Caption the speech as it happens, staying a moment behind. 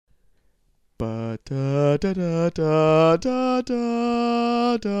Ba da da da da da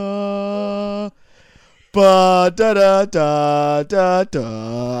da da. Ba da da da da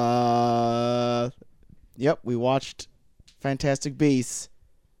da. Yep, we watched Fantastic Beasts.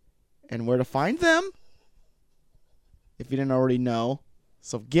 And where to find them? If you didn't already know.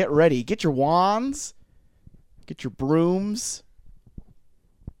 So get ready. Get your wands. Get your brooms.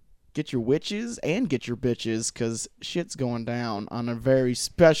 Get your witches and get your bitches, because shit's going down on a very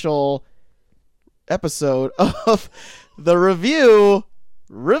special episode of the Review.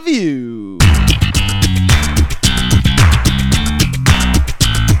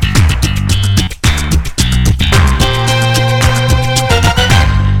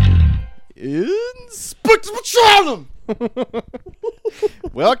 Inspector Patronum!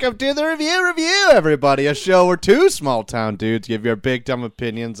 Welcome to the Review, everybody. A show where two small-town dudes give your big, dumb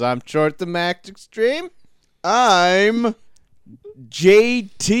opinions. I'm Short the Max Extreme. I'm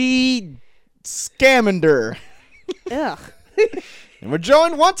JT Scamander. Ugh. And we're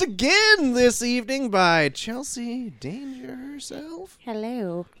joined once again this evening by Chelsea Danger herself.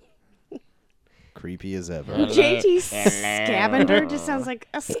 Hello. Creepy as ever. JT Scavenger just sounds like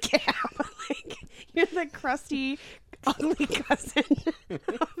a scab. Like you're the crusty, ugly cousin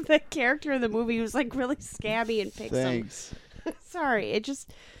of the character in the movie who's like really scabby and picks him. Thanks. Sorry,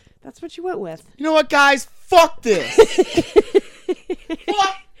 that's what you went with. You know what, guys? Fuck this.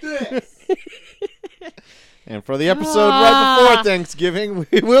 Fuck this. And for the episode right before Thanksgiving,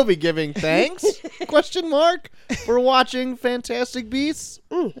 we will be giving thanks, for watching Fantastic Beasts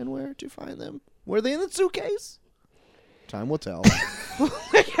and where to find them. Were they in the suitcase? Time will tell.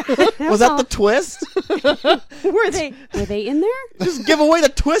 Was that the twist? Were they in there? Just give away the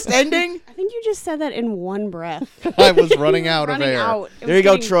twist ending? I think you just said that in one breath. I was running out of air. There you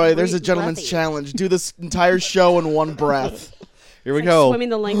go, Troy. There's a gentleman's challenge. Do this entire show in one breath. Here we go. Swimming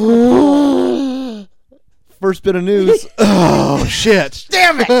the length of the pool. First bit of news. Oh, shit.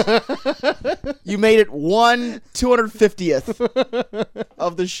 Damn it! You made it 1/250th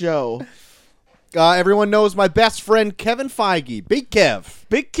of the show. Everyone knows my best friend Kevin Feige. Big Kev.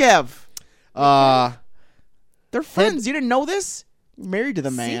 Big Kev. They're friends. You didn't know this? You're married to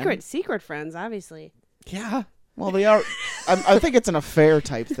the man. Secret friends, obviously. Yeah. Well, they are. I think it's an affair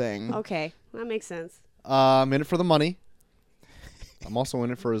type thing. Okay, that makes sense. I'm in it for the money. I'm also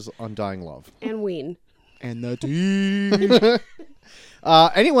in it for his undying love. And Ween. And the tea.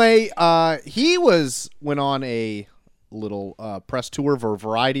 Anyway, he went on a little press tour for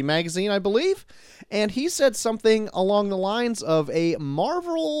Variety magazine, I believe, and he said something along the lines of a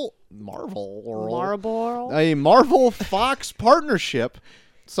Marvel Fox partnership,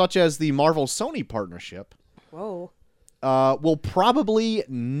 such as the Marvel Sony partnership. Whoa. Will probably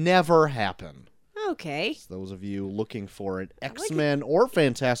never happen. Okay. So those of you looking for an X-Men or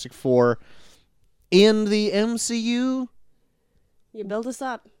Fantastic Four in the MCU, You build us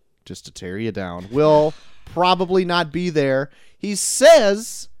up. just to tear you down, will probably not be there. He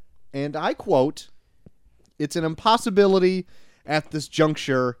says, and I quote, "It's an impossibility at this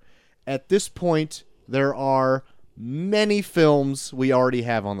juncture. At this point, there are many films we already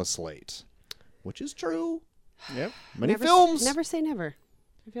have on the slate." Which is true. Yep. Many films. Never say never.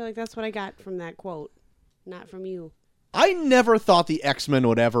 I feel like that's what I got from that quote, not from you. I never thought the X-Men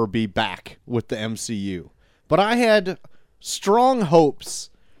would ever be back with the MCU. But I had strong hopes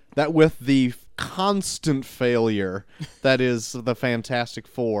that with the constant failure that is the Fantastic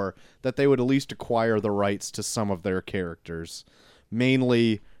Four, that they would at least acquire the rights to some of their characters.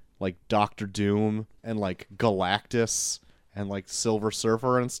 Mainly like Doctor Doom and like Galactus and like Silver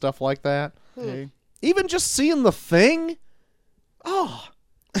Surfer and stuff like that. Okay. Even just seeing The Thing. Oh,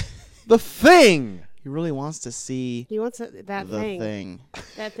 The Thing. He really wants to see He wants that the thing. thing.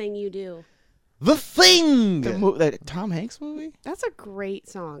 That thing you do. The Thing. That Tom Hanks movie? That's a great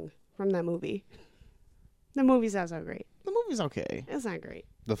song from that movie. The movie's not so great. The movie's okay. It's not great.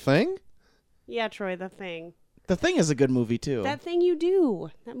 The Thing? Yeah, Troy, The Thing. The Thing is a good movie, too. That thing you do.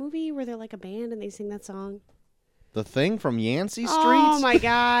 That movie where they're like a band and they sing that song. The Thing from Yancey Street? Oh, my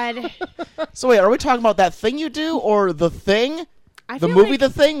God. So wait, are we talking about That Thing You Do or The Thing? I The feel movie like The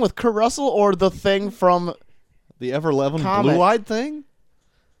Thing with Kurt Russell or The Thing from... The ever-loving Comic. blue-eyed thing?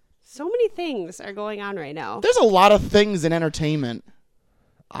 so many things are going on right now. There's a lot of things in entertainment.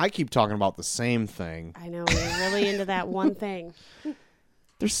 I keep talking about the same thing. I know, you're really into that one thing.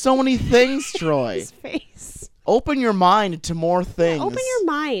 There's so many things, Troy. His face. Open your mind to more things. Open your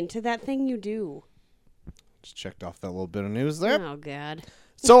mind to that thing you do. Just checked off that little bit of news there. Oh, God.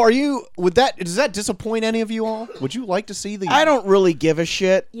 So does that disappoint any of you all? Would you like to see the... I don't really give a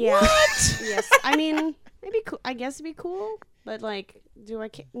shit. Yeah. Yes. I mean, maybe I guess it'd be cool, but like,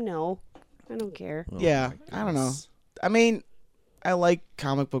 no. I don't care. Yeah, I don't know. I mean, I like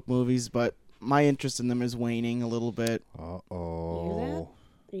comic book movies, but my interest in them is waning a little bit. Uh-oh.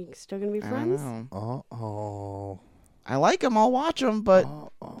 Are you still gonna be I friends? don't know. Uh-oh. I like them. I'll watch them, but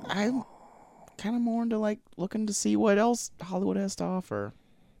I'm kind of more into like looking to see what else Hollywood has to offer.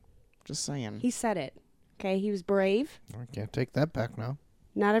 Just saying. He said it. Okay, he was brave. I can't take that back now.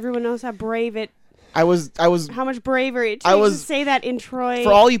 Not everyone knows how brave it. I was How much braver it takes I was- to say that in Troy.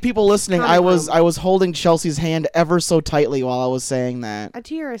 for all you people listening. Comic I was room. I was holding Chelsea's hand ever so tightly while I was saying that. A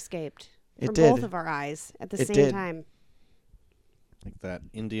tear escaped It from did. both of our eyes at the It same did. time. Like that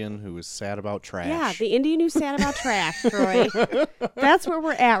Indian who was sad about trash. Yeah, the Indian who sad about trash, Troy. That's where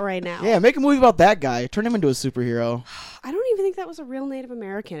we're at right now. Yeah, make a movie about that guy. Turn him into a superhero. I don't even think that was a real Native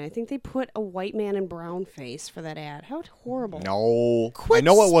American. I think they put a white man in brown face for that ad. How horrible. No. Quit I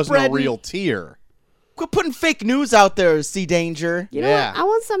know it wasn't spreading- a real tear. Quit putting fake news out there, Sea Danger. You know Yeah. what? I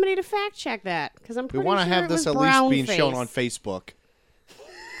want somebody to fact check that because I'm We pretty want to sure have it this was at brown least being shown face. on Facebook.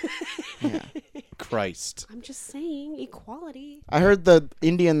 Yeah. Christ. I'm just saying equality. I heard the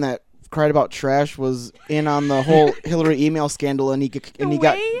Indian that cried about trash was in on the whole Hillary email scandal, and he got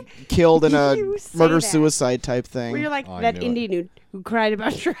way killed in a you say murder that. suicide type thing. Where you're like Oh, I that knew it. Indian who cried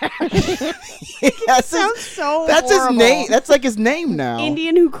about trash. That's Sounds his, so that's horrible. his name. That's like his name now.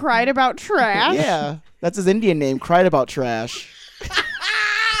 Indian who cried about trash. Yeah, that's his Indian name. Cried about trash.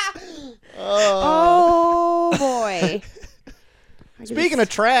 Oh boy. Speaking of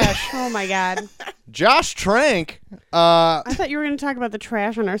trash, Oh my god. Josh Trank. I thought you were going to talk about the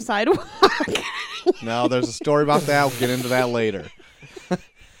trash on our sidewalk. No, there's a story about that. We'll get into that later.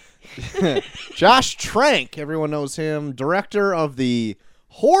 Josh Trank, everyone knows him, director of the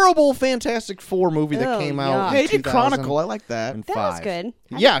horrible Fantastic Four movie that Oh, came yuck. out. Hey, in he did Chronicle. I like that. 2005. That was good.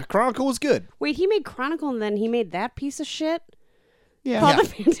 Yeah, Chronicle was good. Wait, he made Chronicle and then he made that piece of shit Yeah, called Yeah. the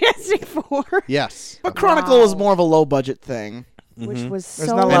Fantastic Four, Yes. but Chronicle was Wow. more of a low budget thing. which was There's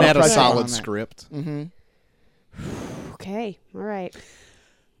so not a lot And of had a pressure solid on that. script. Mm-hmm. Okay, all right.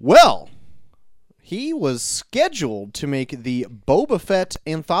 Well, he was scheduled to make the Boba Fett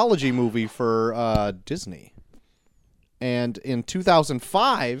anthology movie for Disney. And in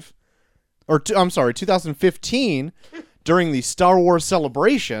 2005, I'm sorry, 2015, during the Star Wars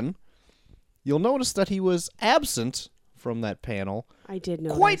celebration, you'll notice that he was absent from that panel I did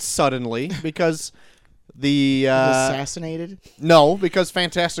know quite suddenly because the Assassinated. no, because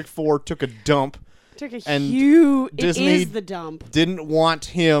Fantastic Four took a dump, Took a and huge. Disney It is the dump. didn't want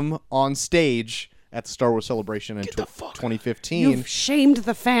him on stage at the Star Wars celebration in 2015. You've shamed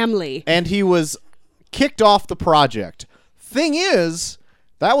the family. And he was kicked off the project. Thing is,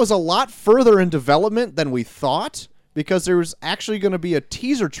 that was a lot further in development than we thought because there was actually going to be a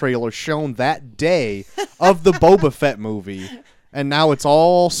teaser trailer shown that day of the Boba Fett movie, and now it's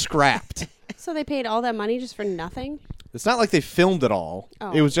all scrapped. So they paid all that money just for nothing? It's not like they filmed it all.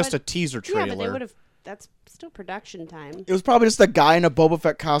 Oh, it was just but- a teaser trailer. Yeah, but they would have. That's still production time. It was probably just a guy in a Boba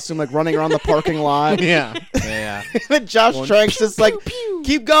Fett costume, like running around the parking lot. Yeah. Yeah. And Josh Trank's just like,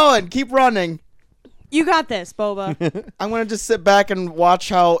 keep going, keep running. You got this, Boba. I'm gonna just sit back and watch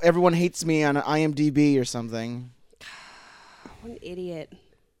how everyone hates me on IMDb or something. What an idiot.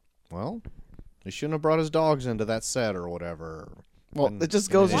 Well, he shouldn't have brought his dogs into that set or whatever. Well, And- it just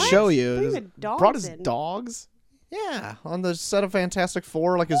goes to and- show you. Bring Just the dogs brought his in. dogs. Yeah, on the set of Fantastic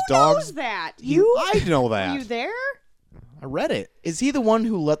Four, like his Who dogs. knows that? You? I know Were that. you there? I read it. Is he the one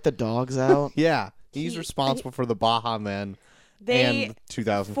who let the dogs out? Yeah, he's responsible for the Baja Men They and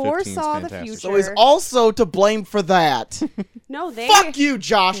 2015's foresaw the Fantastic future. So he's also to blame for that. no, they Fuck you,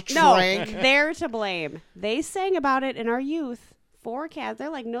 Josh No, Trank. they're to blame. They sang about it in our youth. Forecast. They're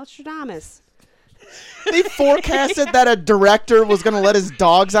like Nostradamus. They forecasted that a director was gonna let his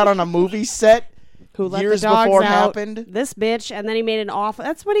dogs out on a movie set Who let years the dogs before it out? happened. This bitch, and then he made an awful.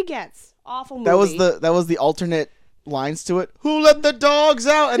 That's what he gets. Awful movie. That was the alternate lines to it. Who let the dogs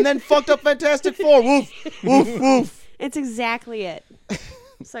out and then fucked up Fantastic Four? Woof, woof, woof. It's exactly it.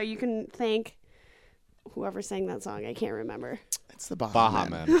 So you can thank whoever sang that song. I can't remember. It's the Baja, Baja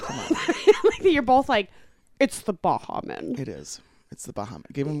Men. Men. Like you're both like, it's the Baja Men. It is. It's the Baja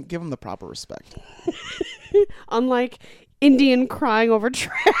Men. Give him the proper respect. Unlike Indian crying over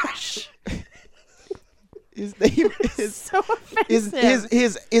trash. His name is So offensive.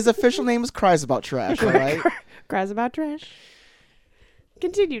 his official name is Cries About Trash. All right. Cries about trash.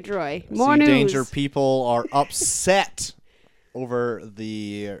 Continue, Troy. More Sea news. Danger people are upset over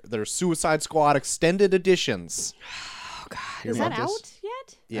their Suicide Squad extended editions. Is that out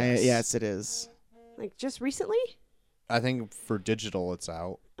yet? Yes, it is. Like just recently? I think for digital it's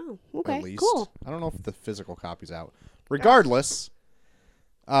out. Oh, okay. At least. Cool. I don't know if the physical copy's out. Regardless,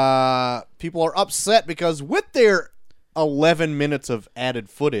 people are upset because with their 11 minutes of added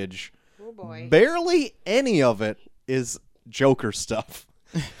footage, Oh boy. barely any of it is Joker stuff.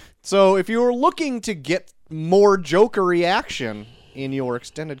 So if you were looking to get more Joker reaction in your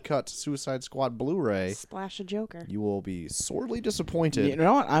extended cut Suicide Squad Blu-ray, Splash a Joker. you will be sorely disappointed. You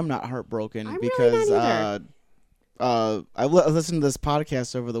know what? I'm not heartbroken I'm because really not I listened to this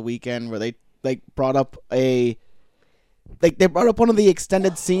podcast over the weekend where they brought up they brought up one of the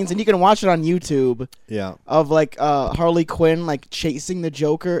extended scenes, and you can watch it on YouTube, Yeah. of like Harley Quinn like chasing the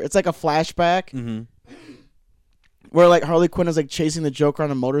Joker. It's like a flashback Mm-hmm. where like Harley Quinn is like chasing the Joker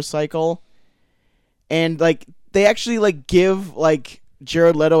on a motorcycle, and like they actually like give like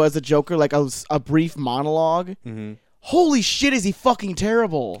Jared Leto as the Joker like a brief monologue. Mm-hmm. Holy shit, is he fucking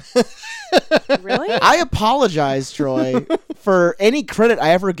terrible? Really? I apologize, Troy, for any credit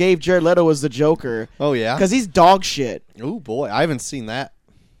I ever gave Jared Leto as the Joker, Oh, yeah? because he's dog shit. Oh, boy. I haven't seen that.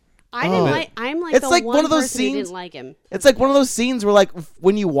 I didn't Oh. like. I'm like It's the like one of those person who scenes- didn't like him. It's like one of those scenes where like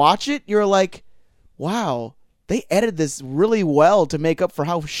when you watch it, you're like, wow, they edited this really well to make up for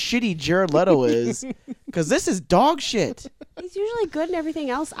how shitty Jared Leto is, because this is dog shit. He's usually good in everything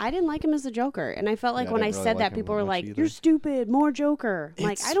else. I didn't like him as a Joker, and I felt like Yeah, I when I didn't really said like that, him people that were much like, either. "You're stupid, more Joker." I'm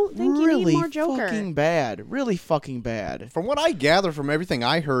like, It's I don't think you really need more Joker. fucking bad. Really fucking bad. From what I gather from everything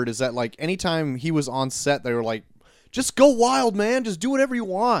I heard is that, like, anytime he was on set, they were like, just go wild, man. Just do whatever you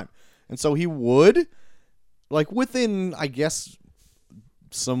want. And so he would, like, within, I guess,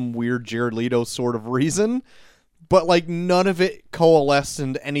 some weird Jared Leto sort of reason, but, like, none of it coalesced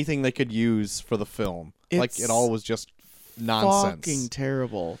into anything they could use for the film. Like, It's it all was just nonsense. Fucking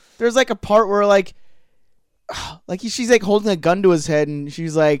terrible. There's like a part where like she's like holding a gun to his head, and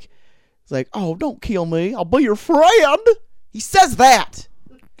she's like, "It's like, oh, don't kill me. I'll be your friend." He says that.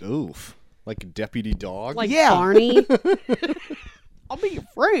 Oof. Like a deputy dog? Like Yeah. Barney. I'll be your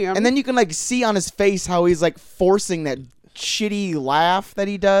friend. And then you can like see on his face how he's like forcing that shitty laugh that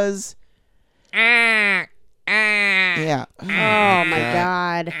he does. Yeah. oh my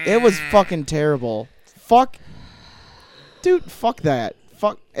god. It was fucking terrible. Fuck. Dude, fuck that.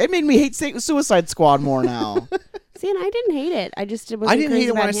 Fuck. It made me hate Suicide Squad more now. See, and I didn't hate it. I just was. I didn't hate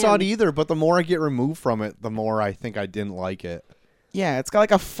it when I saw it either, but the more I get removed from it, the more I think I didn't like it. Yeah, it's got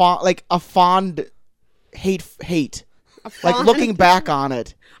like a fond hate. Like looking back on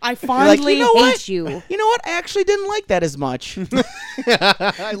it. I fondly you know hate what? you. You know what? I actually didn't like that as much.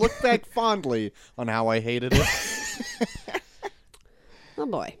 I look back fondly on how I hated it. Oh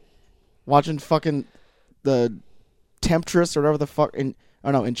boy. Watching fucking the Temptress or whatever the fuck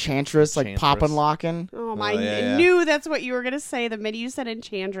Enchantress like Enchantress. popping locking. Oh my! yeah, I yeah. knew that's what you were gonna say. The minute you said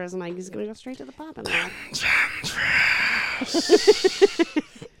Enchantress, I'm like, he's gonna go straight to the poppin'.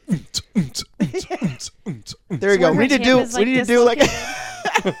 There you go. Where We need to her do tip is, we need to do like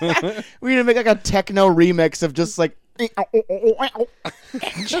dislocated. we need to make like a techno remix of just like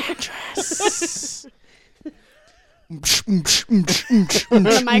Enchantress.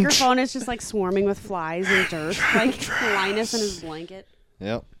 The microphone is just like swarming with flies and dirt, like Linus in his blanket.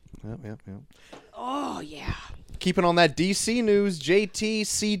 Yep. Oh yeah. Keeping on that DC news,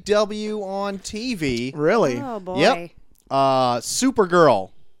 JTCW on TV. Really? Oh boy. Yep.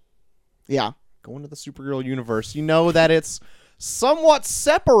 Supergirl. Yeah. Going to the Supergirl universe. You know that it's somewhat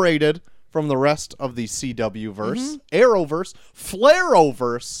separated from the rest of the CW verse, Arrowverse,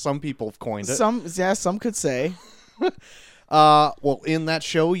 Flareoverse. Some people have coined it. Some could say. Well, in that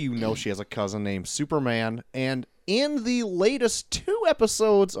show, you know she has a cousin named Superman, and in the latest 2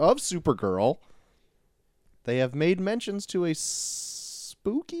 episodes of Supergirl, they have made mentions to a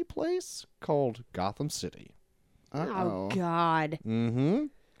spooky place called Gotham City. Oh God. Mm-hmm.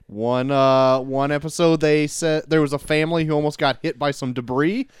 One episode, they said there was a family who almost got hit by some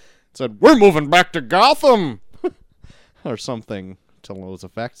debris. Said, "We're moving back to Gotham," or something to those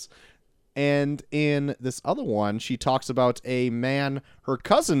effects. And in this other one, she talks about a man her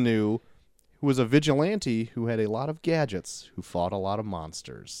cousin knew who was a vigilante who had a lot of gadgets, who fought a lot of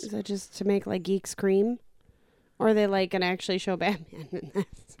monsters. Is that just to make like geeks scream, or are they like gonna actually show Batman in this?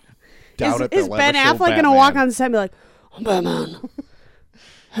 Doubt it. Is they'll Ben ever show Affleck gonna walk Batman. on set and be like, "I'm Batman,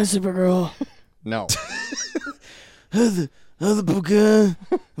 I'm Supergirl"? No.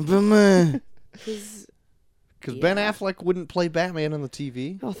 Because Ben Affleck wouldn't play Batman in the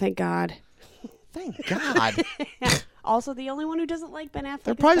TV. Oh, thank God. Thank God. Also, the only one who doesn't like Ben Affleck.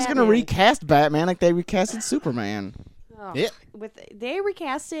 They're is probably just gonna Batman. recast Batman like they recasted Superman. Oh, Yeah. They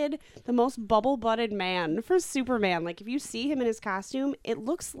recasted the most bubble-butted man for Superman. Like, if you see him in his costume, it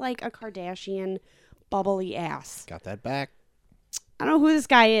looks like a Kardashian bubbly ass. Got that back. I don't know who this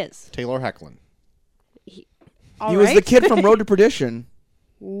guy is. Taylor Hecklin. He was the kid from Road to Perdition.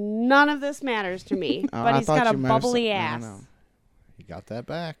 No None of this matters to me. Oh, But I he's thought got a you might have bubbly said- I ass. don't know. He got that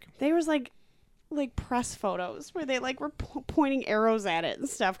back. There was like press photos where they were pointing arrows at it and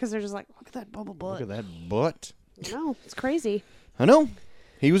stuff because they're just like, look at that bubble butt. Look at that butt. No, it's crazy. I know.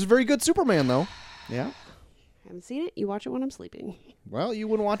 He was a very good Superman, though. Yeah. Haven't seen it. You watch it when I'm sleeping. Well, you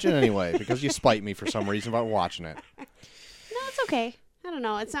wouldn't watch it anyway because you spite me for some reason about watching it. No, it's okay. I don't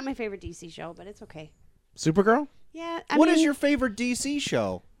know. It's not my favorite DC show, but it's okay. Supergirl? Yeah. What is your favorite DC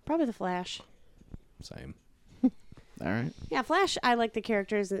show? Probably The Flash. Same. All right. Yeah, Flash, I like the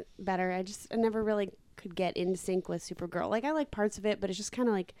characters better. I never really could get in sync with Supergirl. Like, I like parts of it, but it's just kind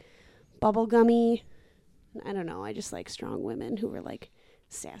of like bubblegummy. I don't know. I just like strong women who are like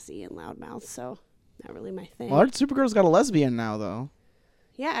sassy and loudmouth, so not really my thing. Well, our Supergirl's got a lesbian now, though.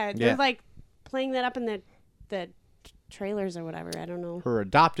 Yeah, they're like playing that up in the trailers or whatever. I don't know. Her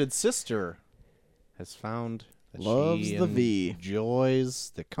adopted sister has found that Loves she the V.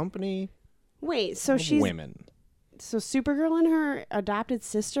 enjoys the company Wait, so of she's women. so Supergirl and her adopted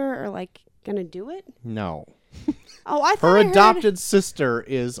sister are like gonna do it? No. Oh, I thought Her I heard- adopted sister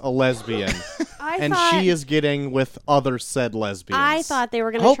is a lesbian, I and thought, she is getting with other said lesbians. I thought they were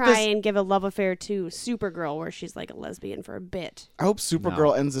I gonna hope try this- and give a love affair to Supergirl, where she's like a lesbian for a bit. I hope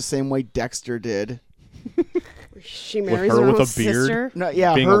Supergirl ends the same way Dexter did. She marries her her with own a beard? sister. No,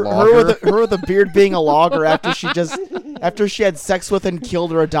 yeah, Being a her logger? with a beard being a logger after she had sex with and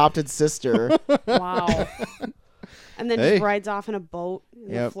killed her adopted sister. Wow. And then Hey. just rides off in a boat in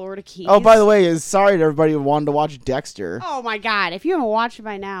the Yep. Florida Keys. Oh, by the way, sorry to everybody who wanted to watch Dexter. Oh my God! If you haven't watched it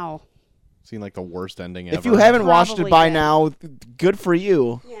by now, Seemed like the worst ending ever. If you haven't watched it Probably by did. now, good for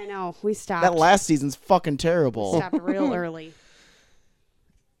you. yeah, I know we stopped. That last season's fucking terrible. stopped real early.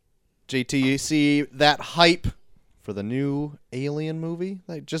 JT, you see that hype for the new Alien movie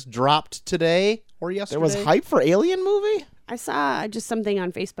that just dropped today or yesterday? There was hype for Alien movie? I saw just something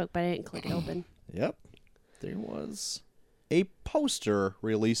on Facebook, but I didn't click it open. Yep. There was a poster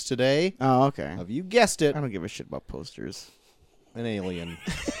released today Oh, okay. of, you guessed it, I don't give a shit about posters. an alien.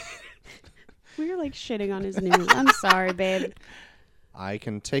 We were like shitting on his news. I'm sorry, babe. I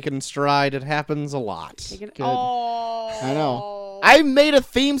can take it in stride. It happens a lot. Take it- Good. Oh, I know. I made a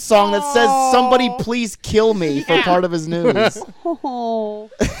theme song that says "Somebody please kill me" for part of his news. Oh.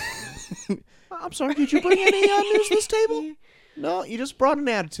 I'm sorry, did you bring any news to this table? No, you just brought an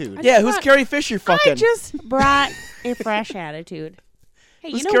attitude. Yeah, who's thought- Carrie Fisher fucking? I just brought a fresh attitude.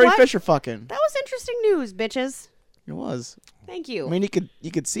 Hey, Who's you know Carrie what? Fisher fucking? That was interesting news, bitches. It was. Thank you. I mean,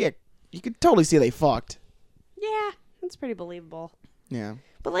 you could see it. You could totally see they fucked. Yeah, that's pretty believable. Yeah.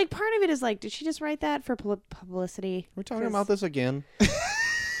 But like, part of it is like, did she just write that for publicity? We're talking about this again.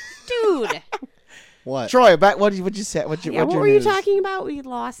 Dude. What? Troy, back. What'd you say? What'd Yeah, what your were you news? talking about? We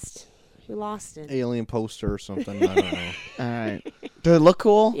lost it. Alien poster or something. I don't know. All right. Did it look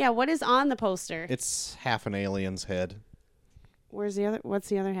cool? Yeah, what is on the poster? It's half an alien's head Where's the other? What's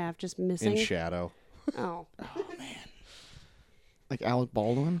the other half? Just missing? in shadow. Oh, Like Alec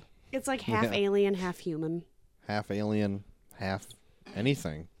Baldwin? it's like half Yeah. alien, half human. Half alien, half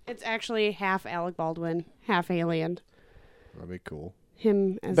anything. It's actually half Alec Baldwin, half alien. That'd be cool.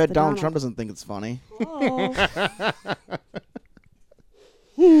 Him as Bet the Donald Trump doesn't think it's funny. Oh.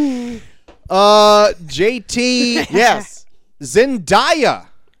 JT Yes. Zendaya.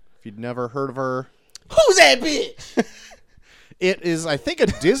 If you'd never heard of her, Who's that bitch? it is, I think, a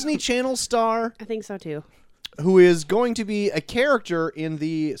Disney Channel star I think so too. who is going to be a character in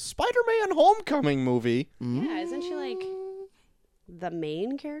the Spider-Man Homecoming movie. Yeah, isn't she like the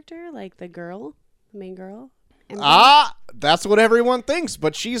main character, like the girl, the main girl? MJ? That's what everyone thinks,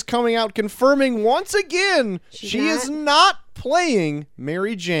 but she's coming out confirming once again She's she not? is not playing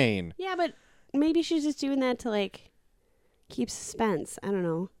Mary Jane. Yeah, but maybe she's just doing that to like keep suspense. I don't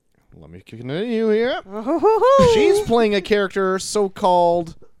know. Let me continue here. Oh, She's playing a character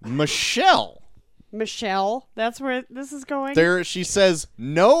so-called Michelle. Michelle. That's where this is going. There, she says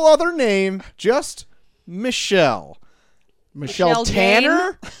no other name, just Michelle. Michelle Jane?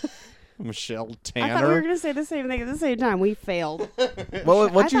 Tanner? Michelle I thought we were Tanner. gonna say the same thing at the same time. We failed. What'd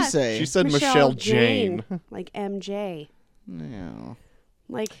I you thought- say? She said Michelle Jane. like MJ. No.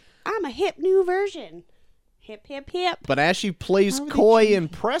 Like I'm a hip new version. Hip hip hip. But as she plays How would they coy change in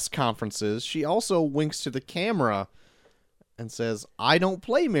press conferences, she also winks to the camera and says, "I don't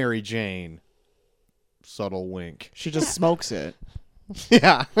play Mary Jane." Subtle wink. She just smokes it.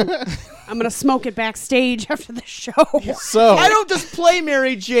 Yeah. I'm gonna smoke it backstage after the show. So I don't just play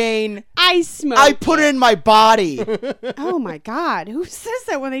Mary Jane. I smoke. I put it in my body. Oh my god, who says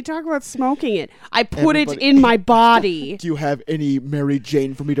that when they talk about smoking it? I put it Everybody- in my body. Do you have any Mary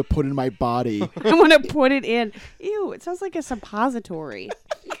Jane for me to put in my body? I want to put it in. Ew, it sounds like a suppository.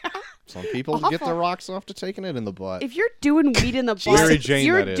 Some people get their rocks off to taking it in the butt. If you're doing weed in the Mary butt, Jane,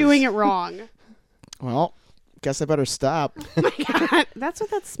 you're that is. doing it wrong. Well, guess I better stop. Oh my God. That's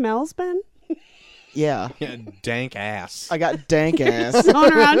what that smells, Ben? Yeah. Yeah, dank ass. I got dank ass.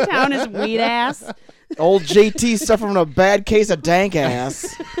 Going around town is weed ass. Old JT suffering from a bad case of dank ass.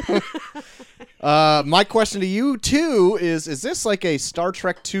 My question to you too is this like a Star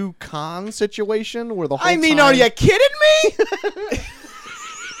Trek II con situation where the whole I mean, time... are you kidding me?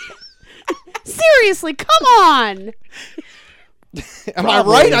 Seriously, come on. Am I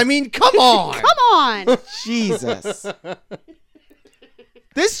right? I mean, come on. Come on. Jesus.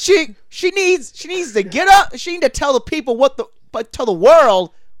 This chick, she needs to get up. She need to tell the people tell the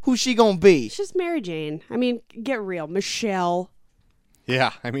world who she gonna be. It's just Mary Jane. I mean, get real. Michelle.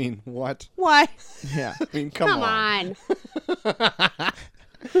 Yeah, I mean, what? What? Yeah. I mean, come on.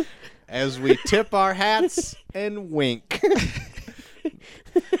 As we tip our hats and wink.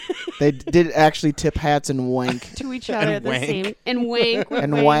 They did actually tip hats and wank. To each other at the wank. same. And wank. We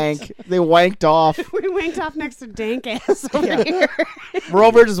And wanked. wank. They wanked off. We wanked off next to dank ass over here. We're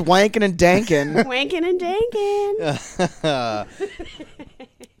over just wanking and danking. Wanking and danking.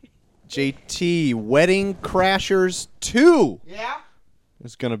 JT, Wedding Crashers 2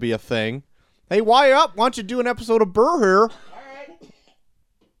 is going to be a thing. Hey, why up? Why don't you do an episode of Burr here?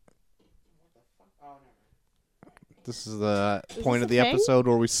 This is the point this of the a thing? episode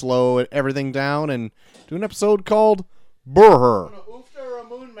where we slow everything down and do an episode called Burr. Oofta or a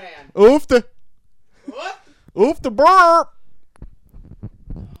moon man? Oofta. What? Oofta Burr.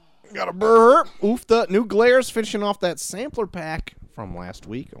 Got a Burr. Oofta. New Glares finishing off that sampler pack from last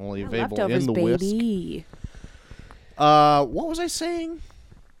week. Only available Leftovers, in the whisk. baby. What was I saying?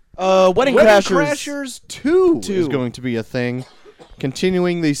 Wedding Crashers 2 Two. is going to be a thing.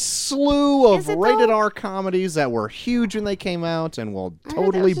 Continuing the slew of Is it, rated though? R comedies that were huge when they came out and will I heard that was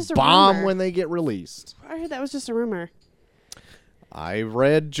totally just a bomb rumor. when they get released. I heard that was just a rumor. I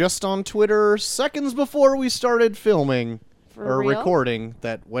read just on Twitter seconds before we started filming For or real? recording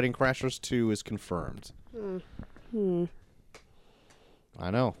that Wedding Crashers 2 is confirmed. I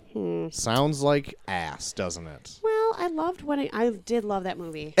know. Sounds like ass, doesn't it? Well, I did love that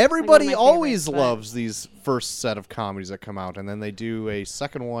movie. It's Everybody like one of my always favorites, but- loves these first set of comedies that come out, and then they do a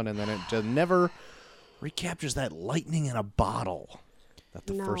second one, and then it just never recaptures that lightning in a bottle that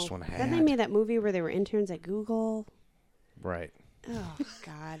the first one had. Then they made that movie where they were interns at Google. Right. Oh,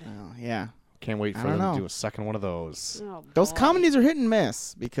 God. Oh, yeah. Can't wait I for don't them to know. do a second one of those. Oh, Those boy. comedies are hit and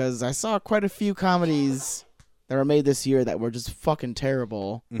miss because I saw quite a few comedies that were made this year that were just fucking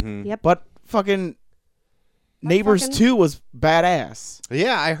terrible. Mm-hmm. Yep. But fucking Neighbors fucking- 2 was badass.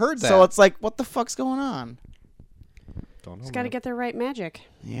 Yeah, I heard that. So it's like, what the fuck's going on? Don't know. Just got to get the right magic.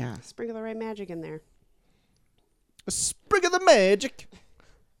 Yeah. Sprinkle the right magic in there. a sprig of the magic.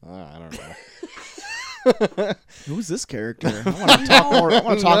 I don't know. Who's this character? I want to talk more. I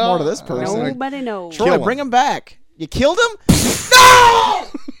want to talk more to this person. Nobody knows. Kill Troy, him. bring him back. You killed him? No!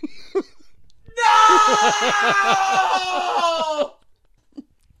 No!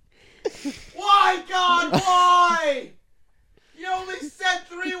 Why, God? Why? You only said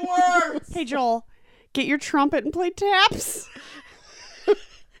 3 words. Hey, Joel, get your trumpet and play taps.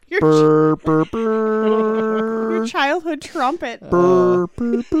 your, Burr, burr, burr. your childhood trumpet. Burr,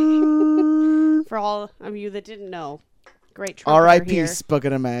 burr, burr. For all of you that didn't know. Great trumpet. R.I.P.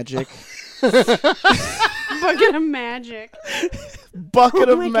 Bucket of Magic. Bucket of magic. Bucket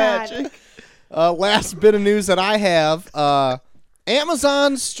Oh of my Magic. God. Last bit of news that I have.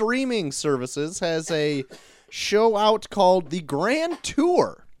 Amazon Streaming Services has a show out called The Grand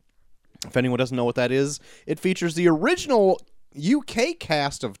Tour. If anyone doesn't know what that is, it features the original UK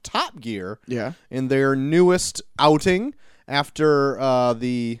cast of Top Gear Yeah. in their newest outing after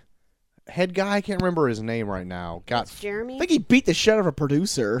the head guy, I can't remember his name right now, got... Jeremy? I think he beat the shit out of a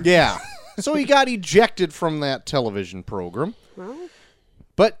producer. Yeah. So he got ejected from that television program. Well,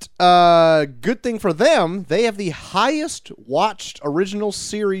 But good thing for them, they have the highest watched original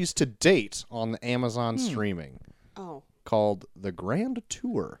series to date on the Amazon streaming, oh. called The Grand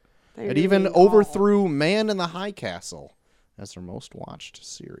Tour. They It really even all- overthrew Man in the High Castle as their most watched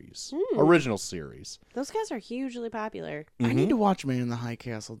series. Original series. Those guys are hugely popular. I need to watch Man in the High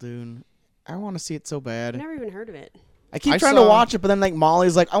Castle, dude. I want to see it so bad. I've never even heard of it. I keep I trying to saw- watch it, but then like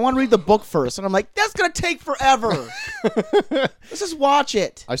Molly's like, I want to read the book first, and I'm like, that's gonna take forever. Let's just watch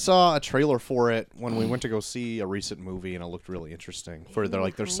it. I saw a trailer for it when we went to go see a recent movie, and it looked really interesting for their High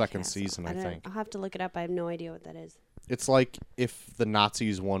second Castle. season, I don't- think. I'll have to look it up. I have no idea what that is. It's like if the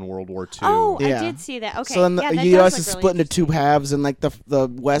Nazis won World War II. Oh, Yeah. I did see that. Okay. So then the yeah, that U.S. does is look split really into 2 halves, and like the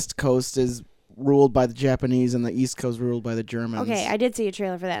West Coast is ruled by the Japanese, and the East Coast ruled by the Germans. Okay, I did see a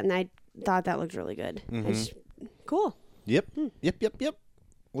trailer for that, and thought that looked really good. Cool. Yep. Yep.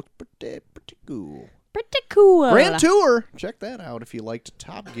 Looks pretty cool. Pretty cool. Grand Tour. Check that out if you liked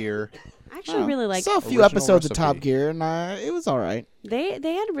Top Gear. I actually really like. Saw a few Original episodes of Recipe. Top Gear, and it was all right. They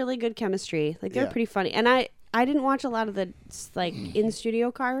had really good chemistry. Like they were Yeah. pretty funny. And I didn't watch a lot of the like in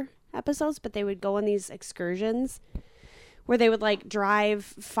studio car episodes, but they would go on these excursions where they would like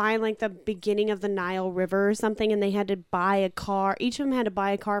find like the beginning of the Nile River or something, and they had to buy a car. Each of them had to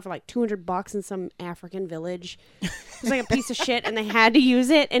buy a car for like $200 in some African village. It was like a piece of shit, and they had to use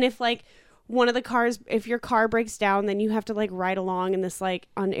it. And if like one of the cars, if your car breaks down, then you have to like ride along in this like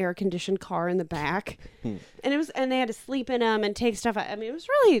unair conditioned car in the back. And they had to sleep in them and take stuff out. I mean,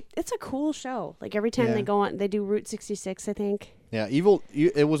 it's a cool show. Like every time they go on, they do Route 66, I think. Yeah, it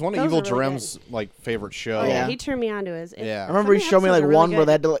was one of Those Evil are really Jerem's like favorite shows. Oh yeah, yeah. he turned me on to his. Yeah. I remember he some of the showed me like episodes are one really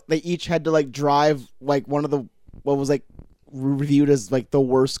where good. they each had to like drive like one of the what was like reviewed as like the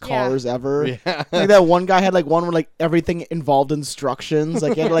worst cars ever. Yeah. Like that one guy had like one where like everything involved instructions.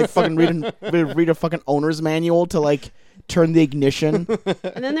 Like he had to like fucking read a fucking owner's manual to like turn the ignition.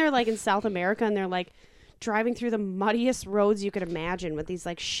 And then they're like in South America, and they're like driving through the muddiest roads you could imagine with these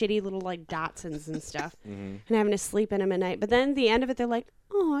like shitty little like Datsuns and stuff, and having to sleep in them at night. But then at the end of it, they're like,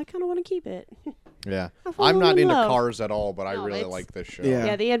 "Oh, I kind of want to keep it." Yeah. I fallen I'm not in into love. cars at all, but I No, really it's- like this show. Yeah.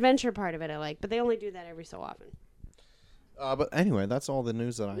 Yeah, the adventure part of it I like, but they only do that every so often. But anyway, that's all the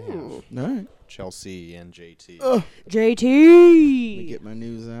news that I have. All right. Chelsea and JT. Let me JT. get my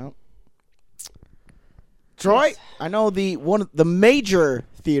news out. Troy, I know the major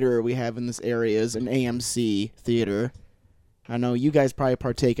theater we have in this area is an AMC theater. I know you guys probably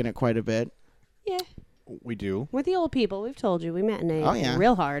partake in it quite a bit. Yeah, We do. we're the old people. We've told you we matinee. Oh, yeah.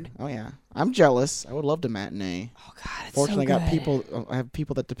 real hard. Oh yeah, I'm jealous. I would love to matinee. Oh God, it's Fortunately, so I got good. people. I have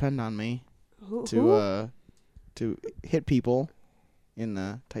people that depend on me Who? to hit people in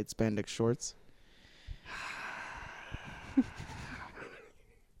the tight spandex shorts.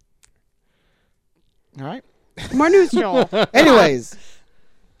 All right. More news, Joel. Anyways,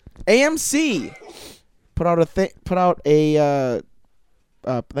 AMC put out a thing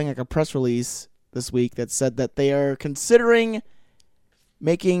like a press release this week that said that they are considering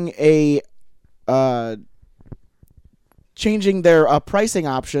making changing their pricing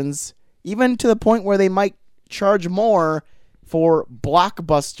options, even to the point where they might charge more for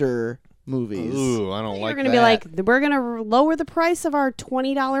blockbuster movies. Ooh, I don't You're like gonna that. be like, we're gonna lower the price of our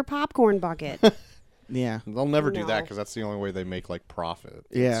 $20 popcorn bucket. Yeah, They'll never do that No. because that's the only way they make like profit.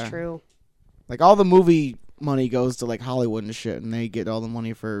 yeah. It's true. Like all the movie money goes to like Hollywood and shit, and they get all the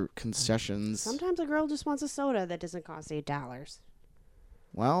money for concessions. Sometimes a girl just wants a soda that doesn't cost $8.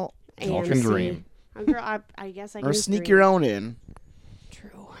 Well, All can AMC. dream. A girl, I guess I can or sneak your own in.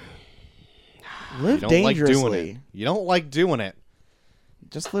 True. Live You don't like dangerously. doing it. You don't like doing it.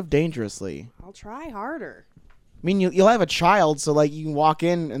 Just live dangerously. I'll try harder. I mean, you'll have a child, so like you can walk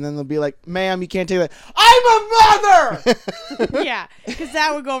in, and then they'll be like, "Ma'am, you can't take that." I'm a mother. Yeah, because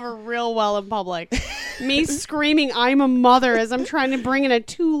that would go over real well in public. Me screaming, "I'm a mother," as I'm trying to bring in a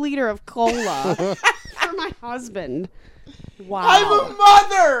 2-liter of cola for my husband. Wow. I'm a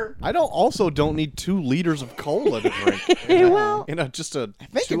mother. I don't need 2 liters of cola to drink. Well, Just a I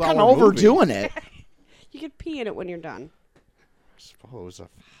think you're 2-hour kind of movie. overdoing it. you could pee in it when you're done. I suppose.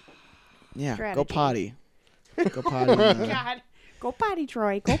 Yeah, go Strategy. potty. Go potty. God, go potty,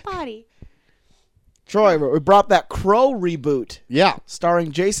 Troy. Go potty. Troy, we brought that Crow reboot Yeah.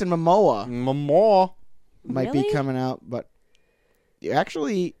 starring Jason Momoa. Mama. Might be Really? coming out, but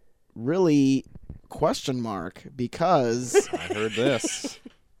actually, really question mark because I heard this.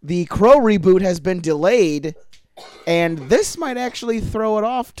 the Crow reboot has been delayed, and this might actually throw it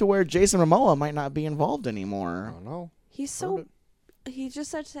off to where Jason Momoa might not be involved I anymore. don't know. He's so. He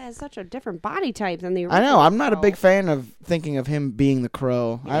just has such a different body type than the original. I know. I'm not a big Crow. fan of thinking of him being the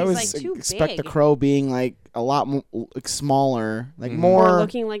Crow. I He's, always like, too expect the big. Crow being like a lot like, smaller, like Mhm. Or more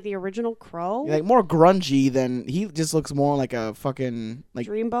looking like the original Crow. like more grungy than he just looks more like a fucking like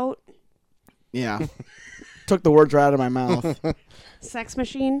Dreamboat. yeah. Took the words right out of my mouth. Sex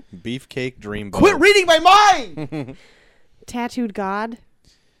machine. Beefcake Dreamboat. Quit reading my mind. Tattooed God.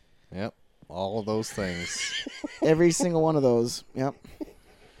 Yep. All of those things. Every single one of those. Yep.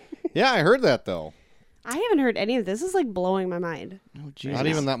 Yeah, I heard that though. I haven't heard any of this. This is like blowing my mind. Oh, Jesus. Not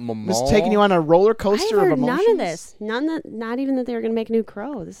even that Mama. Just taking you on a roller I coaster have of heard emotions. none of this. Not even that they were going to make a new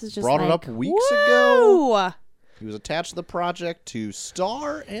Crow. This is just Brought it like, up weeks whoa! ago. He was attached to the project to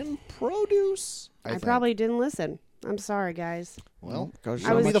star and produce. I think. probably didn't listen. I'm sorry, guys. Well, Goes I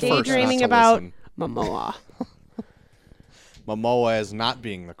so was be much the first not daydreaming to about listen. Momoa. Momoa as not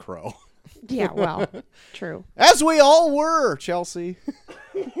being the Crow. Yeah, well, true. As we all were, Chelsea.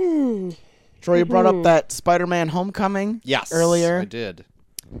 Troy, you brought up that Spider-Man Homecoming Yes. earlier. I did.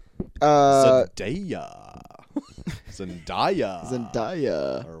 Uh, Zendaya. Zendaya.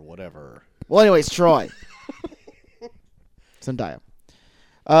 Zendaya. Or whatever. Well, anyways, Troy. Zendaya.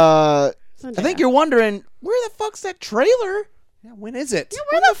 I think you're wondering, where the fuck's that trailer? Yeah, when is it?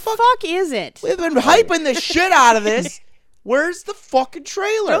 Where the fuck is it? We've been hyping the shit out of this. Where's the fucking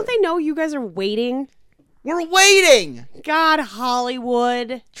trailer? Don't they know you guys are waiting? We're waiting. God,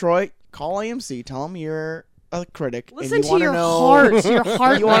 Hollywood. Troy, call AMC. Tell them you're a critic. Listen and you to wanna your know, heart. Your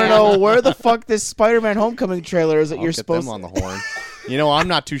heart. You want to man. know where the fuck this Spider-Man Homecoming trailer is that I'll you're get supposed them on the horn. You know, I'm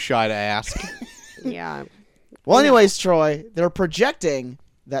not too shy to ask. Yeah. Well, anyways, Troy, they're projecting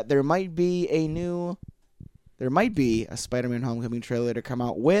that there might be a Spider-Man Homecoming trailer to come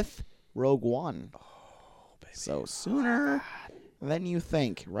out with Rogue One. So sooner than you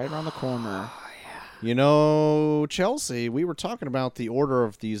think, right around the corner. You know, Chelsea, we were talking about the order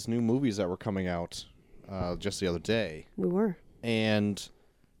of these new movies that were coming out just the other day. We were. And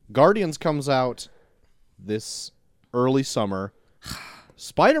Guardians comes out this early summer.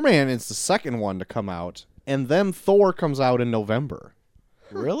 Spider-Man is the second one to come out. And then Thor comes out in November.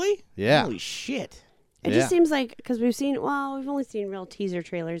 Really? Yeah. Holy shit. It Yeah. just seems like, because we've only seen real teaser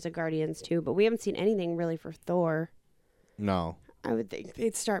trailers of Guardians too, but we haven't seen anything really for Thor. No. I would think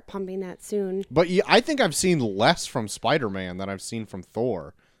they'd start pumping that soon. But I think I've seen less from Spider-Man than I've seen from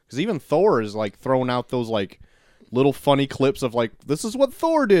Thor. Because even Thor is like throwing out those like little funny clips of like, this is what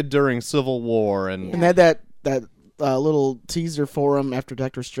Thor did during Civil War. And And they had that little teaser for him after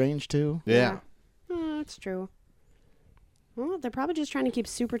Doctor Strange, too. yeah. That's true. Well, they're probably just trying to keep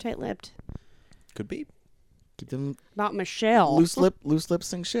super tight-lipped Could be. Keep them about Michelle. loose lip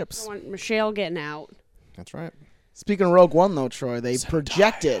sink ships. I want Michelle getting out. That's right. Speaking of Rogue One, though, Troy, they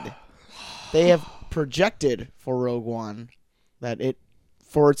have projected for Rogue One that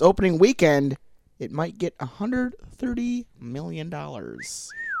for its opening weekend, it might get $130 million.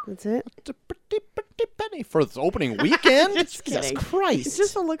 That's it. It's a pretty penny for its opening weekend. Just Jesus kidding. Christ. It's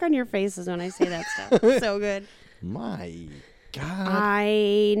just the look on your faces when I say that stuff. It's so good. My God.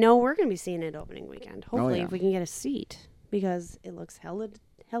 I know we're going to be seeing it opening weekend. Hopefully, yeah. if we can get a seat, because it looks hella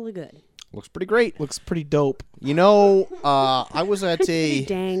good. Looks pretty great. Looks pretty dope. You know, I was at a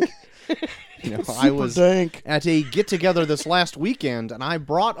Dang. I was dank. at a get together this last weekend, and I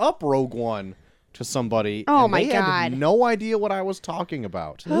brought up Rogue One to somebody. Oh, and my they God. had no idea what I was talking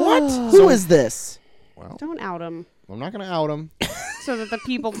about. What? Who is this? Well, Don't out them I'm not going to out them. so that the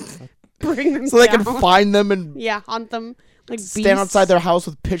people bring them So they down. can find them and Yeah, hunt them like stand beasts. outside their house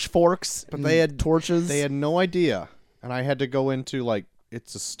with pitchforks. But and they had torches. They had no idea, and I had to go into like,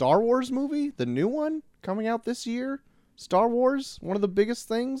 it's a Star Wars movie, the new one coming out this year. Star Wars, one of the biggest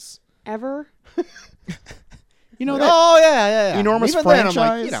things ever. You know that? Oh yeah. enormous Even then, I'm like,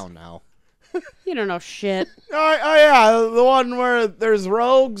 franchise? you don't know. You don't know shit. Oh yeah, the one where there's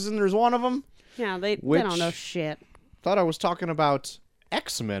rogues and there's one of them. Yeah, they Which- don't know shit. Thought I was talking about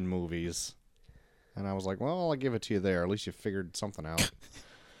X-Men movies, and I was like, well, I'll give it to you there. At least you figured something out.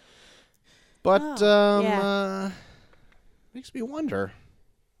 But yeah. makes me wonder.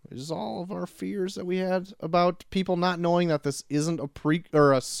 Is all of our fears that we had about people not knowing that this isn't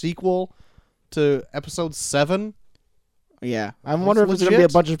a sequel to Episode 7? Yeah, I wonder if there's gonna be a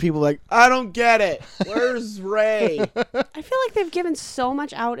legit? bunch of people like, I don't get it. Where's Ray? I feel like they've given so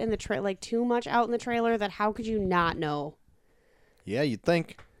much out in the like too much out in the trailer that how could you not know? Yeah, you'd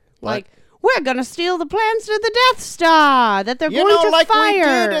think. But, Like, we're gonna steal the plans to the Death Star that they're you going know, to like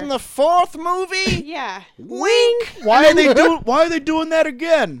fire. we did in the 4th movie? Yeah. Wink! Why are they doing that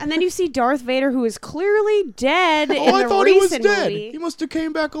again? And then you see Darth Vader, who is clearly dead in Oh, I the thought he was recent dead. movie. He must have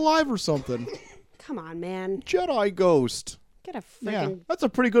came back alive or something. Come on, man. Jedi Ghost. Get a Yeah, freaking that's a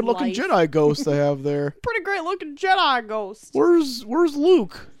pretty good looking life. Jedi ghost they have there. pretty great looking Jedi ghost. Where's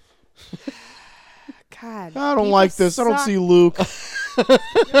Luke? God. I don't people like this. I don't suck. see Luke.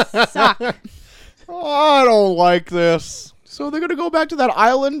 Suck. I don't like this. So they're gonna go back to that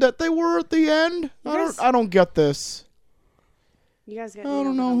island that they were at the end? guys- I don't get this. You guys got I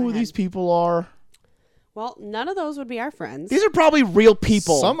don't know who these people are. Well, none of those would be our friends. These are probably real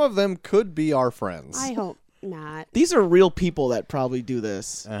people. Some of them could be our friends. I hope not. These are real people that probably do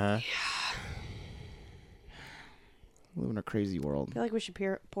this. Uh-huh. We live in a crazy world. I feel like we should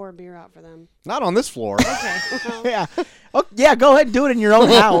pour a beer out for them. Not on this floor. Okay. Well, Yeah. Oh, yeah, go ahead and do it in your own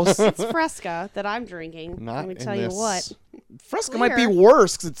house. it's Fresca that I'm drinking. Not Let me in tell you this- what. Fresca might be Clear.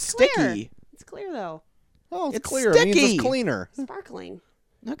 worse because it's Clear. sticky. It's clear though. Oh, it's It's clear. It means sticky. it's cleaner. Sparkling.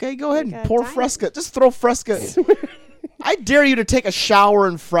 Okay, go ahead Like and a pour diamond. Fresca. Just throw Fresca. I dare you to take a shower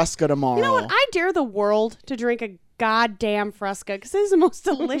in Fresca tomorrow. You know what? I dare the world to drink a goddamn Fresca because it is the most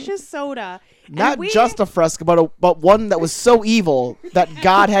delicious soda. And Not we- just a Fresca, but one that was so evil that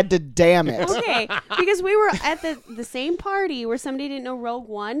God had to damn it. Okay, because we were at the same party where somebody didn't know Rogue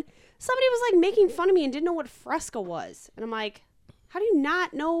One. Somebody was like making fun of me and didn't know what Fresca was. And I'm like, how do you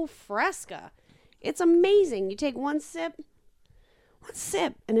not know Fresca? It's amazing. You take one sip,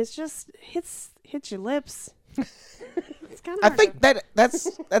 and it's just hits your lips. It's kind of I think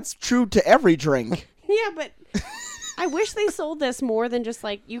that's true to every drink. Yeah, but I wish they sold this more than just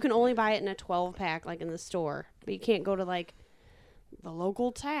like you can only buy it in a 12-pack like in the store. But you can't go to like the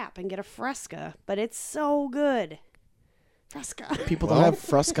local tap and get a Fresca, but it's so good. Fresca. People don't have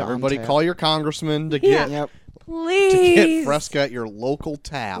Fresca. Everybody on tap. call your congressman to Yeah. get Yep. Please. Fresca at your local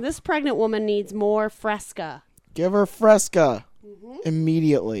tap. This pregnant woman needs more Fresca. Give her Fresca Mm-hmm.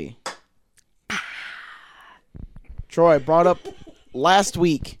 immediately. Troy brought up last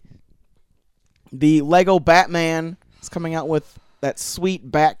week the Lego Batman is coming out with that sweet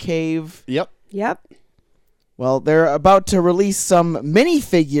Batcave. Yep. Yep. Well, they're about to release some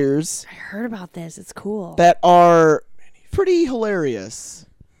minifigures I heard about this. It's cool. that are pretty hilarious.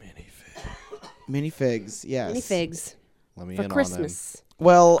 Minifigs, yes. Minifigs Let me for in Christmas.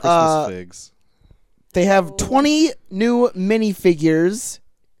 Well, on them. Christmas figs. they have 20 new minifigures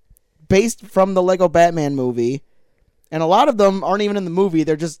based from the Lego Batman movie. And a lot of them aren't even in the movie.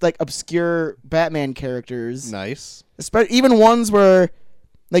 They're just like obscure Batman characters. Nice. Even ones where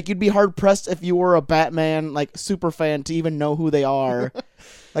like you'd be hard pressed if you were a Batman like super fan to even know who they are.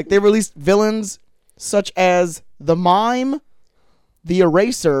 Like they released villains such as the Mime, the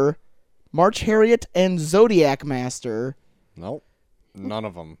Eraser, March Harriet, and Zodiac Master. Nope. None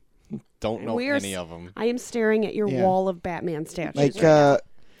of them. Don't know We're any of them. I am staring at your Yeah. wall of Batman statues. Like right now.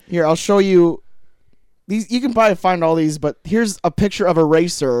 here, I'll show you these. You can probably find all these, but here's a picture of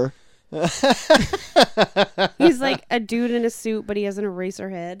Eraser. He's like a dude in a suit, but he has an eraser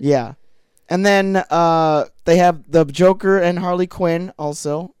head. Yeah. And then they have the Joker and Harley Quinn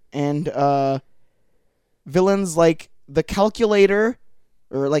also. And villains like the Calculator,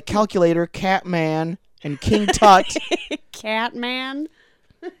 Catman, and King Tut. Catman.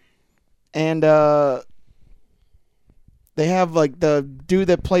 And they have like the dude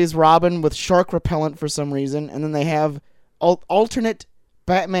that plays Robin with shark repellent for some reason. And then they have alternate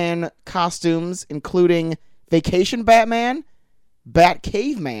Batman costumes, including Vacation Batman,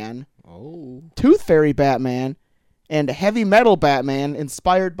 Batcave Man, Oh. Tooth Fairy Batman, and Heavy Metal Batman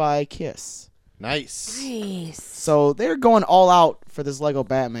inspired by Kiss. Nice. Nice. So they're going all out for this Lego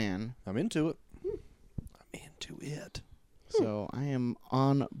Batman. I'm into it. I'm into it. So I am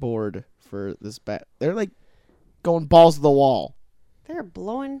on board for this They're like going balls to the wall. They're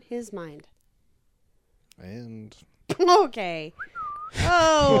blowing his mind. And Okay.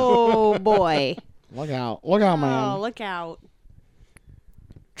 Oh boy. Look out. Look out, man. Oh, look out.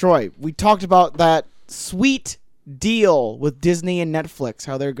 Troy, we talked about that sweet deal with Disney and Netflix,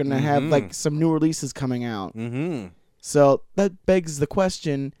 how they're going to have like some new releases coming out. So that begs the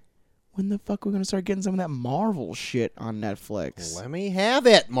question, when the fuck are we going to start getting some of that Marvel shit on Netflix? let me have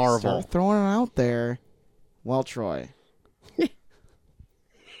it, Marvel. Start throwing it out there. Well, Troy.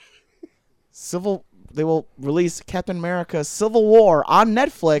 They will release Captain America Civil War on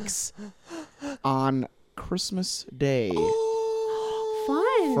Netflix on Christmas Day.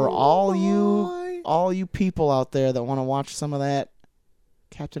 Fun. For all you people out there that want to watch some of that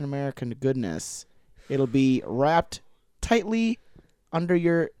Captain American goodness, it'll be wrapped tightly under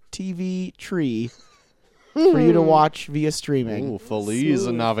your TV tree for you to watch via streaming. Ooh, Feliz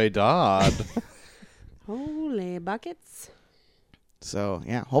Smooth. Navidad. Holy buckets. So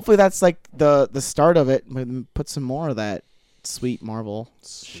yeah, hopefully that's like the start of it. Maybe put some more of that sweet Marvel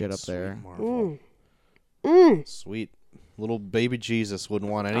shit up there. Marvel. Mm. Sweet. Little baby Jesus wouldn't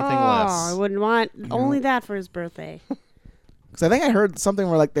want anything I less. wouldn't want only that for his birthday. Because I think I heard something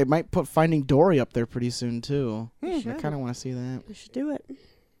where like they might put Finding Dory up there pretty soon too. I should. kind of want to see that. We should do it. It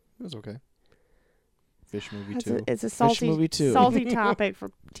was okay. Fish movie It's too. a salty, movie too. salty topic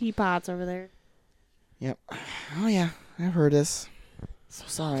for teapots over there. Yep. Oh yeah, I've heard this. So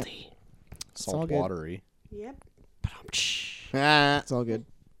salty. all Salt good. watery. Yep. It's all good.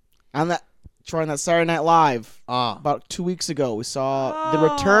 On that, trying that Saturday Night Live Ah. about 2 weeks ago, we saw the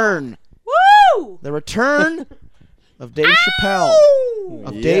Oh. return. Woo! The return of Dave Chappelle.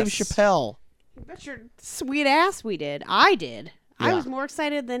 Of Dave Yes. Chappelle. Bet your sweet ass we did. I did. I Yeah. was more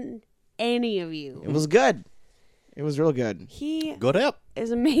excited than any of you. It was good. It was real good. He Good up.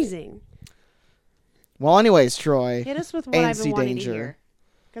 is amazing. Well, anyways, Troy. Hit us with what I've been ANC wanting Danger. to hear.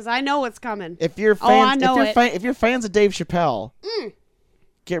 Because I know what's coming. If you're I fans, know if you're fans of Dave Chappelle,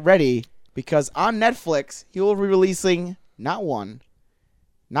 get ready because on Netflix he will be releasing not 1,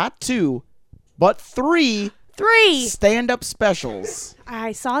 not 2, but 3 3. stand-up specials.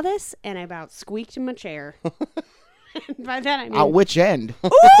 I saw this and I about squeaked in my chair. By that I mean, At which end?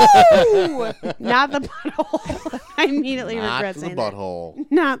 ooh, not the butthole. I immediately Not regret the saying butthole.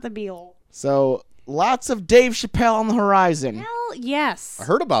 that. Not the beehole. So lots of Dave Chappelle on the horizon. Hell yes. I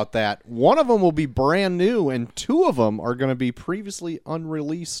heard about that. One of them will be brand new, and 2 of them are going to be previously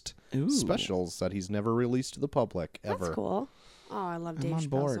unreleased specials that he's never released to the public ever. That's cool. Oh, I love Dave on Chappelle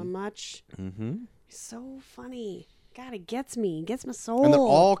board. so much. Mm-hmm. He's so funny. God, it gets me. It gets my soul. And they're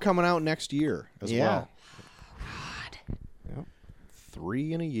all coming out next year as Yeah. well. God. Yep.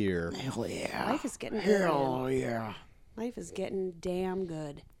 3 in a year. Hell yeah. Life is getting good. Hell yeah. Life is getting damn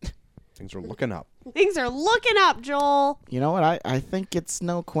good. Things are looking up. Things are looking up, Joel. You know what? I think it's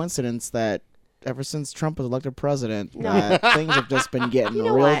no coincidence that ever since Trump was elected president, No. that things have just been getting You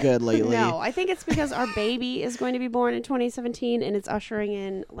know real what? good lately. No, I think it's because our baby is going to be born in 2017, and it's ushering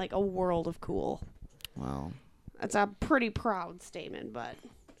in like a world of cool. Wow. That's a pretty proud statement, but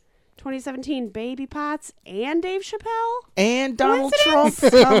 2017 baby pots and Dave Chappelle? And Donald Trump.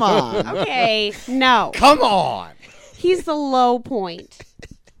 Coincidence? Come on. Okay, no. Come on! He's the low point.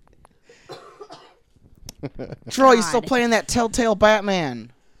 Troy, you still God. playing that Telltale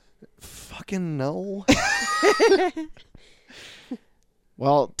Batman? Fucking no.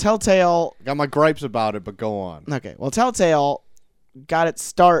 Well, Telltale. Got my gripes about it, but go on. Okay. Well, Telltale got its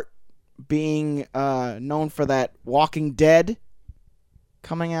start being known for that Walking Dead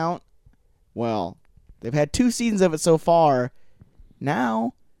coming out. Well, they've had 2 seasons of it so far.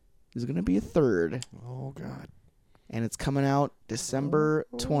 Now there's going to be a 3rd, Oh, God. and it's coming out December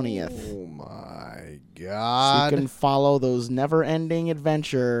 20th. Oh, my So God. you can follow those never-ending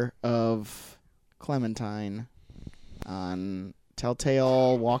adventure of Clementine on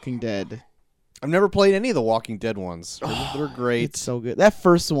Telltale Walking Dead. I've never played any of the Walking Dead ones. They're great. It's so good. That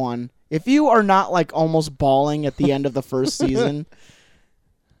first one, if you are not like almost bawling at the end of the first season,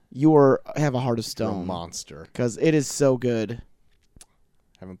 you have a heart of You're a stone monster. because it is so good.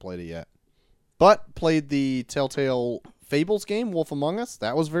 Haven't played it yet. But played the Telltale Fables game, Wolf Among Us.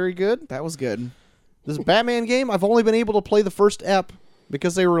 That was very good. That was good. This Batman game, I've only been able to play the first ep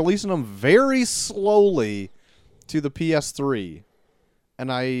because they were releasing them very slowly to the PS3.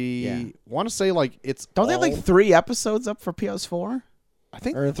 And I want to say, like, it's Don't they have like 3 episodes up for PS4? I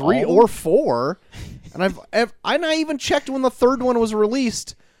think or 3 all? or 4. And I not even checked when the third one was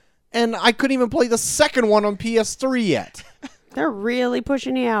released, and I couldn't even play the second one on PS3 yet. They're really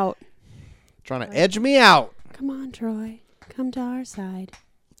pushing you out. Trying to edge me out. Come on, Troy. Come to our side.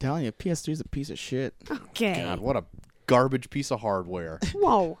 I'm telling you, PS3 is a piece of shit. Okay. God, what a garbage piece of hardware.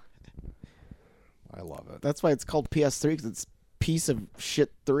 Whoa. I love it. That's why it's called PS3 because it's piece of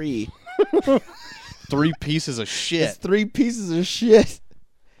shit 3. 3 pieces of It's shit. 3 pieces of shit.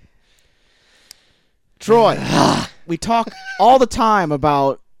 Troy, we talk all the time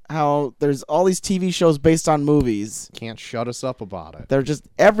about how there's all these TV shows based on movies. Can't shut us up about it. They're just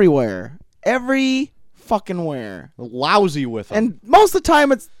everywhere. Every fucking where. Lousy with them. And most of the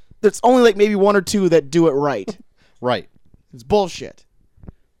time there's only like maybe 1 or 2 that do it right. Right. It's bullshit.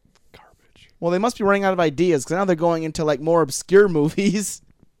 Garbage. Well, they must be running out of ideas because now they're going into like more obscure movies.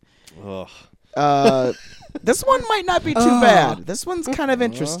 Ugh. This one might not be too bad. This one's kind of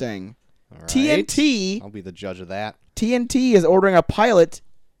interesting. All right. TNT I'll be the judge of that. TNT is ordering a pilot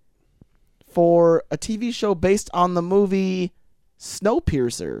for a TV show based on the movie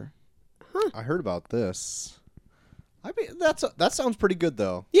Snowpiercer. I heard about this. I mean, that sounds pretty good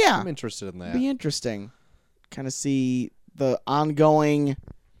though. Yeah. I'm interested in that. Be interesting. Kind of see the ongoing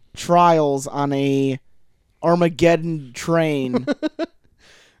trials on a Armageddon train.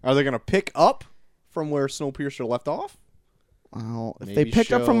 Are they going to pick up from where Snowpiercer left off? Well, if they Maybe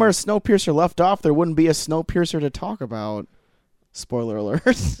picked up from where Snowpiercer left off, there wouldn't be a Snowpiercer to talk about. Spoiler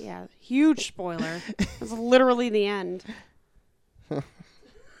alert. Yeah, huge spoiler. It's literally the end.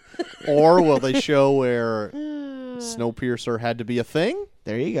 Or will they show where Snowpiercer had to be a thing?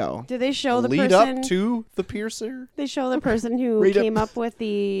 There you go. Did they show the Lead person? up to the piercer? They show the person who Read up. came up with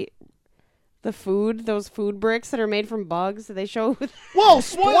the food, those food bricks that are made from bugs. Did they show Whoa,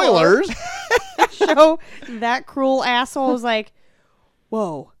 spoilers! show that cruel asshole was like,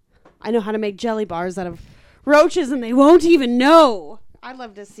 "Whoa, I know how to make jelly bars out of roaches, and they won't even know." I'd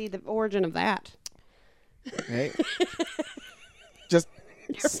love to see the origin of that. Hey. Just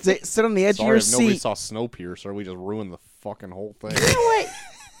sit on the edge Sorry of if your nobody seat. saw Snowpiercer. We just ruined the fucking whole thing. You know what?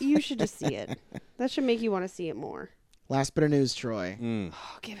 You should just see it. That should make you want to see it more. Last bit of news, Troy.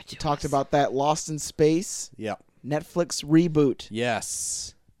 Oh, give it to Talked us. about that Lost in Space Yep. Netflix reboot.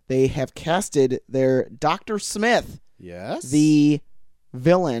 Yes. They have casted their Dr. Smith, Yes. the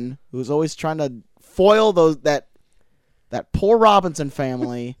villain who's always trying to foil that poor Robinson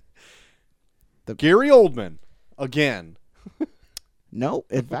family. Gary Oldman again. No,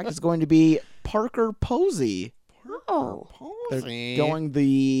 in fact, it's going to be Parker Posey. Oh. They're Posey. going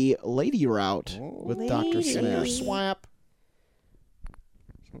the lady route with Dr. Lady. Gender Smith. swap.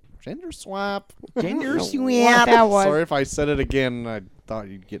 Gender swap. Gender What swap. that was. Sorry if I said it again. I thought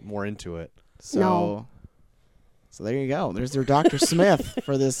you'd get more into it. So there you go. There's their Dr. Smith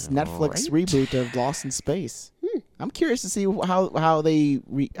for this Netflix reboot of Lost in Space. I'm curious to see how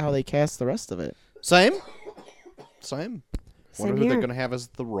they cast the rest of it. Same. Same Wonder who they're here. going to have as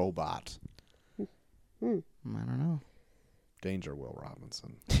the robot. I don't know. Danger, Will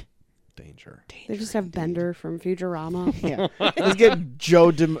Robinson. Danger. They just have Bender from Futurama. Yeah, let's get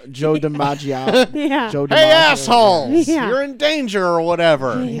Joe DiMaggio. Yeah. Joe Hey, DiMaggio. assholes! Yeah. You're in danger or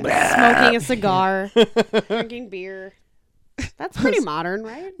whatever. Smoking a cigar, drinking beer. That's pretty modern,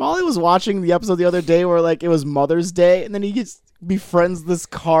 right? Molly was watching the episode the other day where like it was Mother's Day, and then he just befriends this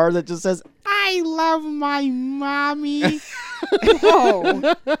car that just says, "I love my mommy."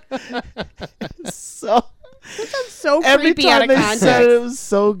 Oh, So that's so every creepy out time of they context. said it, it was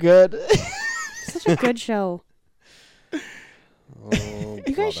so good. Such a good show. Oh,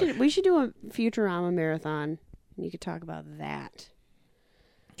 You guys brother. we should do a Futurama marathon. You could talk about that.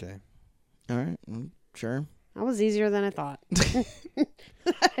 Okay. All right, sure. That was easier than I thought.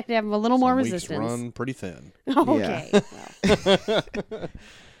 I'd have a little more Some weeks resistance. run pretty thin. Okay. Well.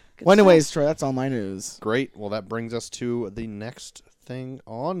 Well, anyways, Troy, that's all my news. Great. Well, that brings us to the next thing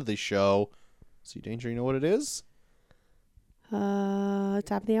on the show. See, Danger, you know what it is?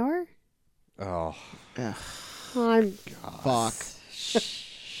 Top of the hour. Oh, Ugh, I'm fuck.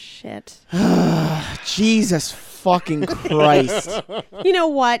 shit. Jesus fucking Christ. You know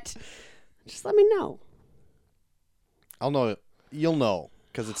what? Just let me know. I'll know it. You'll know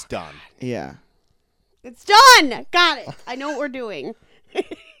because it's done. Yeah. It's done. Got it. I know what we're doing.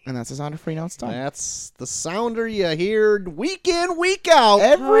 And that's the sound of free now. It's done. That's the sounder you hear week in, week out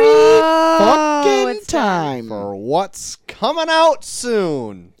Every Oh, fucking it's done. time. for what's coming out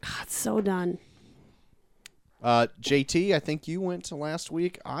soon. God, so done. JT, I think you went to last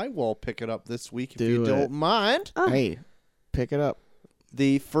week. I will pick it up this week if Do you it. don't mind. Oh. Hey, pick it up.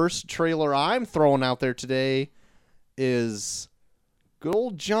 The first trailer I'm throwing out there today is good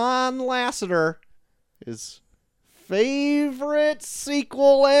old John Lasseter, his favorite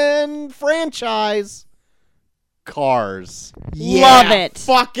sequel and franchise, Cars. Love it.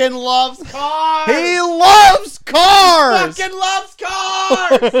 Fucking loves cars. He loves cars! fucking loves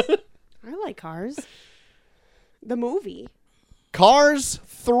cars. I like Cars. The movie. Cars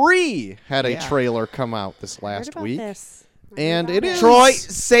 3 had a Yeah. trailer come out this Heard last about week. this. Heard And about it is- Troy,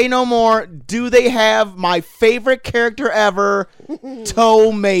 say no more. Do they have my favorite character ever,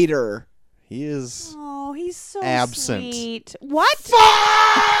 Tow Mater? He is Oh, he's so Absent. sweet. What?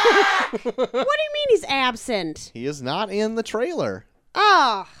 What do you mean he's absent? not in the trailer.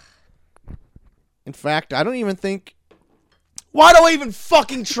 Oh, In fact, I don't even think Why do I even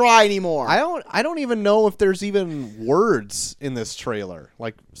fucking try anymore? I don't even know if there's even words in this trailer,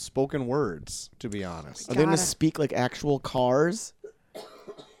 like spoken words, to be honest. Are they going to Gotta. speak like actual cars?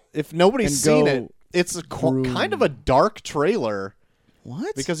 If nobody's And seen go it, it's a vroom. kind of a dark trailer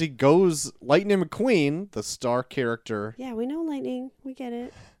What? because he goes Lightning McQueen, the star character, yeah, we know Lightning. We get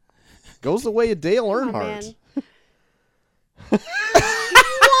it. goes the way of Dale Come on, Earnhardt. man.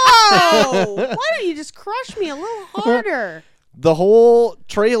 Whoa! Why don't you just crush me a little harder? The whole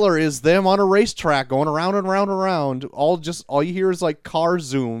trailer is them on a racetrack going around and around and around. All you hear is like car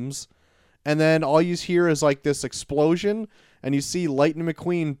zooms, and then all you hear is like this explosion, and you see Lightning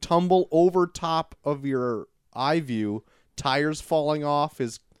McQueen tumble over top of your eye view, tires falling off,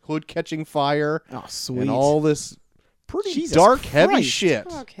 his hood catching fire, Oh, sweet. and all this pretty Jesus dark, heavy Christ. shit.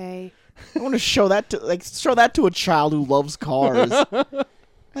 Okay. I want to show that to a child who loves cars.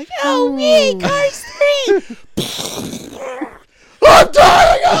 Like, oh me, Cars 3. I'm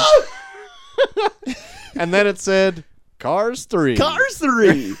dying. And then it said Cars 3. Cars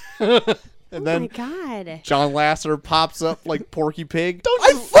 3. And Oh my then God. John Lasseter pops up like Porky Pig.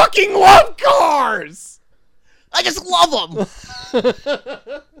 I fucking love cars. I just love them.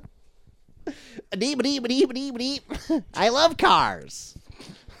 I love cars.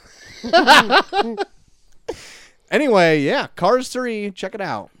 Anyway, yeah, Cars 3, check it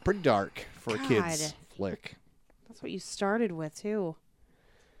out. Pretty dark for a kid's God. flick. That's what you started with too.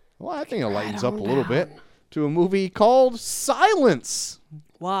 Well, I think it lightens Right up a on little bit. down. to a movie called Silence.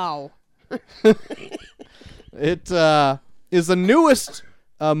 Wow. It is the newest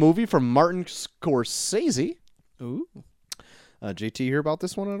movie from Martin Scorsese. Ooh. JT, hear about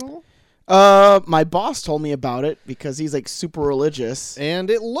this one at all? My boss told me about it because he's like super religious. And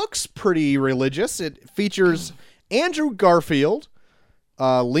it looks pretty religious. It features Andrew Garfield,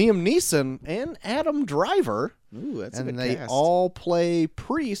 Liam Neeson, and Adam Driver. Ooh, that's a And good they cast. all play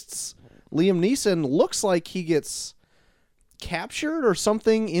priests. Liam Neeson looks like he gets captured or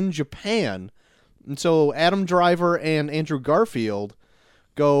something in Japan. And so Adam Driver and Andrew Garfield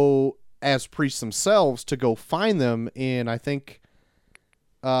go as priests themselves to go find them in, I think,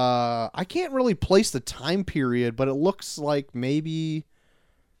 I can't really place the time period, but it looks like maybe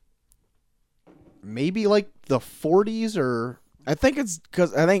like the 40s or I think it's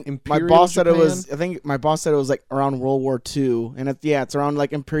because I think Imperial my boss said it was. Japan? I think my boss said it was like around World War II, and it's around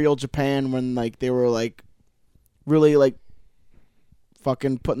like Imperial Japan when like they were like really like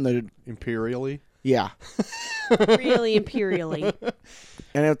fucking putting the imperially. yeah, Really imperially.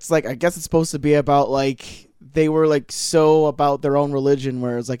 and it's like I guess it's supposed to be about like they were like so about their own religion,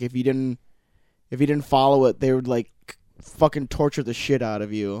 where it's like if you didn't follow it, they would like fucking torture the shit out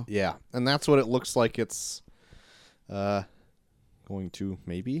of you. Yeah, and that's what it looks like it's going to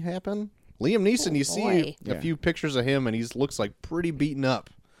maybe happen. Liam Neeson, you see boy. a Yeah. few pictures of him, and he looks like pretty beaten up.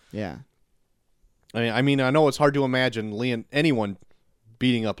 Yeah, I mean, I know it's hard to imagine anyone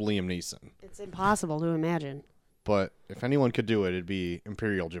beating up Liam Neeson, It's impossible to imagine. but if anyone could do it, it'd be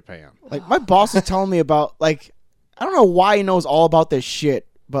Imperial Japan. like my boss was telling me about like I don't know why he knows all about this shit,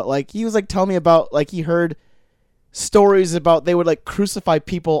 but like he was like telling me about like he heard stories about they would like crucify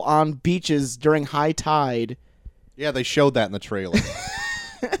people on beaches during high tide. Yeah, they showed that in the trailer.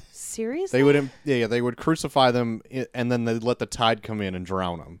 Seriously? They would crucify them, and then they'd let the tide come in and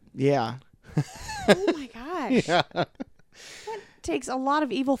drown them. Yeah. Oh my gosh. Yeah. That takes a lot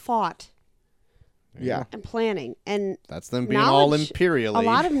of evil thought Yeah. and planning and That's them being all knowledge- imperially. a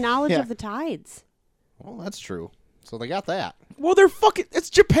lot of knowledge Yeah. of the tides. Well, that's true. So they got that. Well, it's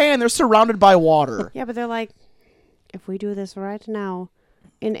Japan. They're surrounded by water. Yeah, but they're like, if we do this right now,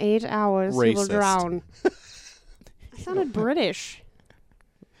 in 8 hours, he will Racist. drown. I sounded British.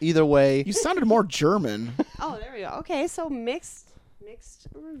 Either way, You sounded more German. Oh, there we go. Okay, so mixed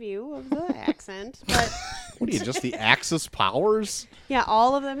review of the accent, but what are you, just the Axis powers? yeah,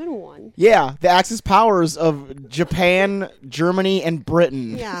 all of them in one. Yeah, the Axis powers of Japan, Germany, and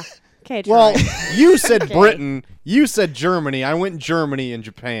Britain. Yeah. Okay, Troy. Well, you said Okay. Britain. You said Germany. I went Germany and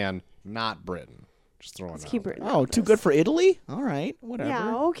Japan, not Britain. Just throwing Let's that keep out it. Oh, too good for Italy? All right, whatever.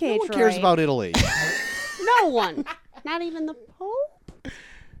 Yeah, okay, No one Troy. cares about Italy. No one. Not even the Pope.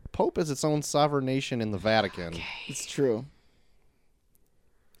 Pope is its own sovereign nation in the Vatican. It's true.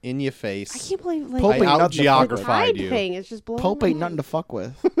 In your I face. can't believe like Pope I ain't nothing to the fuck out-geographied tide you. thing is just blowing Pope my ain't mind. nothing to fuck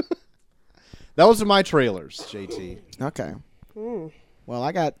with. Those are my trailers, JT. Okay. Mm. Well,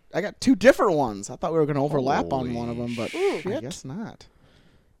 I got two different ones. I thought we were going to overlap on one of them, but I shit. guess not.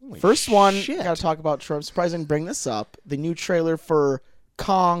 Holy First one, shit. got to talk about. Trump. Surprising, bring this up. The new trailer for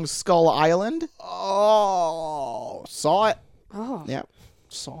Kong Skull Island. Oh, saw it. Oh. Yeah,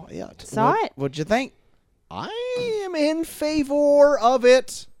 Saw it. Saw it. What'd you think? I am in favor of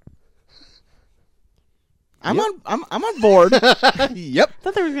it. I'm on board. Yep. I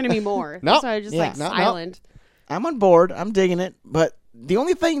thought there was going to be more. No. That's why I was just Yeah. like No, no. silent. I'm on board. I'm digging it. But the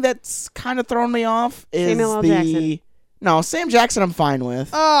only thing that's kind of throwing me off is Samuel L. the Jackson. no Sam Jackson. I'm fine with,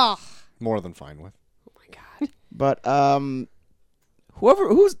 Oh. More than fine with. Oh my god. but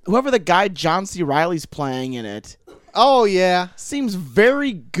whoever the guy John C. Reilly's playing in it Oh, yeah. seems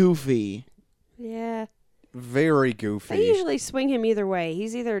very goofy. Yeah. Very They goofy. usually swing him either way.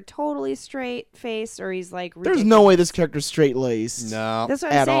 He's either totally straight faced or he's like There's ridiculous. no way this character's straight laced. No. That's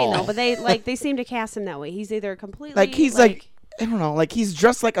what I'm at saying all. though, but they seem to cast him that way. He's either completely Like he's like I don't know, like he's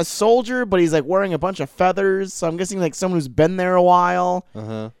dressed like a soldier, but he's like wearing a bunch of feathers. So I'm guessing like someone who's been there a while.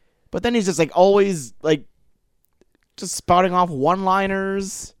 Uh-huh. But then he's just like always like just spouting off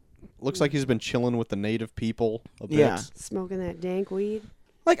one-liners. Looks like he's been chilling with the native people a bit. Yeah. smoking that dank weed.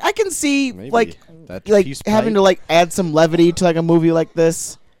 Like I can see Maybe like that like peace having pipe. to like add some levity to like a movie like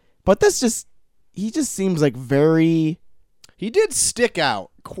this. But this he just seems like very He did stick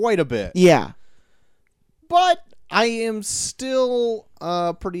out quite a bit. yeah. But I am still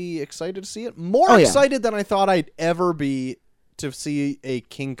pretty excited to see it. More Oh, yeah. excited than I thought I'd ever be to see a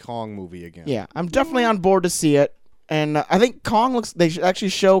King Kong movie again. Yeah, I'm definitely on board to see it. And I think they should actually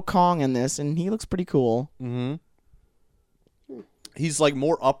show Kong in this and he looks pretty cool. Mm-hmm. He's like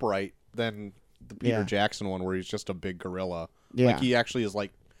more upright than the Peter Yeah. Jackson one where he's just a big gorilla. Yeah. Like he actually is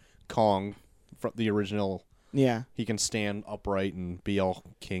like Kong from the original. Yeah. He can stand upright and be all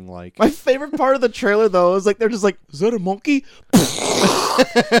king-like. My favorite part of the trailer, though, is like they're just like, is that a monkey?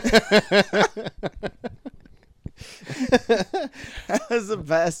 That was the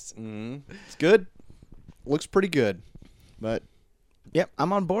best. It's good. Looks pretty good. But, yep,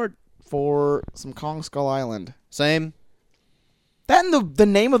 I'm on board for some Kong Skull Island. Same. That and the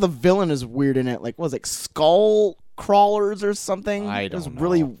name of the villain is weird in it. Like, what was it, like Skull Crawlers or something? I It was don't know.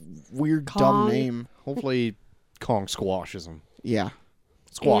 really weird, dumb Kong. name. Hopefully Kong squashes him. Yeah.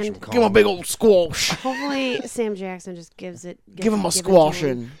 Squash And- him, Kong. Give him a big old squash. Hopefully, Sam Jackson just gives it. Give him a gives it to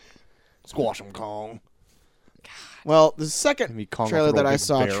squashing. Squash him, Kong. Well, the Maybe second Kong will trailer throw that a I big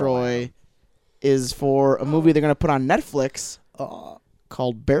saw, barrel at Troy, is for a movie they're going to put on Netflix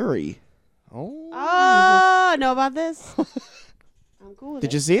called Barry. Oh. Oh, know about this? I'm cool with Did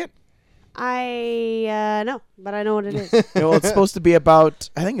it. you see it? I no, but I know what it is. Well, it's supposed to be about,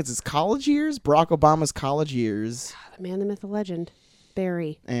 I think it's his college years, Barack Obama's college years. The man, the myth, the legend,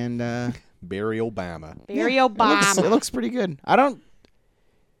 Barry. And Barry Obama. Barry it Obama. looks pretty good. I don't.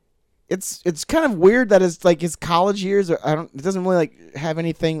 It's kind of weird that it's like his college years. It doesn't really like have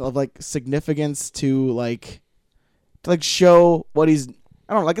anything of like significance to like show what he's.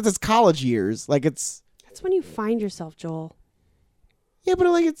 I don't know. Like it's his college years. Like it's. That's when you find yourself, Joel. Yeah, but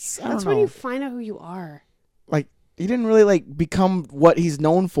like it's. I That's don't know. when you find out who you are. Like he didn't really like become what he's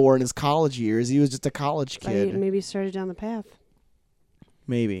known for in his college years. He was just a college But he kid. maybe started down the path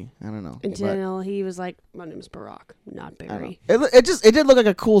Maybe I don't know. But- until he was like, "My name's Barack, not I don't Barry." know. It did look like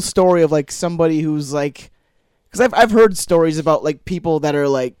a cool story of like somebody who's like, because I've heard stories about like people that are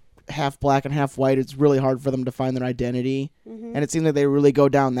like half black and half white. It's really hard for them to find their identity, Mhm. and it seems like they really go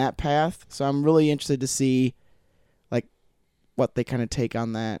down that path. So I'm really interested to see like what they kind of take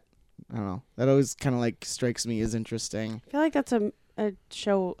on that. I don't know. That always kind of like strikes me as interesting. I feel like that's a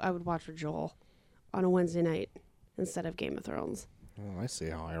show I would watch for Joel on a Wednesday night instead of Game of Thrones. Oh, I see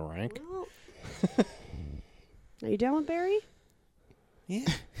how I rank. Well, are you down with Barry? Yeah.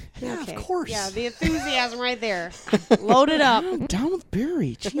 Yeah, of course. Yeah, the enthusiasm right there. Load it up. I'm down with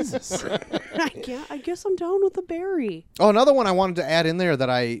Barry. Jesus. I guess I'm down with the Barry. Oh, another one I wanted to add in there that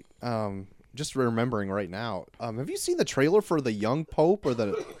I just remembering right now. Have you seen the trailer for the Young Pope or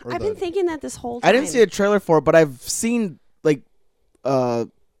the? Or I've the been thinking that this whole time. I didn't see a trailer for it, but I've seen like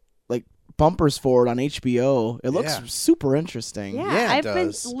bumpers for it on HBO. It looks Yeah. super interesting. Yeah, Yeah, it I've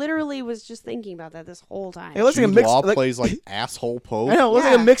does. been literally was just thinking about that this whole time. It looks like a Jude mix. Law Like, plays like asshole Pope. I know. It looks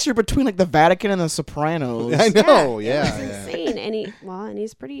like Yeah. a mixture between like the Vatican and the Sopranos. I know. It Yeah. was insane. And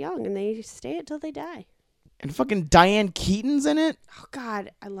he's pretty young, and they stay it till they die. And fucking Diane Keaton's in it. Oh God,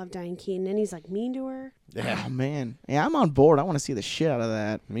 I love Diane Keaton, and he's like mean to her. Yeah. Oh man, yeah, I'm on board. I want to see the shit out of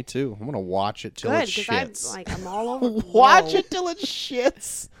that. Me too. I'm gonna watch it till Good, it because shits. I'm all over. Watch Whoa. it till it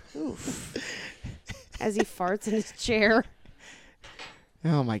shits. Oof. As he farts in his chair.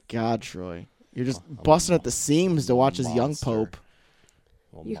 Oh my God, Troy, you're just busting at the seams to watch his young Monster. Pope.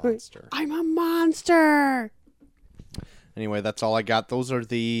 Little You- monster. I'm a monster. Anyway, that's all I got. Those are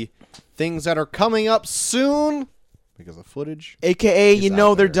the things that are coming up soon because of footage. AKA, He's you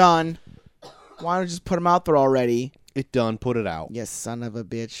know out they're there. done. Why don't you just put them out there already? It done. Put it out. You son of a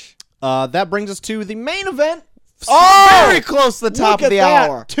bitch. That brings us to the main event. Very close to the top Look of the at that.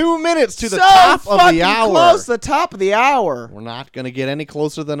 hour. 2 minutes to the So top of fucking the hour. close to the top of the hour. We're not gonna get any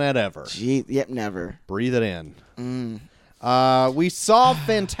closer than that ever. Gee, yep, never. Breathe it in. Mm. We saw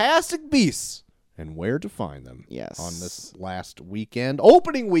Fantastic Beasts and Where to Find Them. Yes. On this last weekend,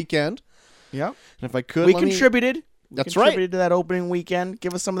 opening weekend. Yep. And if I could, We let me- contributed. That's contributed to that opening weekend.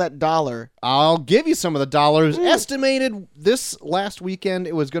 Give us some of that dollar. I'll give you some of the dollars. Estimated this last weekend,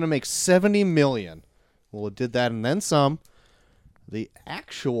 it was going to make $70 million. Well, it did that and then some. The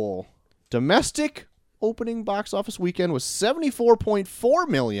actual domestic opening box office weekend was $74.4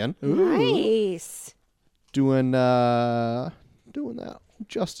 million. Nice. Doing that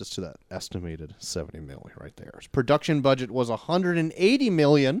justice to that estimated $70 million right there. His production budget was $180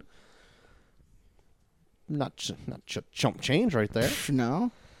 million. Not chump change right there.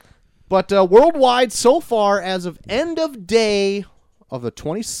 No. But worldwide, so far, as of end of day of the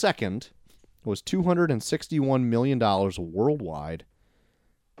 22nd, was $261 million worldwide.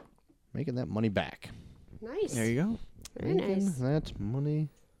 Making that money back. Nice. There you go. Very Making nice. that money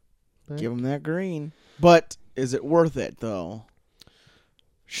back. Give them that green. But is it worth it, though?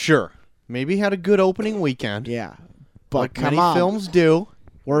 Sure. Maybe had a good opening weekend. Yeah. But like come many on. films do.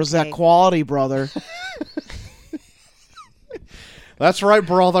 Where's Okay. that quality, brother? That's right,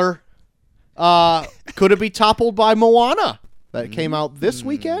 brother. Could it be toppled by Moana? That came out this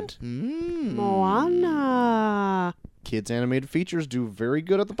weekend? Mm. Moana. kids animated features do very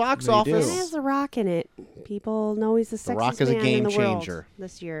good at the box They office. do. It has The Rock in it. People know he's the sexiest Rock is a man game in the world changer.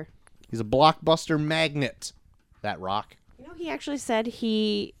 this year. He's a blockbuster magnet. That Rock. You know, he actually said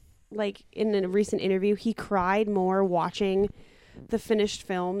he, like, in a recent interview, he cried more watching the finished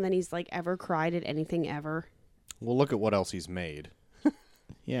film than he's, like, ever cried at anything ever. Well, look at what else he's made.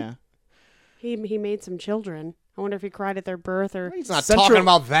 Yeah. He made some children. I wonder if he cried at their birth or... He's not Central- talking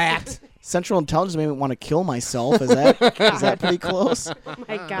about that. Central Intelligence made me want to kill myself. Is that pretty close? Oh,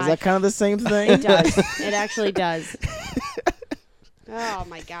 my God. Is that kind of the same It thing? does. It actually does. Oh,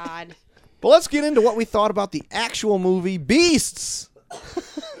 my God. But let's get into what we thought about the actual movie Beasts.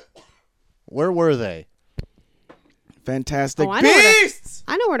 Where were they? Fantastic Oh, I know where to- Beasts!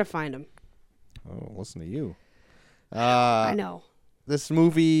 I know where to find him. Oh, listen to you. I know. This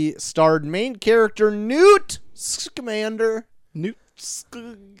movie starred main character Newt Scamander, Newt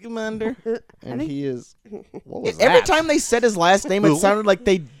Scamander. and he is. What was Every that? time they said his last name, it sounded like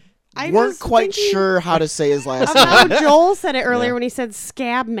they I weren't was quite thinking sure how to say his last of name. how Joel said it earlier Yeah. when he said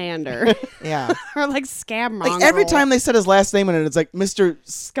Scabmander. Yeah. Or like Scab Like every time they said his last name in it, it's like Mr.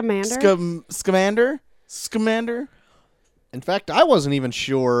 Scamander. Scamander. In fact, I wasn't even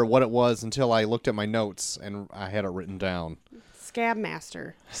sure what it was until I looked at my notes and I had it written down.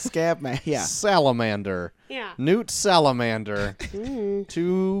 Scabmaster. Scabman. Yeah. Salamander. Yeah. Newt Salamander.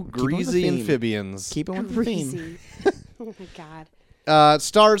 Two with the greasy theme. amphibians. Keeping with the theme. Greasy. Oh my God.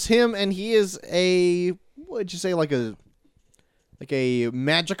 Stars him, and he is a what'd you say, like a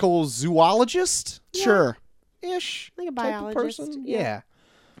magical zoologist Sure. ish, Like a type of biologist, person. yeah. Yeah,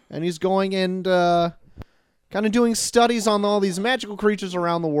 and he's going and kind of doing studies on all these magical creatures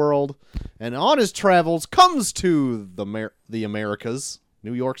around the world. And on his travels, comes to the Americas,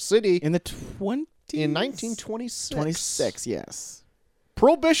 New York City, In the 20s? in 1926. 26, yes.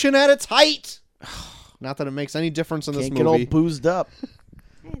 Prohibition at its height. Not that it makes any difference in this Can't get movie. all boozed up.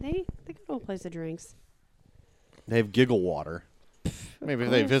 Hey, they go to a place of drinks. They have giggle water. Maybe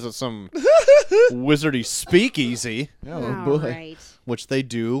they visit some wizardy speakeasy, Oh, All boy. right. which they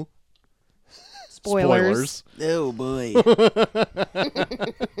do. Spoilers. Oh, boy.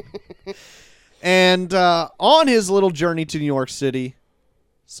 And on his little journey to New York City,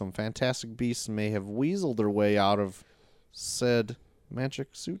 some fantastic beasts may have weaseled their way out of said magic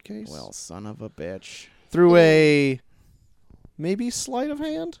suitcase. Well, son of a bitch. Through a maybe sleight of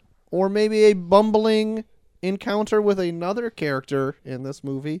hand, or maybe a bumbling encounter with another character in this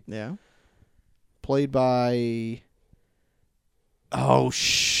movie, Yeah. played by... Oh,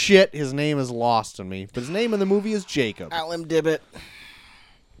 shit. His name is lost on me. But his name in the movie is Jacob. Alan Dibbit.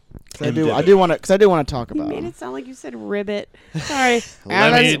 I M. do Dibbit. want to talk You about made him. it sound like you said ribbit. Sorry.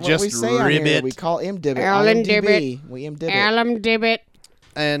 Let me That's what we just say on here. ribbit. We call him Dibbit. Alan IMDb. We Dibbit. Alan Dibbit.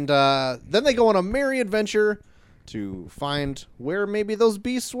 And then they go on a merry adventure to find where maybe those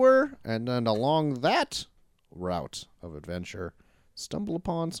beasts were. And then along that route of adventure, stumble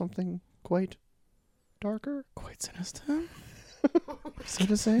upon something quite darker. Quite sinister. So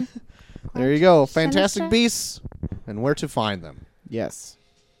to say? There you go. Sinister? Fantastic Beasts and where to find them. Yes.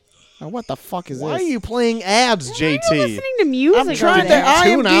 Now, what the fuck is Why this? are you playing ads, JT? Why are you listening to music? I'm trying over to there?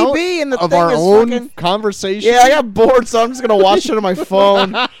 Tune out IMDb and the of thing our is own fucking... conversation. Yeah, I got bored, so I'm just gonna watch it on my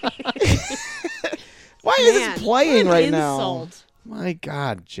phone. Why is Man, this playing what an right now? insult. My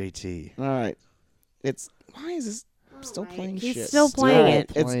God, JT. All right, it's why is this still right, playing he's shit? still playing All right,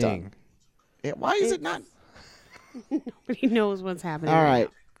 it. It's Playing. done. Why is it not? Nobody knows what's happening. All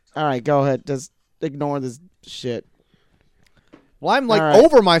right, go ahead. Just ignore this shit. Well, I'm like All right.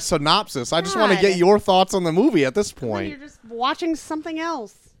 over my synopsis. I just want to God. get your thoughts on the movie at this Then point. you're just watching something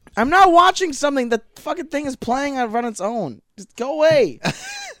else. I'm not watching something. The fucking thing is playing on its own. Just go away.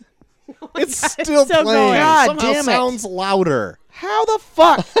 It's still still playing. going. God Somehow damn it. sounds louder. How the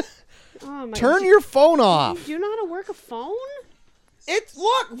fuck? Oh my Turn God. your phone off. Do you know how to work a phone? It's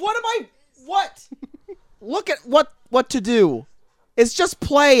look. What am I? What? Look at what to do. It's just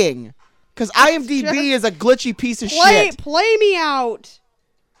playing. Because IMDb is a glitchy piece of shit. Play me out.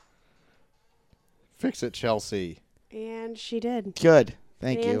 Fix it, Chelsea. And she did. Good.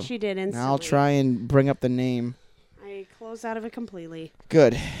 Thank and you. she did instantly. Now I'll try and bring up the name. I closed out of it completely.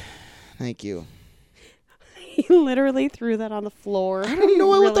 Good. Thank you. He literally threw that on the floor. I don't know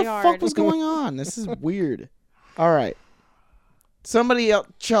what really the hard. fuck was going on. This is weird. All right. Somebody else.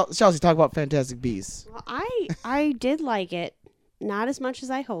 Chelsea, talk about Fantastic Beasts. Well, I did like it. Not as much as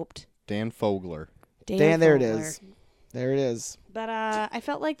I hoped. Dan Fogler. Dan, there it Fogler. is. There it is. But I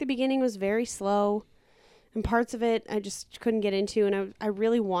felt like the beginning was very slow. And parts of it I just couldn't get into. And I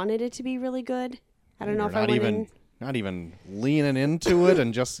really wanted it to be really good. I don't know if I went in. not even leaning into it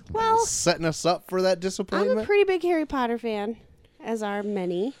and just Well, setting us up for that I'm disappointment. a pretty big Harry Potter fan, as are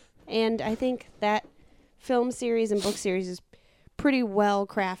many, and I think that film series and book series is pretty well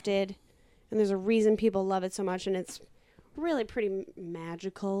crafted, and there's a reason people love it so much, and it's really pretty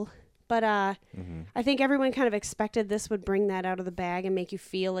magical. But I think everyone kind of expected this would bring that out of the bag and make you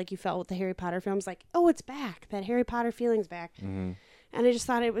feel like you felt with the Harry Potter films, like, oh, it's back. That Harry Potter feeling's back. And I just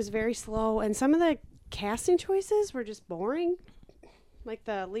thought it was very slow. And some of the casting choices were just boring. Like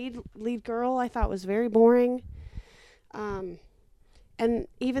the lead girl, I thought was very boring. And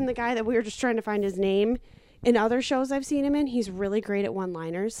even the guy that we were just trying to find his name, in other shows I've seen him in, he's really great at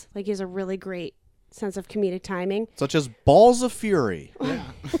one-liners. Like, he has a really great sense of comedic timing. Such as Balls of Fury.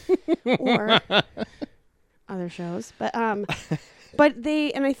 Or other shows, but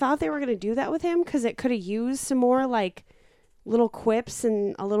I thought they were going to do that with him because it could have used some more like little quips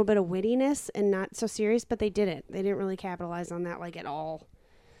and a little bit of wittiness and not so serious, but they didn't really capitalize on that like at all.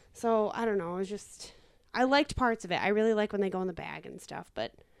 So I don't know, it was just, I liked parts of it. I really like when they go in the bag and stuff,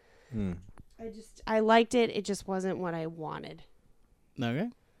 but I liked it. It just wasn't what I wanted. Okay.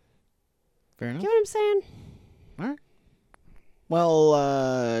 Fair enough. Get what I'm saying? All right.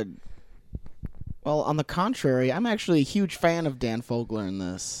 Well, on the contrary, I'm actually a huge fan of Dan Fogler in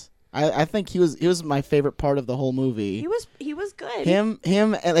this. I think he was my favorite part of the whole movie. He was good. Him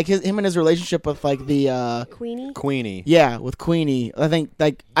and his relationship with like the Queenie. yeah, with Queenie. I think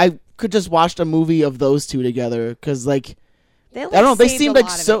like I could just watch a movie of those two together because like They, I don't know, they saved seemed a like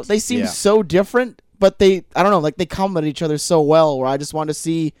lot of so it. they seemed Yeah. so different, but they I don't know, like they complement each other so well where I just want to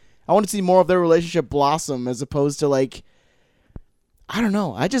see more of their relationship blossom as opposed to like I don't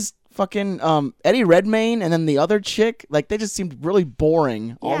know. I just fucking Eddie Redmayne and then the other chick, like they just seemed really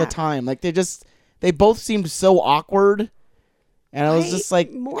boring all the Yeah. time. Like they both seemed so awkward. And I was just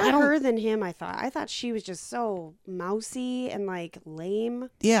like more I don't her than him. I thought she was just so mousy and like lame.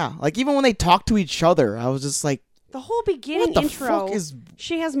 yeah, like even when they talked to each other, I was just like The whole beginning what the intro, fuck is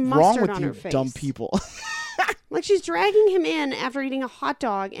she has wrong mustard with on you her face. dumb people? Like she's dragging him in after eating a hot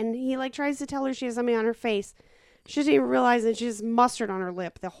dog, and he like tries to tell her she has something on her face. She doesn't even realize that she has mustard on her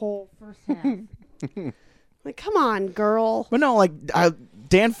lip the whole first half. Like, come on, girl. But no, like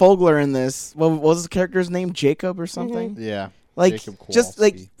Dan Fogler in this, what was his character's name? Jacob or something? Yeah. Like Jacob just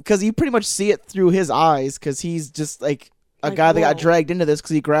like Kowalski. because you pretty much see it through his eyes because he's just like a Like, guy that got whoa. dragged into this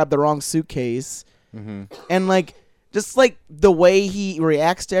because he grabbed the wrong suitcase, Mm-hmm. and like just like the way he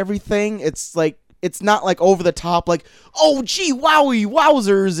reacts to everything, it's like it's not like over the top like oh gee wowie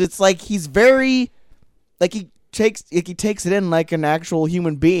wowzers. It's like he's very like he takes it in like an actual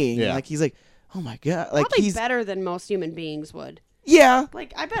human being. Yeah. Like he's like oh my god, like Probably he's better than most human beings would. yeah.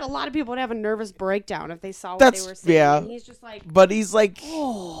 Like, I bet a lot of people would have a nervous breakdown if they saw what That's- they were saying. yeah. And he's just like, But he's like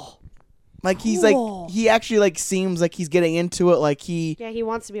oh. like he's Cool. like he actually like seems like he's getting into it like he Yeah, he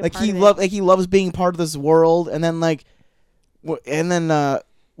wants to be a like part he of it. he loves being part of this world and then like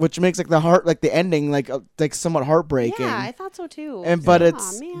which makes like the ending like somewhat heartbreaking. Yeah, I thought so too. and It's but like,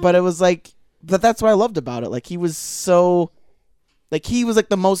 it's aw, man. but it was like but that's what I loved about it. Like he was so like he was like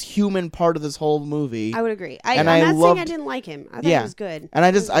the most human part of this whole movie. I would agree. And I'm I not saying I loved- didn't like him. I thought Yeah. he was good. and I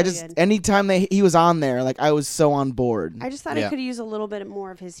He was just really good. anytime he was on there like I was so on board. I just thought Yeah. I could use a little bit more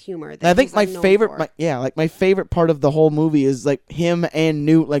of his humor. And I think he's, my like, known favorite, for. my favorite part of the whole movie is like him and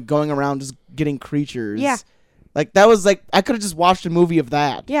Newt like going around just getting creatures. Yeah. like that was like I could have just watched a movie of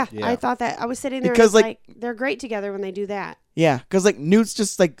that. Yeah, Yeah. I thought that. I was sitting there Because, and like- like they're great together when they do that. Yeah, because like Newt's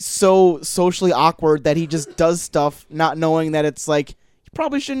just like so socially awkward that he just does stuff not knowing that it's like you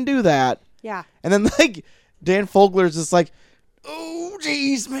probably shouldn't do that. Yeah. And then like Dan Fogler's just like, oh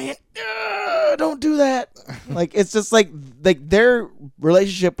jeez, man, don't do that. Like it's just like their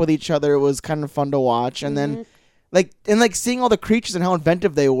relationship with each other was kind of fun to watch, and then like seeing all the creatures and how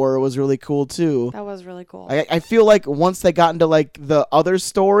inventive they were was really cool too. That was really cool. I feel like once they got into like the other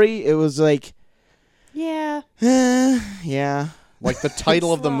story, it was like, yeah. yeah, Like the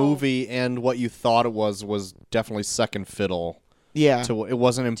title of the Slow. movie and what you thought it was definitely second fiddle yeah. to it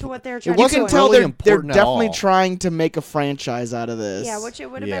wasn't To what they're it trying You to wasn't can do. tell really they're important at definitely all. trying to make a franchise out of this. Yeah, which it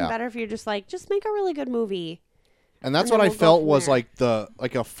would have Yeah. been better if you're just like, just make a really good movie. And that's And what then I we'll go felt from was there.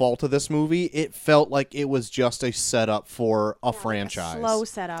 like a fault of this movie. It felt like it was just a setup for a Like a franchise. slow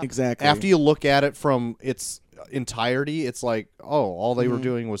setup. exactly. After you look at it from its entirety, it's like, oh, all they were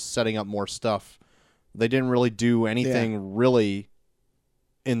doing was setting up more stuff. They didn't really do anything really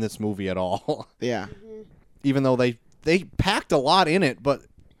in this movie at all. yeah, Even though they packed a lot in it, but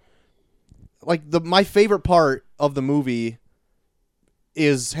like my favorite part of the movie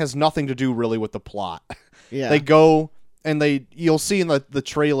has nothing to do really with the plot. yeah, They go and you'll see in the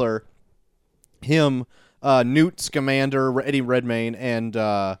trailer him Newt Scamander, Eddie Redmayne, and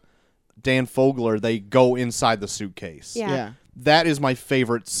Dan Fogler, they go inside the suitcase. Yeah. That is my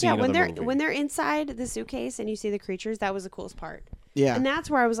favorite scene when of the they're movie. when they're inside the suitcase and you see the creatures, that was the coolest part. Yeah. And that's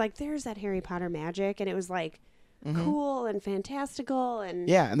where I was like, there's that Harry Potter magic, and it was like cool and fantastical and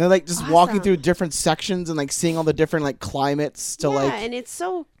Yeah, and they're like just walking Awesome. through different sections and like seeing all the different like climates to yeah, like and it's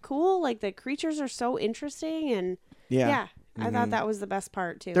so cool. Like the creatures are so interesting, and yeah. I thought that was the best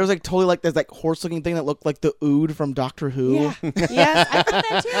part too. There was like totally like this like horse looking thing that looked like the Ood from Doctor Who. Yeah. Yes, I thought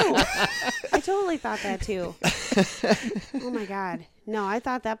that too. I totally thought that too. Oh my god. No, I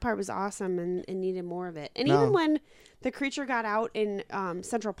thought that part was awesome and needed more of it. And No. even when the creature got out in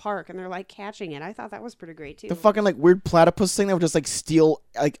Central Park and they're like catching it, I thought that was pretty great too. The fucking like weird platypus thing that would just like steal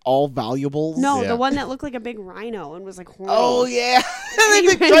like all valuables. No, Yeah. the one that looked like a big rhino and was like horny. Oh yeah. Eddie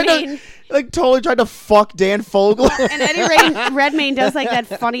Like, they tried to, Redmayne. like totally tried to fuck Dan Fogler. And Eddie Redmayne does like that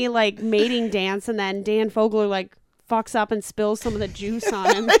funny like mating dance, and then Dan Fogler like fucks up and spills some of the juice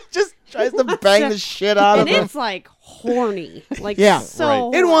on him. Just tries to bang the shit out of And him. it's like horny. Like Yeah, so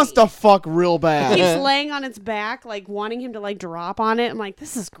right. It wants horny. to fuck real It bad. keeps laying on its back, like wanting him to like drop on it. I'm like,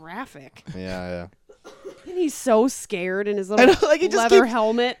 this is graphic. Yeah. And he's so scared in his I little know, like, he just leather keeps-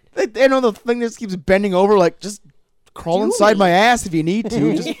 helmet. I know the thing just keeps bending over like just crawl Do inside me. my ass if you need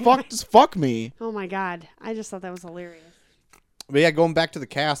to. Just fuck me. Oh my god, I just thought that was hilarious. But yeah, going back to the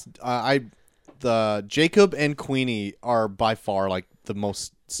cast, the Jacob and Queenie are by far like the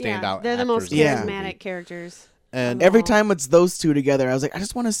most standout. They're the most actors in Yeah. movie. charismatic characters. And Every Oh. time it's those two together, I was like, I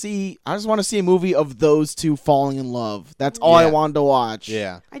just want to see a movie of those two falling in love. That's all I Yeah. wanted to watch.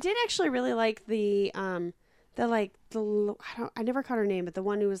 yeah, I did actually really like I never caught her name, but the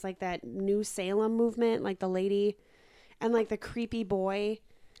one who was like that New Salem movement, like the lady, and like the creepy boy.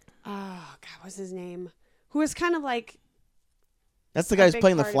 Oh God, what's his name? Who was kind of like, That's the A guy who's big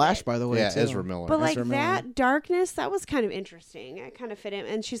playing the part of Flash, it. by the way. yeah, too. Ezra Miller. but like Ezra Miller. that darkness, that was kind of interesting. It kind of fit him,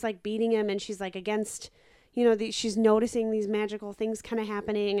 and she's like beating him, and she's like against, she's noticing these magical things kind of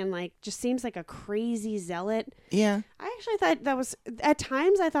happening, and like just seems like a crazy zealot. Yeah. I actually thought that was at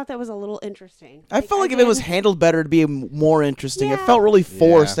times I thought that was a little interesting. I felt like if it was did- handle better, it'd be more interesting. It Yeah. felt really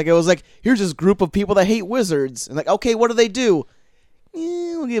forced. Yeah. Like it was like, here's this group of people that hate wizards, and like, okay, what do they do?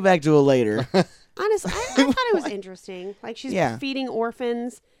 We'll get back to it later. Honestly, I thought it was interesting. Like she's Yeah. feeding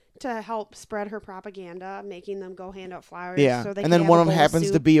orphans to help spread her propaganda, making them go hand out flowers. Yeah, so they and can then have one a of them bowl happens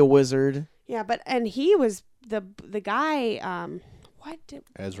to soup. be a wizard. Yeah, and he was the guy.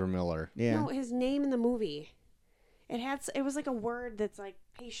 Ezra Miller. Yeah, No, his name in the movie. It was like a word that's like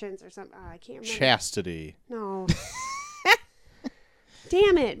patience or something. I can't remember. Chastity. No.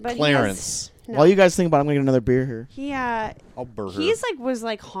 Damn it! But Clarence. No. While you guys think about it, I'm gonna get another beer here. I'll burr her. He's like was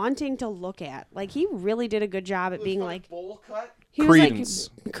like haunting to look at. Like he really did a good job at being like bowl cut. he Credence. was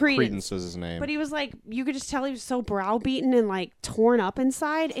like Credence is his name. But he was like, you could just tell he was so browbeaten and like torn up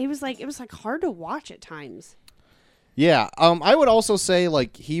inside. It was like hard to watch at times. Yeah, I would also say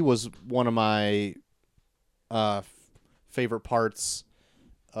like he was one of my favorite parts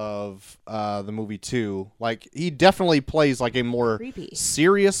of the movie too. Like he definitely plays like a more Creepy.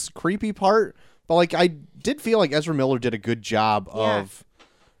 serious, creepy part. But like I did feel like Ezra Miller did a good job Yeah. of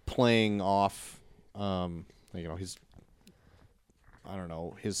playing off,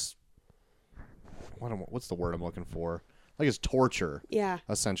 his what's the word I'm looking for? Like his torture. Yeah.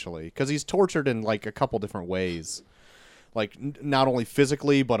 Essentially, because he's tortured in like a couple different ways, like not only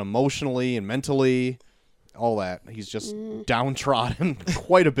physically but emotionally and mentally, all that. He's just downtrodden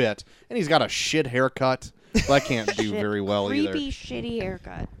quite a bit, and he's got a shit haircut. That can't do very well Creepy, either. shitty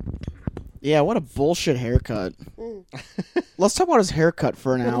haircut. Yeah, what a bullshit haircut. Let's talk about his haircut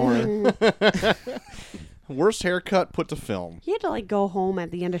for an hour. Worst haircut put to film. He had to like go home at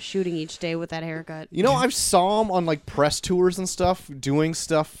the end of shooting each day with that haircut. You know, I saw him on like press tours and stuff, doing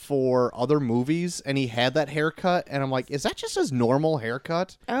stuff for other movies, and he had that haircut, and I'm like, is that just his normal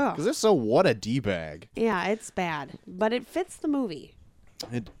haircut? Oh. Because if so, what a d-bag. Yeah, it's bad, but it fits the movie.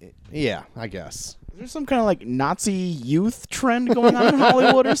 Yeah, I guess. Is there some kind of like Nazi youth trend going on in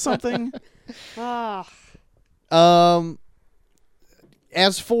Hollywood or something? Oh,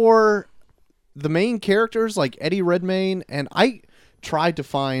 As for the main characters, like Eddie Redmayne, and I tried to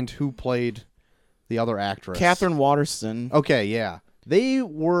find who played the other actress. Catherine Waterston. Okay, yeah. They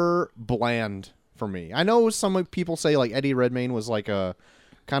were bland for me. I know some people say like Eddie Redmayne was like a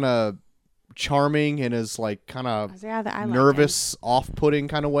kind of charming in his like kind of I liked nervous, off-putting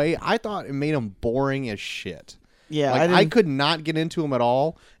kind of way. I thought it made him boring as shit. Yeah, Like, I could not get into him at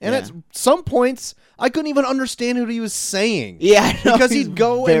all. And Yeah. at some points, I couldn't even understand what he was saying. Yeah, I know, Because he's he'd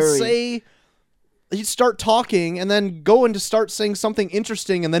go very- and say he'd start talking and then go in to start saying something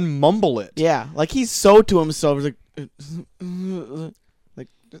interesting and then mumble it. Yeah, like he's so to himself. He's like,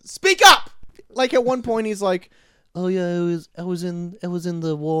 speak up. Like at one point he's like, "Oh yeah, I was in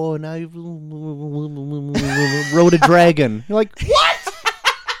the war and I rode a dragon." You're like, "What?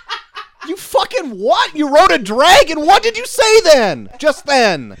 You fucking what? You rode a dragon? What did you say then? Just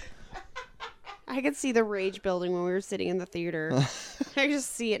then?" I could see the rage building when we were sitting in the theater. I could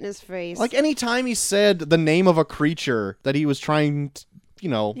just see it in his face. Like anytime he said the name of a creature that he was trying to,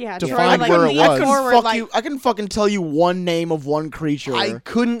 Yeah, to try find to, like, where it lean was. forward. I can fucking tell you one name of one creature. I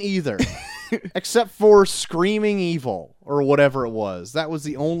couldn't either. Except for Screaming Evil or whatever it was. That was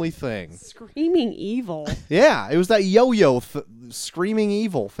the only thing. Screaming evil. Yeah, it was that yo-yo Screaming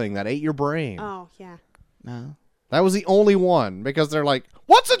Evil thing that ate your brain. Oh, yeah. No. That was the only one because they're like,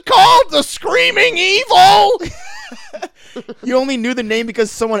 "What's it called? The Screaming Evil?" You only knew the name because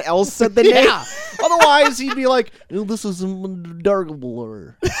someone else said the name? Yeah. Otherwise, he'd be like, "Oh, this is Dark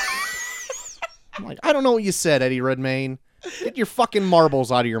Blur." I'm like, I don't know what you said, Eddie Redmayne. Get your fucking marbles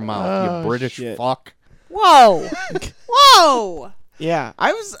out of your mouth, Oh, you British shit. fuck. Whoa. Whoa. Yeah,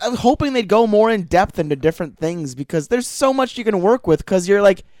 I was hoping they'd go more in depth into different things because there's so much you can work with because you're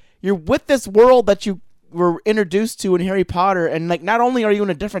with this world that you were introduced to in Harry Potter, and like not only are you in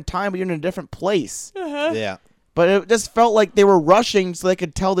a different time, but you're in a different place. Yeah. But it just felt like they were rushing so they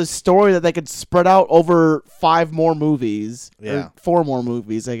could tell this story that they could spread out over 5 more movies. Yeah. Or 4 more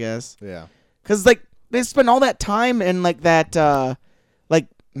movies, I guess. Yeah. Because like they spent all that time in like that like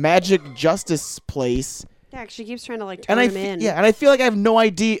magic justice place. Yeah, 'cause she keeps trying to like turn And him in. and I feel like I have no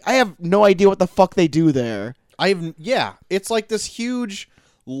idea what the fuck they do there. It's like this huge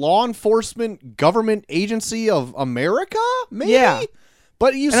law enforcement government agency of America, maybe? Yeah.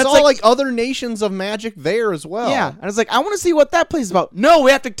 But you And it's saw like- like other nations of magic there as well. Yeah, and it's like I want to see what that place is about. No,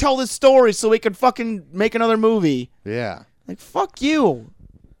 we have to tell this story so we can fucking make another movie. Yeah. Like fuck you.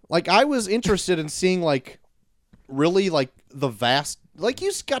 Like I was interested in seeing like really like the vast, like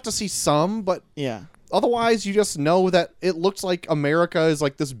you got to see some, but Yeah. otherwise you just know that it looks like America is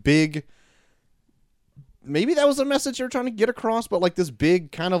like this big, maybe that was the message they were trying to get across, but like this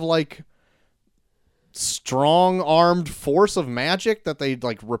big kind of like strong armed force of magic that they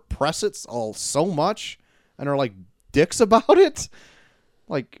like repress it all so much and are like dicks about it.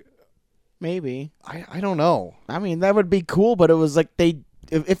 Like Maybe. I don't know. I mean, that would be cool, but it was like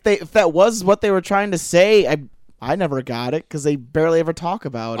if that was what they were trying to say, I never got it because they barely ever talk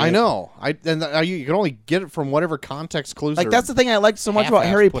about it. I know. You can only get it from whatever context clues. Like are that's the thing I liked so much about half-ass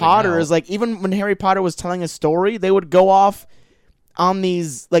Harry putting Potter out. is like even when Harry Potter was telling a story, they would go off on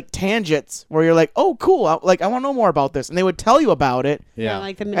these like tangents where you're like, oh cool, I want to know more about this, and they would tell you about it, Yeah.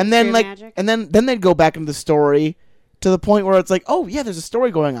 Like the and then Ministry like of Magic. and then they'd go back into the story to the point where it's like, oh yeah, there's a story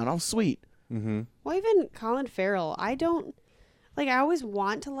going on. Oh sweet. Mm-hmm. Well, even Colin Farrell, I don't like. I always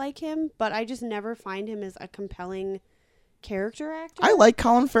want to like him, but I just never find him as a compelling character actor. I like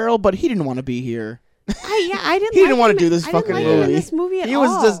Colin Farrell, but he didn't want to be here. I didn't. He didn't like want him- to do this I didn't fucking like him in movie. this movie at He all.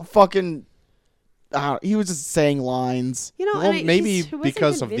 was just fucking. He was just saying lines. You know, Well, and maybe he wasn't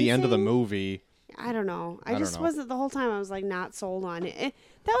because of the end of the convincing. movie. I don't know. I don't just know. wasn't the whole time. I was like not sold on it.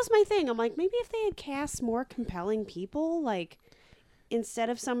 That was my thing. I'm like, maybe if they had cast more compelling people, like instead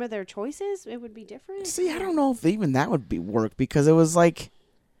of some of their choices, it would be different. See, I don't know if even that would be work because it was like,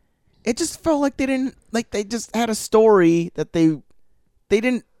 it just felt like they just had a story that they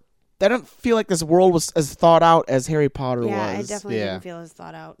didn't. I don't feel like this world was as thought out as Harry Potter Yeah, was. I definitely Yeah. didn't feel as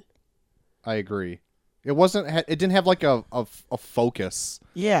thought out. I agree. It wasn't. It didn't have like a focus.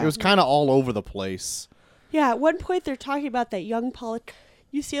 Yeah, It was kind of all over the place. Yeah, at one point they're talking about that young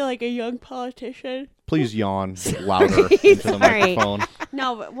You see like a young politician. Please yawn louder into the Sorry. microphone.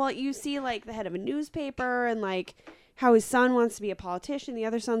 No, but well, you see like the head of a newspaper and like how his son wants to be a politician. The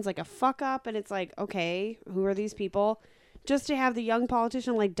other son's like a fuck up, and it's like, okay, who are these people? Just to have the young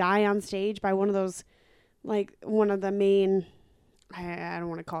politician like die on stage by one of those, like one of the main. I don't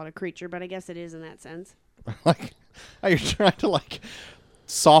want to call it a creature, but I guess it is in that sense. Like, how you're trying to like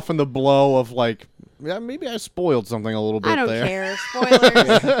soften the blow of like, yeah, maybe I spoiled something a little bit I don't there. care.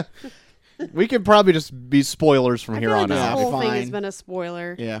 Spoilers. We could probably just be spoilers from I here feel like on this out. whole thing has Fine. been a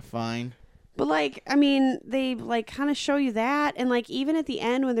spoiler. yeah, fine. But like, I mean, they like kind of show you that, and like even at the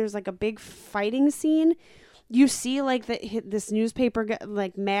end when there's like a big fighting scene, you see like this newspaper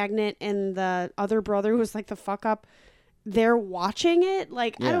like magnate and the other brother who's like the fuck up. They're watching it.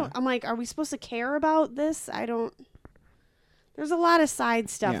 Like Yeah. I'm like, are we supposed to care about this? I don't. There's a lot of side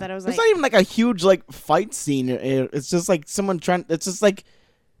stuff Yeah. that I was It's like, not even like a huge like fight scene. It's just like someone trying. It's just like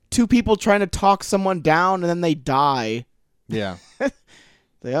two people trying to talk someone down and then they die. Yeah. Like,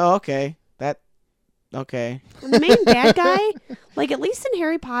 oh, okay, Okay. And the main bad guy, like, at least in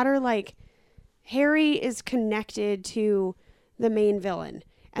Harry Potter, like, Harry is connected to the main villain.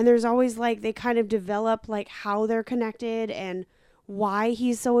 And there's always, like, they kind of develop, like, how they're connected and why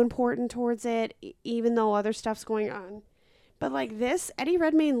he's so important towards it, even though other stuff's going on. But, like, this, Eddie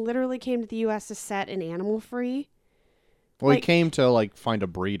Redmayne literally came to the U.S. to set an animal free. Well, he Like- came to like find a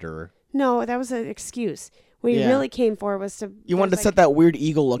breeder. No, that was an excuse. What he Yeah. really came for was to... You wanted to was, set that weird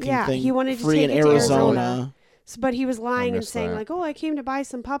eagle-looking Yeah, thing he wanted to free take in it to Arizona. Arizona. But he was lying and missed saying, that. like, oh, I came to buy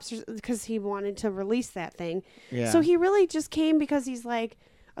some pups because he wanted to release that thing. Yeah. So he really just came because he's, like,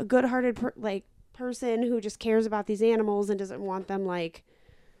 a good-hearted, person who just cares about these animals and doesn't want them, like,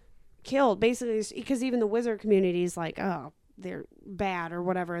 killed. Basically, because even the wizard community is like, oh, they're bad or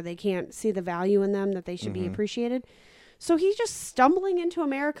whatever. They can't see the value in them, that they should be appreciated. So he's just stumbling into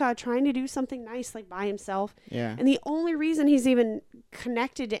America trying to do something nice, like, by himself. Yeah. And the only reason he's even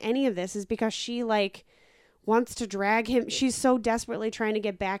connected to any of this is because she, like, wants to drag him. She's so desperately trying to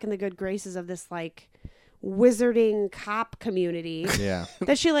get back in the good graces of this, like, wizarding cop community Yeah.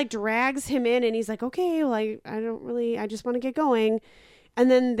 that she, like, drags him in, and he's like, okay, well, I just want to get going. And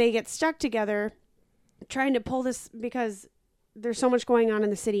then they get stuck together trying to pull this because there's so much going on in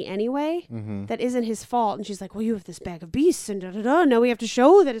the city anyway that isn't his fault. And she's like, well, you have this bag of beasts and da-da-da. Now we have to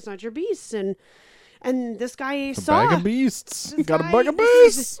show that it's not your beasts. And this guy saw. Bag of beasts. This Got a guy- bag of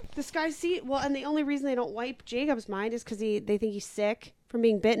this- beasts. This guy and the only reason they don't wipe Jacob's mind is because they think he's sick from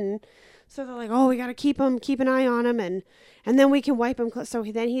being bitten. So they're like, oh, we got to keep an eye on him, and then we can wipe him. So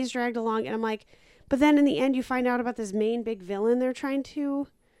then he's dragged along, and I'm like, but then in the end, you find out about this main big villain they're trying to.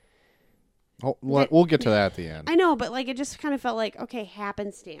 Oh, we'll get to that at the end. I know, but like it just kind of felt like, okay,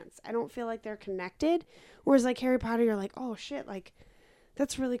 happenstance. I don't feel like they're connected. Whereas like Harry Potter, you're like, oh shit, like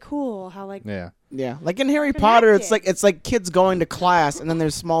that's really cool. How like Yeah. Yeah, like in Harry Potter, Connected. it's like kids going to class, and then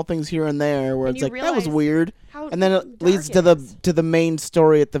there's small things here and there where And it's you like that was realize weird, how and then it leads to dark it is. the main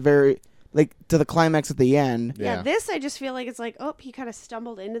story at the very to the climax at the end. Yeah, this I just feel like it's like, oh, he kind of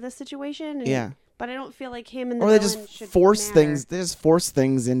stumbled into this situation. And, Yeah. But I don't feel like him and the Or they villain just should force matter. things. They just force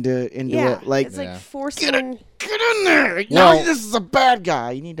things into Yeah, it. Like it's like Yeah. forcing. get in there. Well- No, this is a bad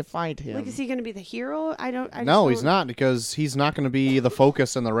guy. You need to find him. Like, is he going to be the hero? I No, just he's don't- not, because he's not going to be the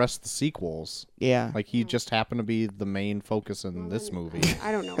focus in the rest of the sequels. Yeah. Like, he just happened to be the main focus in this movie.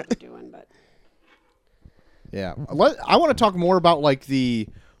 I don't know what they're doing, but Yeah. I want to talk more about, like, the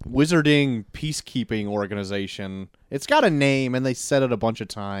Wizarding Peacekeeping Organization. It's got a name, and they said it a bunch of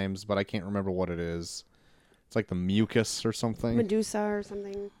times, but I can't remember what it is. It's like the Mucus or something. Medusa or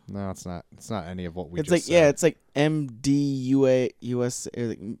something. No, it's not. It's not any of what we It's just like said. it's like MDUA US.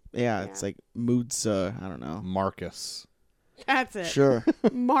 Yeah, it's like Moodsa. I don't know. Marcus. That's it. Sure.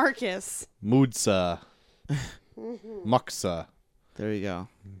 Marcus. Moodsa. Muxa. There you go.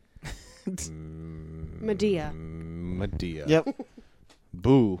 Medea. Medea. Yep.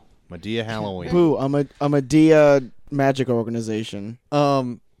 Boo. Medea Halloween. Boo. I'm a Medea magic organization.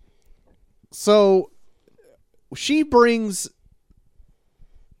 So she brings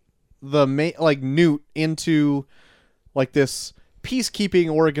the Newt into like this peacekeeping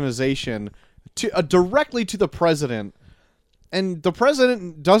organization to directly to the president, and the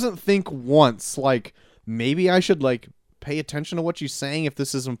president doesn't think once like maybe I should like pay attention to what she's saying if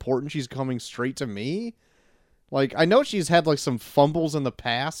this is important. She's coming straight to me. Like, I know she's had like some fumbles in the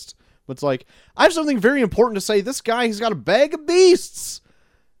past, but it's like I have something very important to say. This guy, he's got a bag of beasts.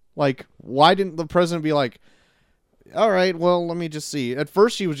 Like, why didn't the president be like, all right, well, let me just see. At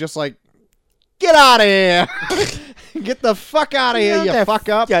first, she was just like, get out of here. Get the fuck out of here, you fuck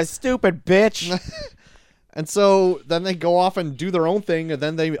up. You stupid bitch. And so then they go off and do their own thing, and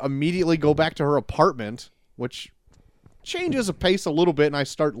then they immediately go back to her apartment, which changes the pace a little bit, and I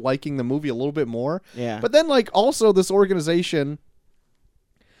start liking the movie a little bit more. Yeah. But then, like, also this organization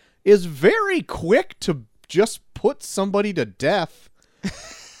is very quick to just put somebody to death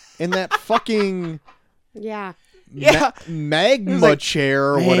in that fucking Yeah. Yeah. magma like,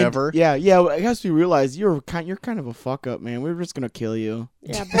 chair or Man, whatever. Yeah. I guess we realize you're kind of a fuck up, man. We're just gonna kill you.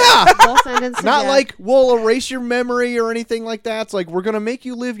 Yeah. Both ends of Not death. like we'll erase your memory or anything like that. It's like we're gonna make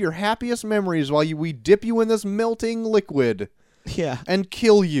you live your happiest memories while we dip you in this melting liquid Yeah. and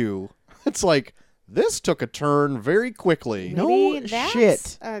kill you. It's like this took a turn very quickly. No Maybe that's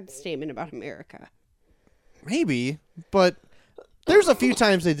shit. a statement about America. Maybe, but there's a few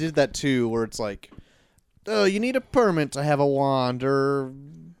times they did that too, where it's like, oh, you need a permit to have a wand or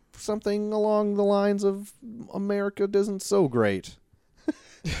something along the lines of America isn't so great.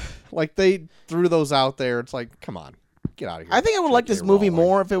 Like they threw those out there. It's like, come on, get out of here. I think I would like J.K. this movie Rowling.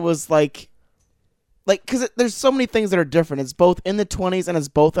 more if it was like like, because there's so many things that are different. It's both in the 20s and it's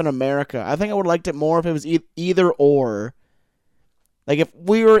both in America. I think I would have liked it more if it was either or. Like, if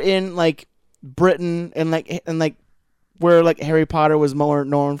we were in, like, Britain and where, like, Harry Potter was more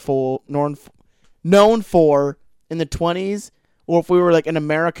known for in the 20s, or if we were, like, in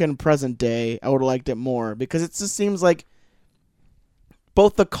America in present day, I would have liked it more. Because it just seems like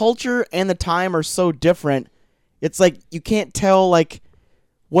both the culture and the time are so different. It's like you can't tell, like,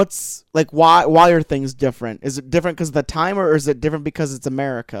 what's, like, why are things different? Is it different because of the time, or is it different because it's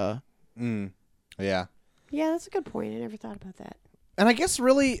America? Yeah. Yeah, that's a good point. I never thought about that. And I guess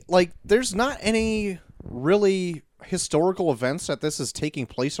really, like, there's not any really historical events that this is taking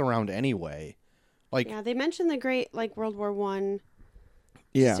place around anyway. Like, Yeah, they mentioned the great, like, World War One,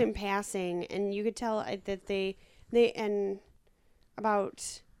 Yeah. just in passing, and you could tell that they and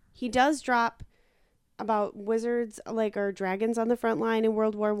about he does drop about wizards, like, or dragons on the front line in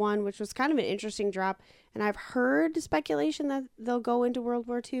World War One, which was kind of an interesting drop. And I've heard speculation that they'll go into World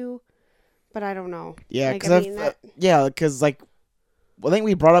War Two, but I don't know. Yeah, Like, because like I think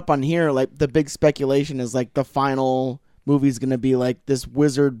we brought up on here, like, the big speculation is, like, the final movie's gonna be like this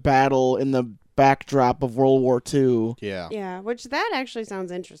wizard battle in the backdrop of World War II. yeah, which that actually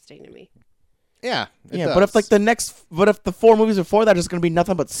sounds interesting to me. Yeah. it Yeah, does. but if the 4 movies before that is gonna be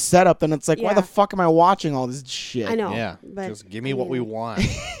nothing but setup, then it's like, why Yeah. the fuck am I watching all this shit? I know. Yeah. but Just give me I what we mean, want.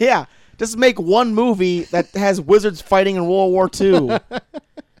 Yeah, just make one movie that has wizards fighting in World War II.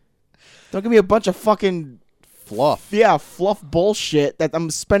 Don't give me a bunch of fucking Fluff. fluff bullshit that I'm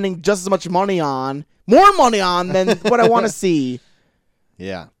spending just as much money on, more money on than what I want to see.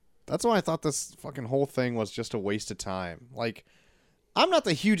 Yeah. That's why I thought this fucking whole thing was just a waste of time. Like, I'm not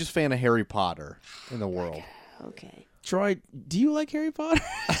the hugest fan of Harry Potter in the world. Okay. Troy, do you like Harry Potter?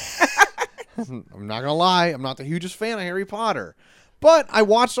 I'm not gonna lie, I'm not the hugest fan of Harry Potter. But I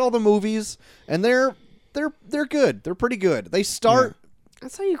watched all the movies and they're good. They're pretty good. They start I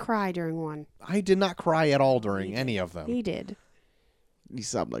saw you cry during one. I did not cry at all during any of them. He did. He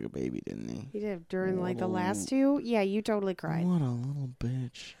sobbed like a baby, didn't he? He did during, like, the last two. Yeah, you totally cried. What a little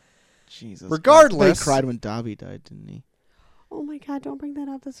bitch. Jesus. Regardless- He cried when Dobby died, didn't he? Oh my God! Don't bring that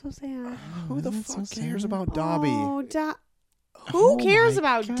up. That's so sad. Who the Isn't that fuck so cares sad? about Dobby? Oh, Oh who cares my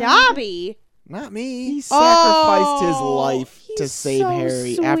about God. Dobby? Not me. He sacrificed his Oh, life to he's save so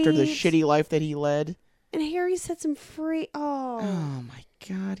Harry after the sweet. shitty life that he led. And Harry sets him free. Oh Oh. my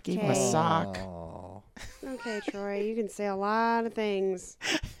God, gave him a Okay. sock. Oh. Okay, Troy. You can say a lot of things.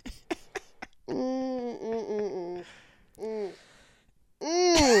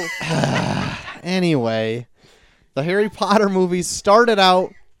 Anyway, the Harry Potter movies started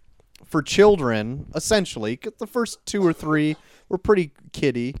out for children, essentially. 'Cause the first 2 or 3 were pretty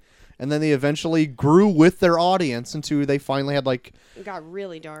kiddie, and then they eventually grew with their audience until they finally had, like, It got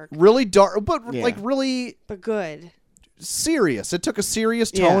really dark, really dark, but Yeah. like really but good. serious. It took a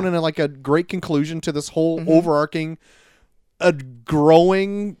serious tone Yeah. and like a great conclusion to this whole overarching, a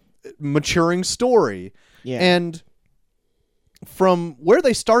growing, maturing story. Yeah. And from where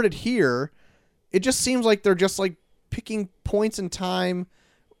they started here, it just seems like they're just like picking points in time,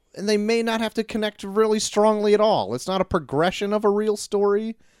 and they may not have to connect really strongly at all. It's not a progression of a real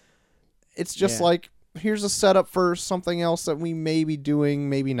story. It's just Yeah. like, here's a setup for something else that we may be doing,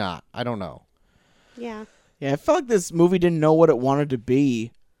 maybe not. I don't know. Yeah. Yeah, I felt like this movie didn't know what it wanted to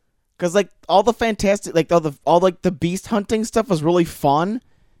be. Cause like all the fantastic, like all like the beast hunting stuff was really fun,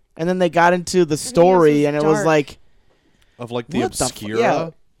 and then they got into the story, and it was dark. like, Of like the What the fu-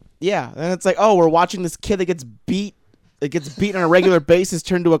 obscura. yeah, and it's like, oh, we're watching this kid that gets beaten on a regular basis,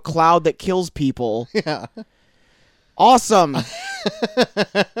 turned to a cloud that kills people. Yeah. Awesome.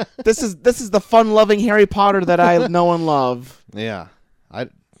 This is the fun-loving Harry Potter that I know and love. Yeah. I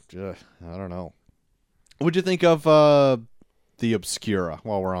don't know. What'd you think of the Obscura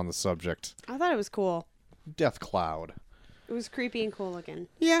while we're on the subject? I thought it was cool. Death Cloud. It was creepy and cool looking.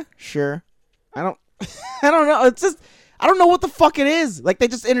 Yeah, sure. I don't know. It's just I don't know what the fuck it is. Like they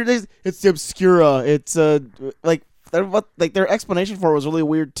just introduced it's the Obscura. It's like their explanation for it was really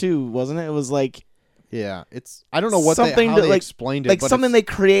weird too, wasn't it? It was like Yeah, it's I don't know what something how to, they like- explained it, like but something it's, they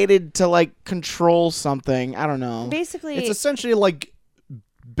created to like control something. I don't know. Basically, it's essentially like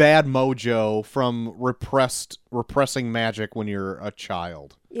bad mojo from repressing magic when you're a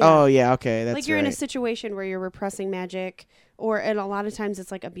child. yeah. Oh yeah, okay, that's like you're in a right. situation where you're repressing magic, and a lot of times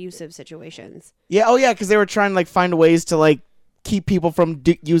it's like abusive situations. Yeah, oh yeah, because they were trying to like find ways to like keep people from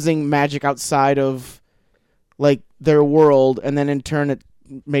using magic outside of like their world, and then in turn it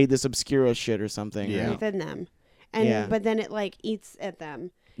made this Obscura shit or something. Yeah. right? Within them, and Yeah. but then it like eats at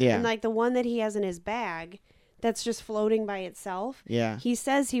them. Yeah. And like the one that he has in his bag, that's just floating by itself. Yeah. He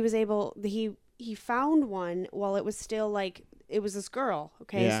says he was able. He he found one while it was still like it was this girl,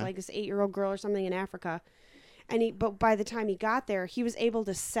 okay, Yeah. so like this 8-year-old girl or something in Africa, and but by the time he got there, he was able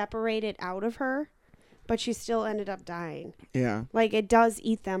to separate it out of her, but she still ended up dying. Yeah. Like it does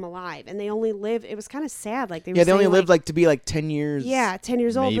eat them alive, and they only live. It was kind of sad. Like they were Yeah, they only saying, lived like to be like 10 years. yeah, 10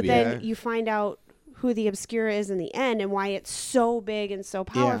 years old, but Maybe. then Yeah. you find out who the Obscura is in the end and why it's so big and so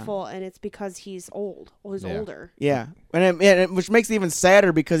powerful, and it's because he's old. Well, he's Yeah. older. Yeah, which makes it even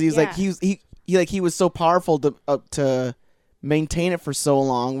sadder because he's like Yeah. he was so powerful to maintain it for so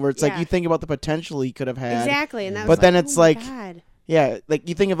long. Where it's like Yeah. you think about the potential he could have had. Exactly, and that But was then like, it's oh my like- God. Yeah, like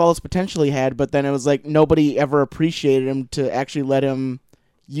you think of all this potential he had, but then it was like nobody ever appreciated him to actually let him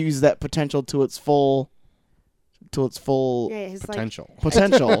use that potential to its full Yeah, his Potential.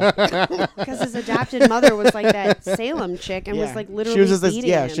 potential. because his adopted mother was like that Salem chick and was Yeah. like literally she was just this beating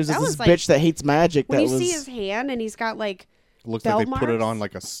yeah, him. she was That just this like, bitch that hates magic. when That you was see his hand and he's got like Looks Belt like they put it marks? on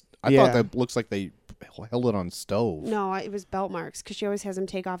like a. I Yeah. thought that looks like they held it on stove. no, it was belt marks because she always has him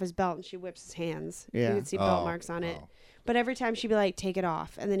take off his belt and she whips his hands. Yeah. You could see belt Oh, marks on it. oh. But every time she'd be like, take it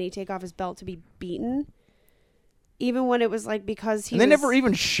off. And then he'd take off his belt to be beaten. Even when it was like because he and they was, never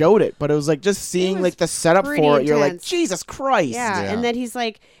even showed it, but it was like just seeing was like the setup pretty for it. You're like, intense. Jesus Christ. Yeah. Yeah. And then he's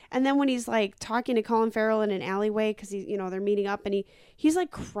like, and then when he's like talking to Colin Farrell in an alleyway because they're meeting up and he's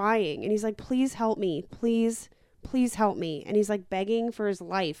like crying and he's like, please help me. Please help me. And he's like begging for his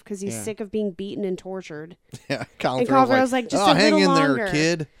life because he's Yeah. sick of being beaten and tortured. Yeah, Colin And Farrell's Colin Farrell's like, just oh, a hang little in longer. there,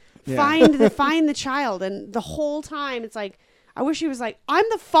 kid. Yeah. Find the child. And the whole time it's like, I wish he was like, I'm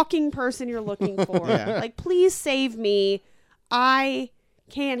the fucking person you're looking for. Yeah. Like, please save me. I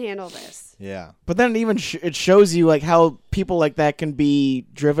can't handle this. Yeah. But then it shows you like how people like that can be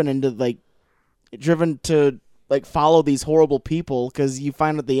driven to like follow these horrible people because you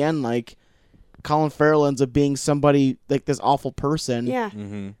find at the end like Colin Farrell ends up being somebody like this awful person. Yeah.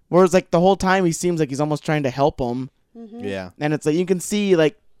 Mm-hmm. Whereas like the whole time he seems like he's almost trying to help him, Yeah. and it's like you can see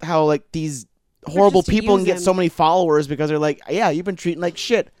like how like these horrible just to people can use get him. so many followers because they're like, yeah, you've been treating like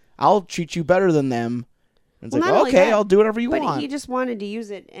shit. I'll treat you better than them. And it's Well, like, not only okay, that, I'll do whatever you But want. he just wanted to use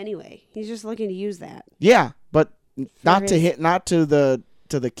it anyway. He's just looking to use that. Yeah, but not to his- not to the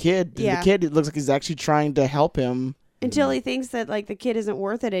kid. Yeah. The kid, it looks like he's actually trying to help him. Until he thinks that like the kid isn't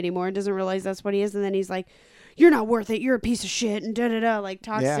worth it anymore and doesn't realize that's what he is, and then he's like, "You're not worth it. You're a piece of shit," and like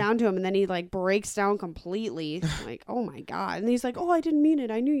talks Yeah. down to him, and then he like breaks down completely. Like, oh my god! And he's like, "Oh, I didn't mean it.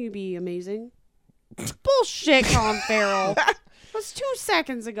 I knew you'd be amazing." Bullshit, Colin Farrell. That was 2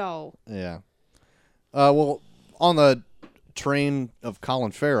 seconds ago. Yeah. Well, on the train of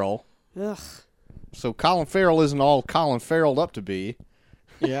Colin Farrell, Ugh. so Colin Farrell isn't all Colin Farrelled up to be.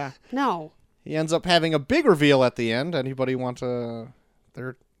 Yeah. No. He ends up having a big reveal at the end. Anybody want to?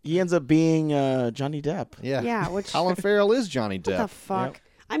 Their He ends up being Johnny Depp. yeah. Yeah, which- Colin Farrell is Johnny What the Depp. fuck? Yep.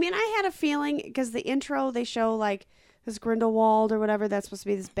 I mean, I had a feeling because the intro they show like this Grindelwald or whatever that's supposed to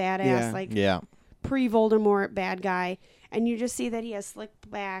be this badass Yeah. like Yeah. pre-Voldemort bad guy, and you just see that he has slick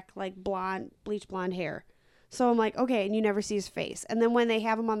back like blonde, bleach blonde hair. So I'm like, okay, and you never see his face. And then when they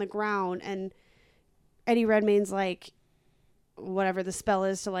have him on the ground and Eddie Redmayne's like, whatever the spell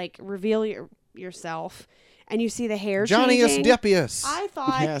is to like reveal yourself, and you see the hair Johnny changing. Depp. I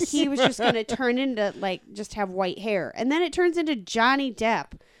thought Yes. he was just going to turn into like just have white hair, and then it turns into Johnny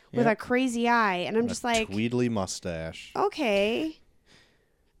Depp with Yep. a crazy eye, and I'm just like, Tweedly mustache. okay,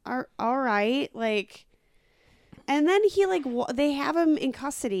 all right, like, and then he like they have him in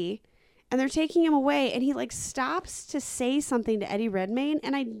custody, and they're taking him away, and he like stops to say something to Eddie Redmayne,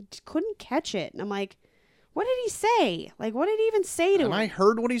 and I couldn't catch it, and I'm like, what did he say? Like, what did he even say to And him? I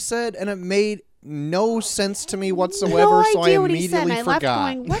heard what he said, and it made no sense to me no whatsoever. So I idea what he said, immediately and I left forgot.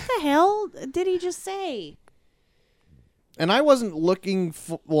 going, what the hell did he just say? And I wasn't looking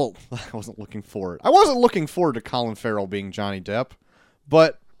for. Well, I wasn't looking forward. I wasn't looking forward to Colin Farrell being Johnny Depp,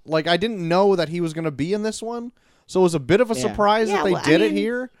 but like I didn't know that he was going to be in this one, so it was a bit of a Yeah. surprise Yeah, that they well, I did it mean,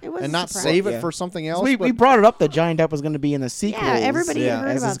 here it was and a not surprise. save it Yeah. for something else. We but- brought it up that Johnny Depp was going to be in the sequel. everybody had heard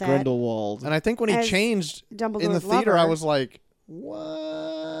as about his that. Grindelwald. and I think when he As changed Dumbledore's in the theater, lover. I was like,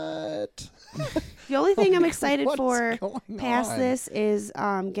 "What?" The only thing I'm Like, excited what's for going past on? this is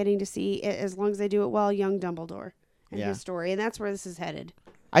getting to see, as long as they do it well, young Dumbledore and Yeah. his story, and that's where this is headed.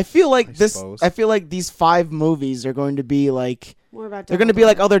 I feel like I this. suppose. I feel like these 5 movies are going to be like More about they're going to be Dumbledore.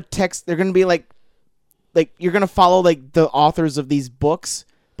 like other texts. They're going to be like you're going to follow like the authors of these books,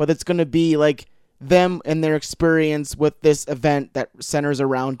 but it's going to be like them and their experience with this event that centers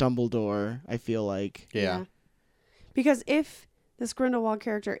around Dumbledore. I feel like. Yeah. Because if this Grindelwald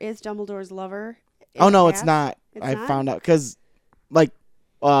character is Dumbledore's lover, in Oh the no, it's past- not. It's I not? found out because like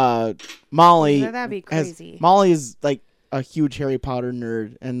Molly That'd be has crazy. Molly is like a huge Harry Potter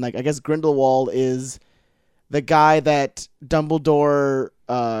nerd, and like I guess Grindelwald is the guy that Dumbledore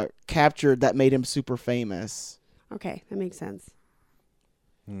captured that made him super famous. Okay, that makes sense.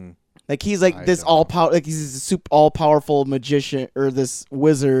 Like he's like this all power, like he's this super all powerful magician or this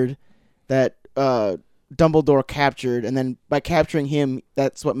wizard that Dumbledore captured, and then by capturing him,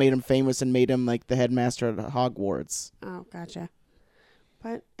 that's what made him famous and made him like the headmaster at Hogwarts. Oh, gotcha.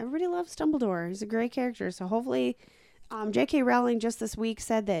 But everybody loves Dumbledore. He's a great character. So hopefully, J.K. Rowling just this week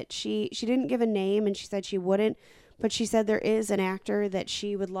said that she didn't give a name and she said she wouldn't, but she said there is an actor that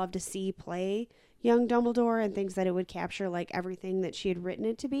she would love to see play young Dumbledore and thinks that it would capture like everything that she had written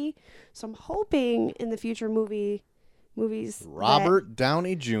it to be. So I'm hoping in the future movies Robert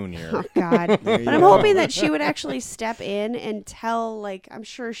Downey Jr. Oh God! But I'm hoping that she would actually step in and tell, like, I'm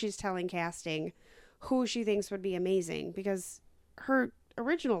sure she's telling casting who she thinks would be amazing because her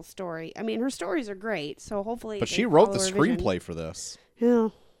original story. I mean, her stories are great, so hopefully. But they she wrote the follow her vision. screenplay for this. Yeah.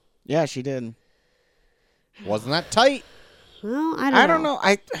 Yeah, she did. Wasn't that tight? Well, I don't know.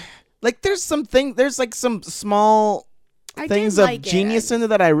 There's like some small I things did of like genius it. in it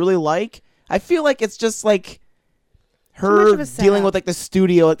that I really like. I feel like it's just like much her of a dealing setup. with like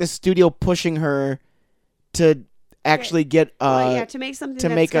the studio pushing her to actually get to make something to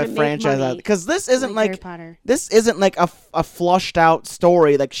that's make a gonna franchise money, out, because this isn't Harry like Potter. this isn't like a flushed out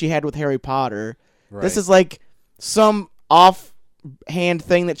story like she had with Harry Potter. This is like some offhand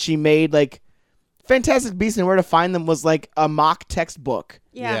thing that she made. Like Fantastic Beasts and Where to Find Them was like a mock textbook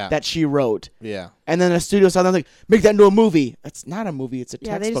Yeah. that she wrote. Yeah. And then a studio saw them like, make that into a movie. It's not a movie, it's a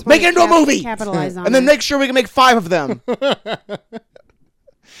Yeah, they textbook. just Make it wanna into a movie! Capitalize on And then it. make sure we can make 5 of them.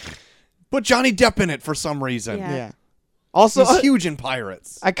 Put Johnny Depp in it for some reason. Yeah. Yeah. Also, He's huge in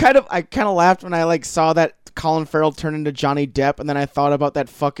Pirates. I kind of laughed when I like saw that Colin Farrell turn into Johnny Depp, and then I thought about that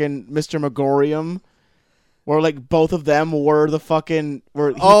fucking Mr. Megorium, where like both of them were Heath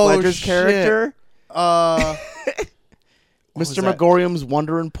Ledger's shit. character. What was Mr. that? Megorium's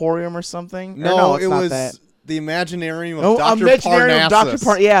Wonder Emporium or something. No, it's it not was that. the Imaginarium of Oh, Dr. Imaginarium of Dr. Parnassus.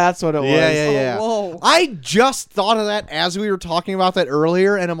 Parnassus. Yeah, that's what it was. Yeah. whoa. I just thought of that as we were talking about that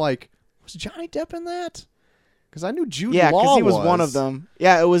earlier, and I'm like, was Johnny Depp in that? Because I knew Jude Yeah, Law because he was one of them.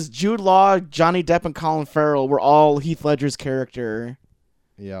 Yeah, it was Jude Law, Johnny Depp, and Colin Farrell were all Heath Ledger's character.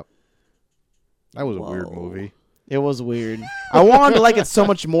 Yep. That was a weird movie. It was weird. I wanted to like it so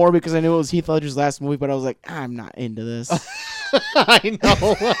much more because I knew it was Heath Ledger's last movie, but I was like, I'm not into this. I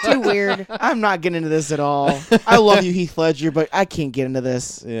know. Too weird. I'm not getting into this at all. I love you, Heath Ledger, but I can't get into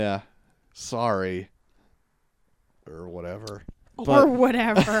this. Yeah. Sorry. Or whatever. Or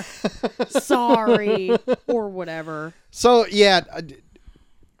whatever. Sorry. Or whatever. So, yeah.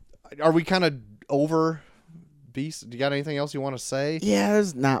 Are we kind of over Beast? Do you got anything else you want to say? Yeah,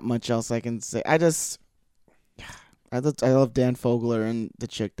 there's not much else I can say. I love Dan Fogler and the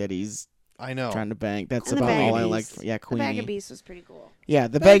chick that he's I know. trying to bang. That's And the about Bag all of I like. Beasts. Yeah, The Bag of Queenie. Beasts was pretty cool. Yeah,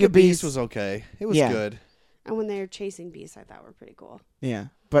 the Bag of Beasts was okay. It was Yeah. good. And when they were chasing beasts, I thought were pretty cool. Yeah,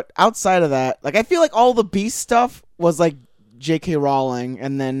 but outside of that, like I feel like all the Beast stuff was like J.K. Rowling,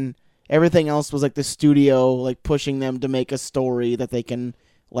 and then everything else was like the studio like pushing them to make a story that they can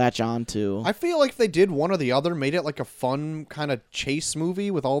latch on to. I feel like if they did one or the other, made it like a fun kind of chase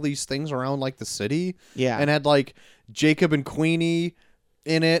movie with all these things around like the city. Yeah. And had like Jacob and Queenie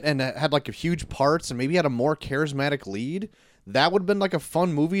in it and it had like a huge parts and maybe had a more charismatic lead. That would have been like a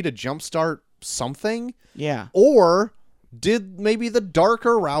fun movie to jumpstart something. Yeah. Or did maybe the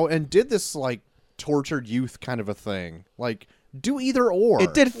darker route and did this like tortured youth kind of a thing. Like do either or.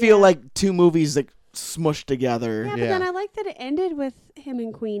 It did feel Yeah. like two movies like smushed together. Yeah, but Yeah. then I like that it ended with him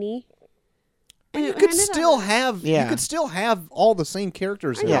and Queenie. And you it could ended still on- have Yeah. you could still have all the same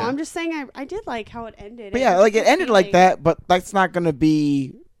characters I in know. it. I'm just saying I did like how it ended. But yeah, was like it just ended like feeling- that, but that's not gonna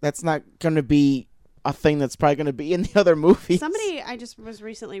be a thing that's probably gonna be in the other movies. Somebody I just was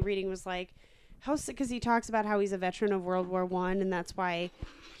recently reading was like, how because he talks about how he's a veteran of World War I, and that's why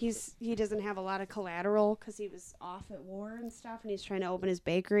he doesn't have a lot of collateral because he was off at war and stuff, and he's trying to open his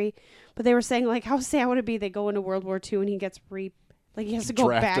bakery. But they were saying like, how sad would it be they go into World War II and he gets he has to go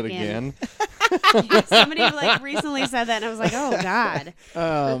Drafted back again. in. Somebody like recently said that, and I was like, oh God,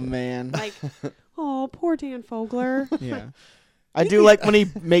 Oh man. like, oh poor Dan Fogler. Yeah. I do like when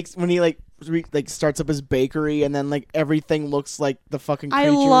he starts up his bakery and then like everything looks like the fucking I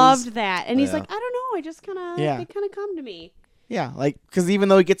creatures. loved that, and he's Yeah. like, I don't know, I just kind of Yeah. they kind of come to me. Yeah, like because even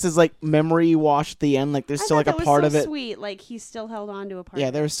though he gets his like memory washed at the end, like there's I still thought like a that part was of so it. Sweet, like he still held on to a part. Yeah, of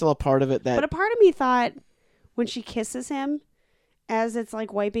it. there's still a part of it that. But a part of me thought when she kisses him, as it's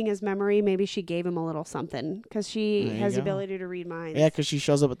like wiping his memory, maybe she gave him a little something because she There you has the go. ability to read minds. Yeah, because she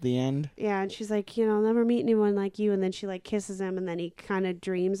shows up at the end. Yeah, and she's like, I'll never meet anyone like you. And then she like kisses him, and then he kind of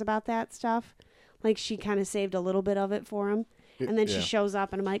dreams about that stuff. Like she kind of saved a little bit of it for him. And then she shows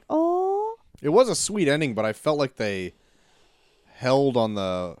up, and I'm like, oh. It was a sweet ending, but I felt like they held on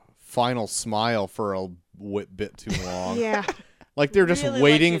the final smile for a bit too long. Yeah. Like they're just Really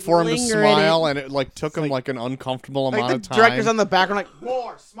waiting let you for him to linger in smile, and it like took him like an uncomfortable amount Like of the time. director's on the background, like,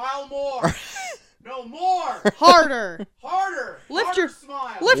 more, smile more. No, more. Harder. Harder. Lift Harder your-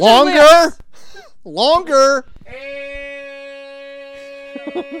 smile. lift your Longer, longer.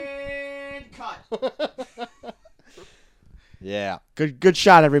 And cut. Yeah. Good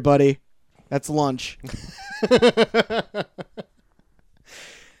shot, everybody. That's lunch.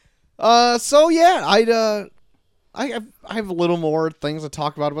 So yeah, I have a little more things to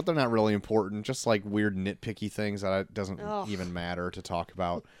talk about, but they're not really important. Just like weird nitpicky things that it doesn't Ugh. even matter to talk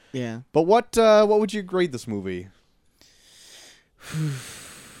about. Yeah. But what would you grade this movie?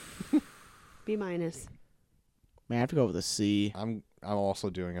 B minus. Man, I have to go with a C. I'm also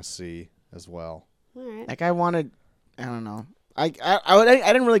doing a C as well. All right. Like I don't know. I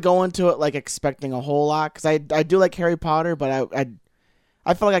didn't really go into it like expecting a whole lot because I do like Harry Potter, but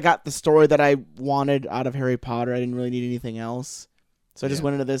I felt like I got the story that I wanted out of Harry Potter. I didn't really need anything else, so I just Yeah.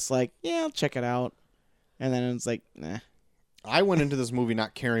 went into this like, yeah, I'll check it out, and then it's like, nah. I went into this movie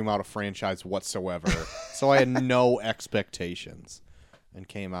not caring about a franchise whatsoever, so I had no expectations, and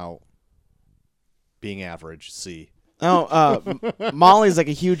came out being average. C. Oh, Molly's like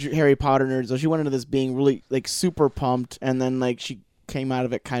a huge Harry Potter nerd, so she went into this being really like super pumped, and then like she came out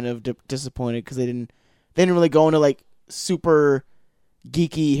of it kind of disappointed because they didn't really go into like super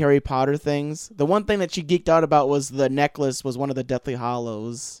geeky Harry Potter things. The one thing that she geeked out about was the necklace was one of the Deathly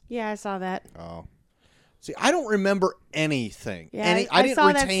Hallows. Yeah, I saw that. Oh. See, I don't remember anything. Yeah, I I didn't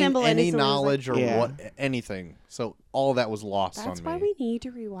saw that retain symbol and any it's always like- knowledge or Yeah. anything. So all that was lost That's on why me. we need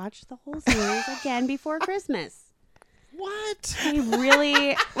to rewatch the whole series again before Christmas. What? I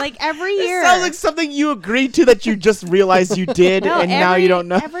really like every It year. sounds like something you agreed to that you just realized you did, No, and now you don't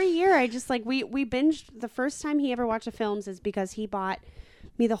know. Every year, I just like we binged. The first time he ever watched the films is because he bought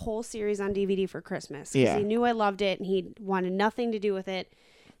me the whole series on DVD for Christmas. 'Cause Yeah. he knew I loved it, and he wanted nothing to do with it.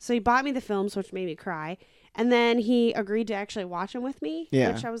 So he bought me the films, which made me cry. And then he agreed to actually watch them with me.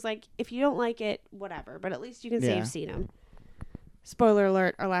 Yeah. Which I was like, if you don't like it, whatever. But at least you can say Yeah. you've seen them. Spoiler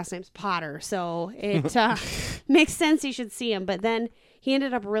alert, our last name's Potter. So it makes sense you should see them. But then he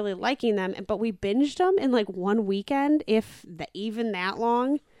ended up really liking them. But we binged them in like one weekend, if even that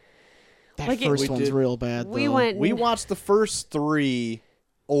long. That like first We one's did- real bad. We though. went. We watched the first 3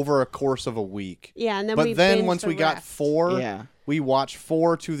 over a course of a week. Yeah, and then But we then binged once the we got rest. 4, Yeah. we watched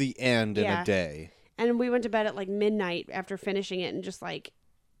 4 to the end in Yeah. a day. And we went to bed at like midnight after finishing it and just like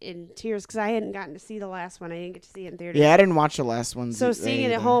in tears because I hadn't gotten to see the last one. I didn't get to see it in theater. Yeah, I didn't watch the last one. So seeing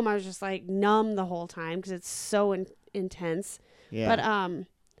it at home, I was just like numb the whole time because it's so intense. Yeah. But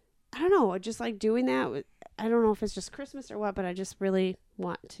I don't know, just like doing that. I don't know if it's just Christmas or what, but I just really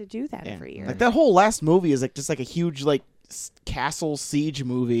want to do that Yeah. every year. Like that whole last movie is like just like a huge like castle siege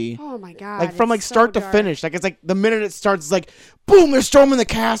movie. Oh my god! Like from it's like so start to dark. finish. Like it's like the minute it starts, it's like boom, they're storming the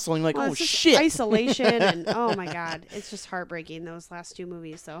castle, and you're like, Well, oh it's just shit. isolation and oh my god, it's just heartbreaking those last 2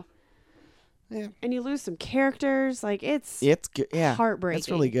 movies. So Yeah. and you lose some characters. Like it's It's good. Yeah, heartbreaking. it's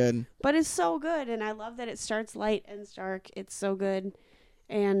really good. But it's so good, and I love that it starts light and dark. It's so good,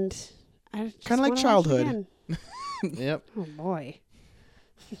 and I just Kinda like wanna watch it childhood. again. Yep. Oh boy,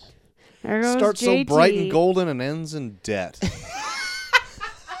 there goes Starts so JT. bright and golden and ends in debt.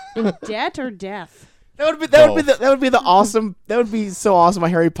 In debt or death. That would be that would be so awesome. A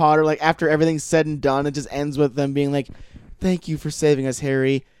Harry Potter, like after everything's said and done, it just ends with them being like, "Thank you for saving us,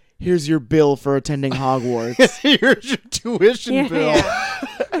 Harry. Here's your bill for attending Hogwarts." Here's your tuition Yeah, bill. yeah.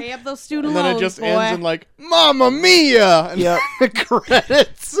 Pay up those student And then loans, it just boy. ends in like, Mamma Mia! And Yep.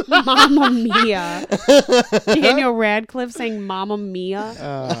 credits. Mamma Mia. Daniel Radcliffe saying Mamma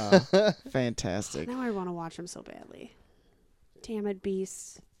Mia. Fantastic. Now I want to watch him so badly. Damn it,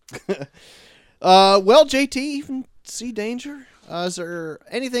 beasts. Well, JT, even see danger. Is there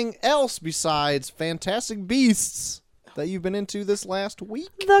anything else besides Fantastic Beasts that you've been into this last week?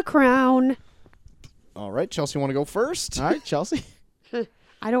 The Crown. All right, Chelsea, want to go first? All right, Chelsea.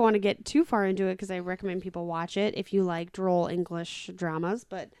 I don't want to get too far into it because I recommend people watch it if you like droll English dramas.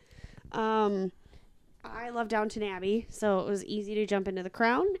 But I love Downton Abbey, so it was easy to jump into The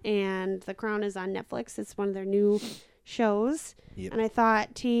Crown. And The Crown is on Netflix. It's one of their new shows. Yep. And I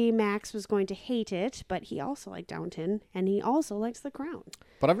thought T. Max was going to hate it, but he also liked Downton, and he also likes The Crown.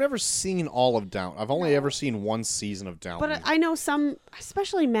 But I've never seen all of Downton. I've only ever seen one season of Downton. But I know some,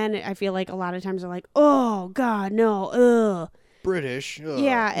 especially men, I feel like a lot of times are like, oh, God, no, ugh. British. Ugh.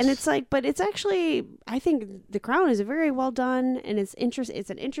 Yeah, and it's like, but it's actually, I think The Crown is very well done, and it's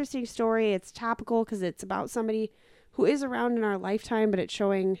an interesting story. It's topical because it's about somebody who is around in our lifetime, but it's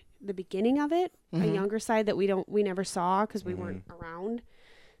showing the beginning of it, a younger side that we never saw because we weren't around.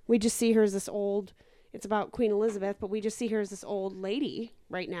 We just see her as this old. It's about Queen Elizabeth, but we just see her as this old lady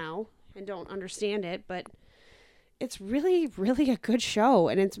right now and don't understand it. But it's really, really a good show,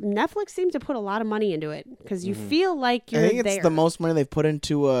 and Netflix seems to put a lot of money into it because you feel like you're I think it's there. the most money they've put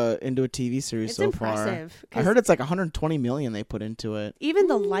into a TV series It's so impressive, far. 'cause I heard it's like 120 million they put into it. even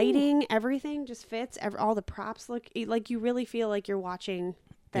the lighting, everything just fits. All the props look like you really feel like you're watching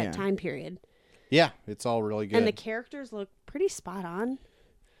that time period. Yeah, it's all really good. And the characters look pretty spot on.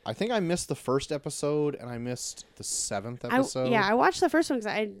 I think I missed the first episode and I missed the 7th episode. I watched the first one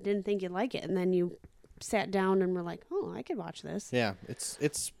because I didn't think you'd like it, and then you sat down and were like, "Oh, I could watch this." Yeah,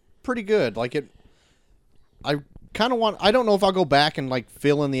 it's pretty good. Like it, I kind of want. I don't know if I'll go back and like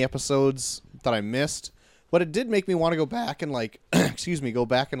fill in the episodes that I missed, but it did make me want to go back and like, go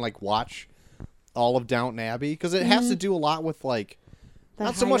back and like watch all of Downton Abbey because it has to do a lot with like, The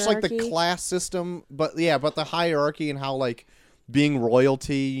not so much like the hierarchy. class system, but the hierarchy and how like being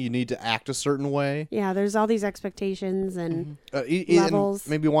royalty, you need to act a certain way. Yeah, there's all these expectations and And levels.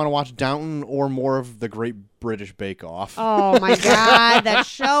 maybe want to watch Downton or more of the Great British Bake Off. Oh my God, that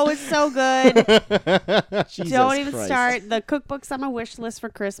show is so good. Jesus Don't even Christ. start. The cookbook's on my wish list for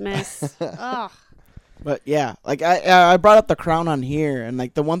Christmas. Ugh. But yeah, like I brought up The Crown on here, and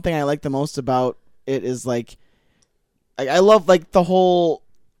like the one thing I like the most about it is like I love like the whole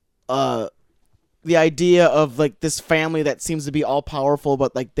the idea of like this family that seems to be all powerful,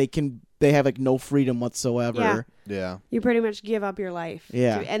 but like they have like no freedom whatsoever. Yeah. Yeah. You pretty much give up your life.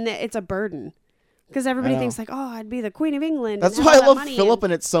 Yeah. And it's a burden. Because everybody I know. thinks like, oh, I'd be the Queen of England. That's and why have I all that love money Philip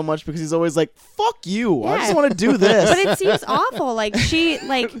and- in it so much because he's always like, "Fuck you! I Yeah. just want to do this." But it seems awful. Like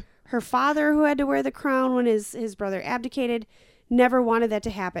her father who had to wear the crown when his brother abdicated never wanted that to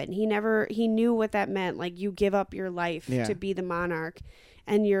happen. He knew what that meant. Like you give up your life Yeah. to be the monarch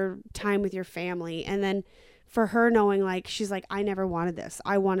and your time with your family. And then for her knowing like, she's like, I never wanted this.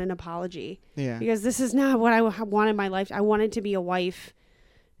 I want an apology. Yeah. Because this is not what I wanted my life. I wanted to be a wife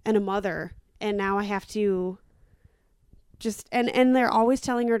and a mother. And now I have to just, and they're always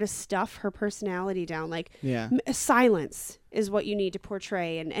telling her to stuff her personality down. Like, Yeah. silence is what you need to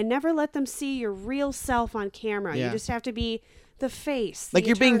portray, and never let them see your real self on camera. Yeah. You just have to be the face. Like the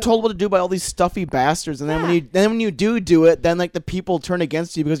you're being eternal- told what to do by all these stuffy bastards, and then Yeah. when you do it, then like the people turn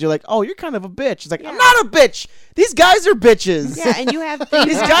against you because you're like, oh, you're kind of a bitch. It's like Yeah. I'm not a bitch. These guys are bitches. Yeah, and you have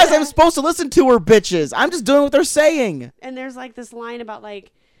These guys I'm supposed to listen to are bitches. I'm just doing what they're saying. and there's like this line about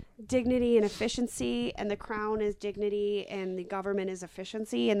like dignity and efficiency, and the crown is dignity and the government is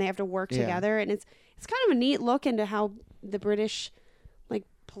efficiency, and they have to work Yeah. together. And it's kind of a neat look into how the British like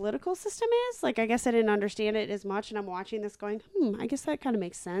political system is. Like I guess I didn't understand it as much, and I'm watching this going, I guess that kind of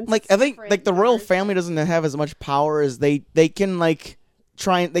makes sense. Like It's I think different like the than royal ours. family doesn't have as much power as they can like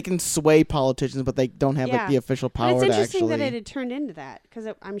they can sway politicians, but they don't have like Yeah. the official But power it's to interesting actually. that it had turned into that because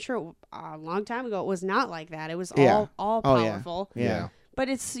I'm sure a long time ago it was not like that. It was Yeah. all Oh, yeah. powerful. Yeah. But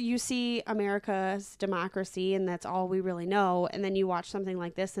you see America's democracy, and that's all we really know. And then you watch something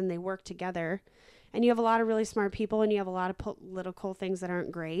like this, and they work together, and you have a lot of really smart people, and you have a lot of political things that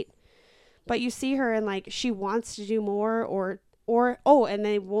aren't great. But you see her, and like she wants to do more, and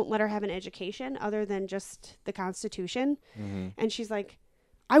they won't let her have an education other than just the Constitution. And she's like,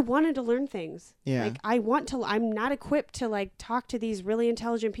 I wanted to learn things. Yeah. Like I'm not equipped to like talk to these really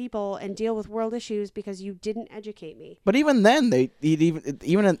intelligent people and deal with world issues because you didn't educate me. But even then,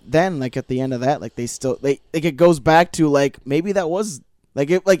 even then, like at the end of that, like it goes back to like maybe that was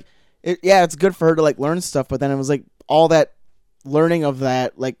yeah, it's good for her to like learn stuff, but then it was like all that learning of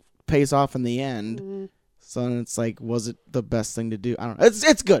that like pays off in the end. Mm-hmm. So then it's like, was it the best thing to do? I don't know.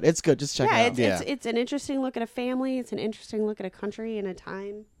 It's good. It's good. Just check it out. It's an interesting look at a family. It's an interesting look at a country and a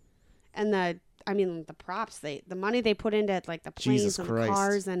time, and the props the money they put into like the planes Jesus and Christ. the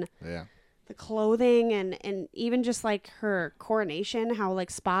cars and Yeah. the clothing and even just like her coronation, how like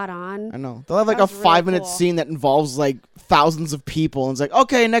spot on. I know. They'll have like That a was really 5-minute cool. scene that involves like thousands of people, and it's like,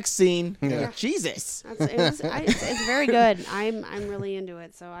 okay, next scene. Yeah. Jesus. It's very good. I'm really into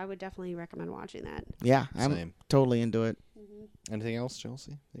it, so I would definitely recommend watching that. Yeah, I'm Same. totally into it. Anything else,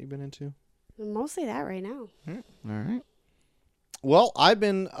 Chelsea, that you've been into? Mostly that right now. All right. Well, I've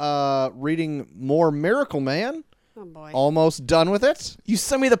been reading more Miracle Man. Oh boy. Almost done with it. You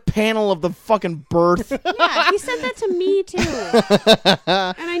sent me the panel of the fucking birth. Yeah, he sent that to me too.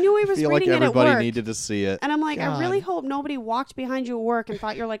 And I knew he I was feel like reading it at everybody work. needed to see it. And I'm like, I really God. hope nobody walked behind you at work and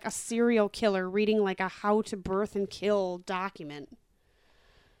thought you're like a serial killer reading like a how to birth and kill document.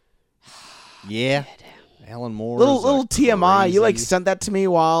 Yeah. Alan Moore. little TMI. You like crazy- sent that to me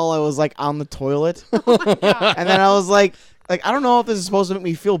while I was like on the toilet, Oh my God. and then I was like I don't know if this is supposed to make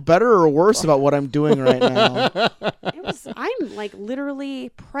me feel better or worse about what I'm doing right now. I'm like literally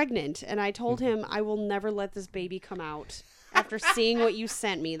pregnant, and I told him I will never let this baby come out after seeing what you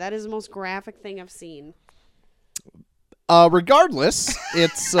sent me. That is the most graphic thing I've seen. Regardless,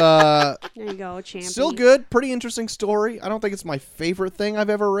 it's There you go, champion. still good. Pretty interesting story. I don't think it's my favorite thing I've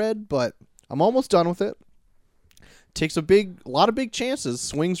ever read, but I'm almost done with it. Takes a lot of big chances.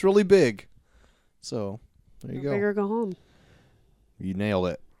 Swings really big. So there you Go go. big or go home. You nailed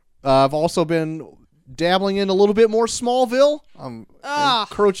it. I've also been dabbling in a little bit more Smallville. I'm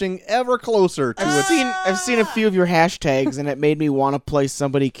encroaching ever closer to it. I've seen a few of your hashtags, and it made me want to play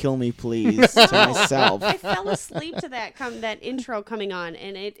 "Somebody Kill Me, Please" to myself. I fell asleep to that intro coming on,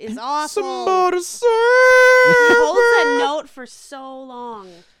 and it is awful. Somebody He save holds that me. note for so long.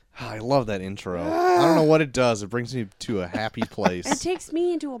 I love that intro. I don't know what it does. It brings me to a happy It place. takes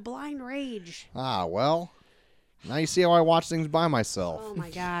me into a blind rage. Well. Now you see how I watch things by myself. Oh my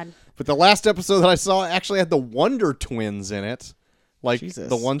God. But the last episode that I saw actually had the Wonder Twins in it. Like Jesus.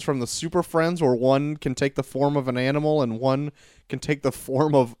 the ones from the Super Friends where one can take the form of an animal and one can take the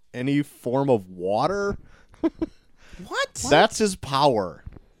form of any form of water. What? That's his power.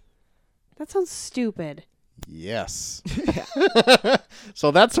 That sounds stupid. Yes. So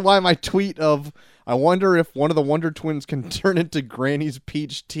that's why my tweet of, I wonder if one of the Wonder Twins can turn into Granny's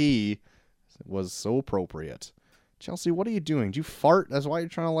peach tea was so appropriate. Chelsea, what are you doing? Do you fart? That's why you're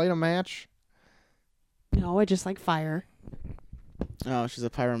trying to light a match? No, I just like fire. Oh, she's a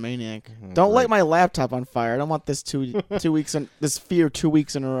pyromaniac. Don't light my laptop on fire. I don't want this 2 weeks in this fear 2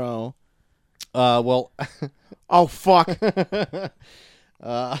 weeks in a row. Well, Oh fuck.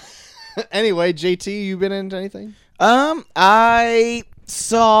 anyway, JT, you been into anything? I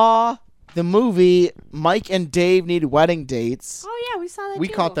saw the movie Mike and Dave Need Wedding Dates. Oh yeah, we saw that. We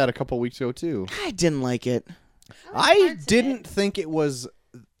too. caught that a couple weeks ago, too. I didn't like it. I I parts of didn't it. think it was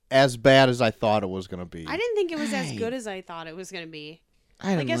as bad as I thought it was going to be. I didn't think it was as Hey. good as I thought it was going to be.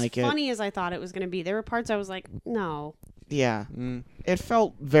 I didn't Like as like funny as I thought it was going to be. There were parts I was like, no. it. Yeah. Mm. It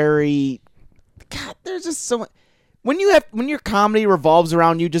felt very God, there's just so much when your comedy revolves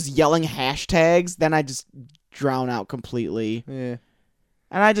around you just yelling hashtags, then I just drown out completely. Yeah.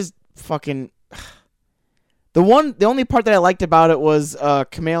 And I just fucking the only part that I liked about it was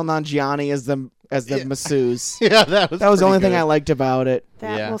Kumail Nanjiani as the masseuse. Yeah, that was That was the pretty only thing good. I liked about it.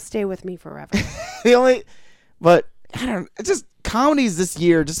 That Yeah. will stay with me forever. But I don't. It just comedies this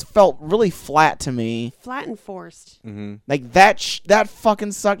year just felt really flat to me. Flat and forced. Mm-hmm. Like that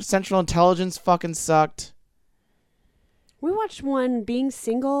fucking sucked. Central Intelligence fucking sucked. We watched one, Being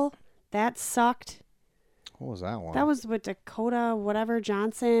Single. That sucked. What was that one? That was with Dakota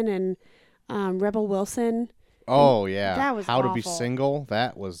Johnson and Rebel Wilson. Oh yeah. That was How to Be awful. Single.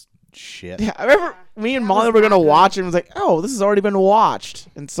 That was shit. Yeah, I remember me and That Molly was were not gonna good. watch it and was like, oh, this has already been watched.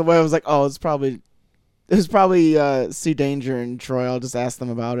 And so I was like, oh, it was probably See Danger and Troy. I'll just ask them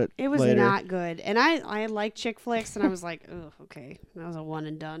about it. It was later. not good. And I like chick flicks, and I was like, oh, okay. That was a one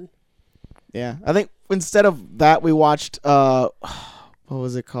and done. Yeah, I think instead of that, we watched what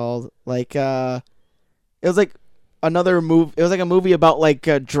was it called? Like it was like another movie. It was like a movie about like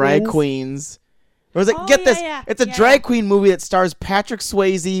drag Twins? queens. It was like, Oh, get yeah, this, yeah. it's a Yeah, drag yeah. queen movie that stars Patrick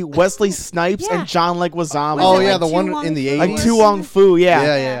Swayze, Wesley Snipes, Yeah. and John Leguizamo. Was Oh it yeah, like the Tu one Wong in the Fu? 80s. like or Tu Wong something? Fu. Yeah.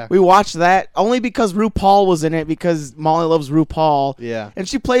 Yeah. We watched that only because RuPaul was in it because Molly loves RuPaul. Yeah. And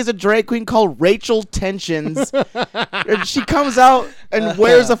she plays a drag queen called Rachel Tensions. And she comes out and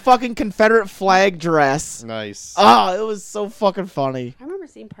wears a fucking Confederate flag dress. Nice. Oh, it was so fucking funny. I remember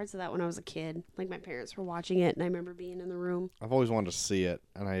seeing parts of that when I was a kid. Like my parents were watching it, and I remember being in the room. I've always wanted to see it,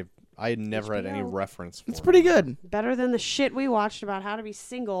 and I had never had any HBO. reference for It's it. pretty good. Better than the shit we watched about how to be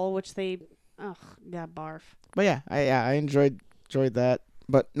single, which they, ugh, got barf. But yeah, I enjoyed that.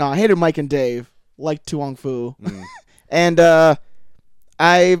 But no, I hated Mike and Dave, like Tu Wong Fu. Mm. And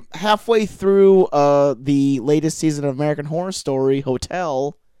I halfway through the latest season of American Horror Story,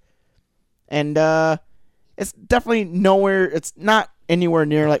 Hotel. And it's definitely nowhere, it's not anywhere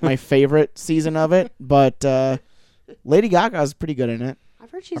near like my favorite season of it, but Lady Gaga's pretty good in it. I've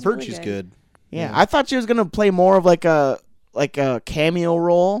heard I've heard she's good. Yeah, Yeah. I thought she was gonna play more of like a cameo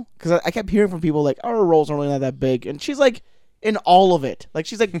role because I kept hearing from people like, "Oh, her roles are really not that big," and she's like in all of it. Like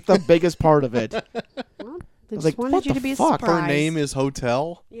she's like the biggest part of it. Well, They was just like, wanted what you the to be a fuck? Her surprise. Her name is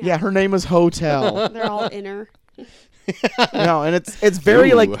Hotel. Yeah, her name is Hotel. They're all inner. No, and it's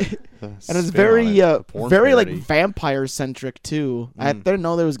very Ooh. like, and it's very porn very like parody. vampire centric too. I didn't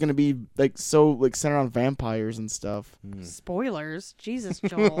know there was gonna be like so like centered on vampires and stuff. Spoilers. Jesus,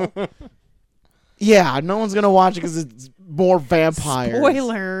 Joel. Yeah, no one's gonna watch it because it's more vampires.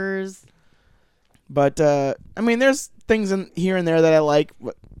 Spoilers. But I mean, there's things in here and there that I like,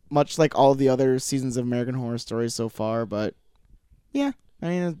 much like all the other seasons of American Horror Story so far. But yeah, I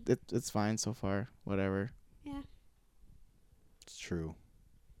mean, it's fine so far. Whatever. Yeah. It's true.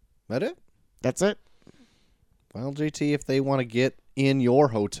 That it? That's it. Well, JT, if they want to get in your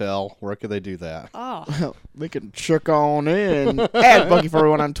hotel, where could they do that? Oh. Well, they can check on in. At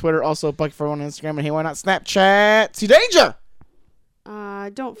Bucky41 on Twitter, also Bucky41 on Instagram, and hey, why not Snapchat? See danger.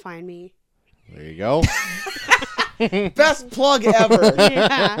 Don't find me. There you go. Best plug ever.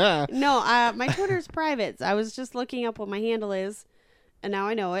 Yeah. No, my Twitter's private. I was just looking up what my handle is, and now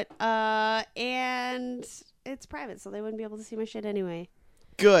I know it. And it's private, so they wouldn't be able to see my shit anyway.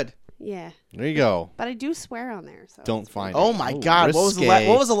 Good. Yeah. There you go. But I do swear on there, so Don't find Oh it. my Ooh, God! What risque.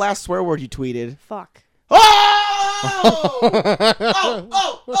 was the last swear word you tweeted? fuck. Oh!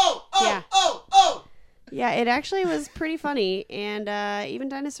 Yeah. Oh! Yeah, it actually was pretty funny, and even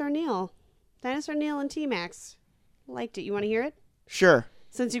Dinosaur Neil and T-Max liked it. You want to hear it? Sure.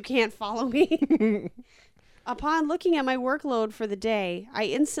 Since you can't follow me. Upon looking at my workload for the day, I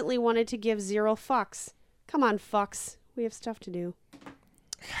instantly wanted to give 0 fucks. Come on, fucks. We have stuff to do.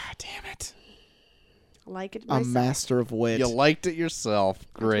 God damn it! I like it A myself. master of wit. You liked it yourself. I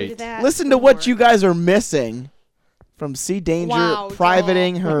tweeted Great. that Listen to what before. you guys are missing from C Danger Wow,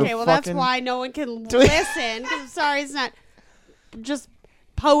 privating Joel. her. Okay, well that's fucking- why no one can listen. 'Cause I'm sorry, it's not just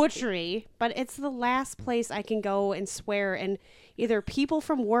poetry, but it's the last place I can go and swear, and either people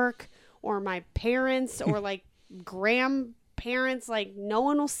from work or my parents or like grandparents, like no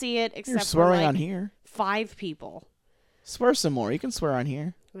one will see it except You're swearing for like on here. 5 people. Swear some more. You can swear on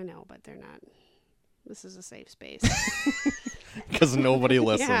here. I know, but they're not. This is a safe space. Because nobody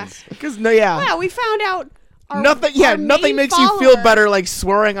listens. Yeah. Because yeah. Wow, we found out. Our, Nothing. our Nothing main makes you feel follower- better like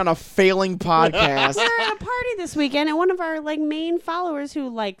swearing on a failing podcast. We were at a party this weekend, and one of our like main followers, who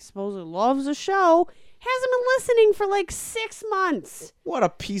like supposedly loves the show, hasn't been listening for like 6 months. What a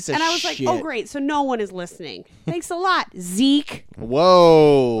piece of shit. And I was like, oh great, so no one is listening. Thanks a lot, Zeke.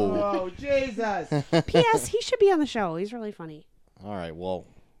 Whoa. Oh Jesus! P.S. He should be on the show. He's really funny. All right, well,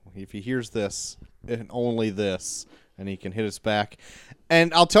 if he hears this and only this, and he can hit us back.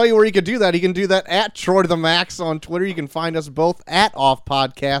 And I'll tell you where he can do that. He can do that at Troy to the Max on Twitter. You can find us both at Off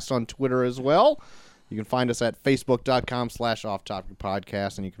Podcast on Twitter as well. You can find us at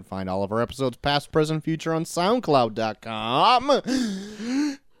facebook.com/offtopic-podcast, and you can find all of our episodes, past, present, future, on soundcloud.com.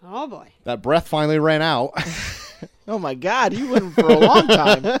 Oh boy. That breath finally ran out. Oh my God! You went for a long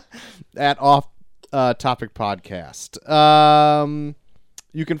time. At Off Topic Podcast.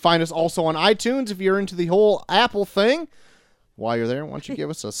 You can find us also on iTunes if you're into the whole Apple thing. While you're there, why don't you give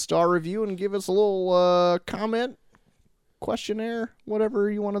us a star review and give us a little comment, questionnaire,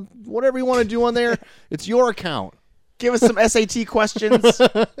 whatever you want to do on there. It's your account. Give us some SAT questions.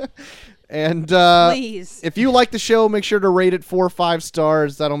 And Please. if you like the show, make sure to rate it 4 or 5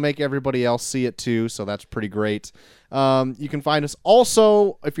 stars. That'll make everybody else see it too, so that's pretty great. You can find us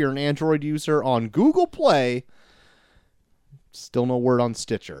also, if you're an Android user, on Google Play. Still no word on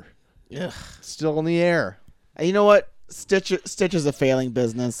Stitcher. Ugh. Still in the air. You know what? Stitcher's a failing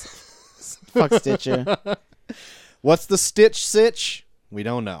business. Fuck Stitcher. What's the Stitch sitch? We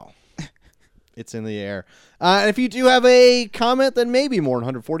don't know. It's in the air. And if you do have a comment that may be more than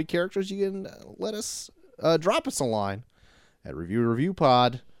 140 characters, you can let us drop us a line at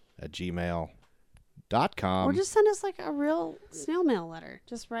reviewreviewpod@gmail.com. Or just send us like a real snail mail letter.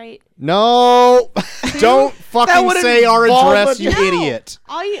 Just write. No, don't fucking would say our involve address, a- you No. idiot.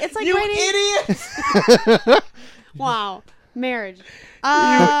 All you. It's like You writing. idiot! Wow. Marriage.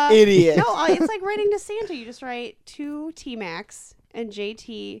 You idiot! No, it's like writing to Santa. You just write to T-Max and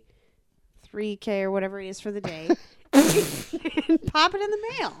JT 3K or whatever it is for the day. And pop it in the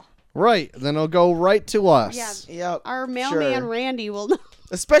mail. Right, then it'll go right to us. Yeah. Yep. Our mailman sure. Randy will know.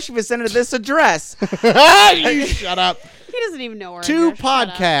 Especially if it's sent to this address. You shut up. He doesn't even know where. To address. Shut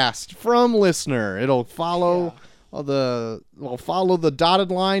up. podcast from listener. It'll follow follow the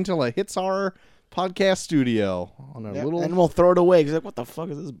dotted line till it hits our podcast studio on a Yep, little. and we'll throw it away. Cause like, what the fuck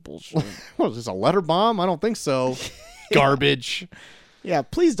is this bullshit? What is this, a letter bomb? I don't think so. Garbage. Yeah,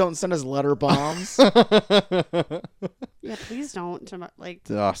 please don't send us letter bombs. Yeah, please don't. Like,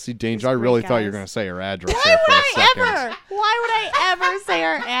 See, Danger, These I really great thought you were guys. going to say her address why there for a would second. I ever? Why would I ever say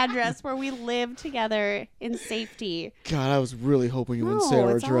our address where we live together in safety? God, I was really hoping you wouldn't say No,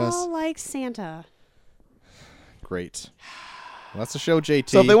 our it's address. all like Santa. Great. Well, that's the show, JT.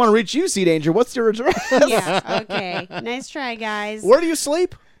 So if they want to reach you, Sea Danger, what's your address? Yeah. Okay. Nice try, guys. Where do you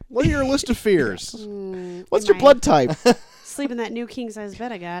sleep? What are your list of fears? What's your blood type? Sleep in that new king size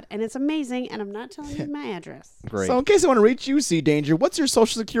bed I got, and it's amazing. And I'm not telling you my address. Great. So in case I want to reach you, Sea Danger, what's your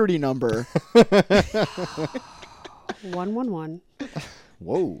social security number? 111.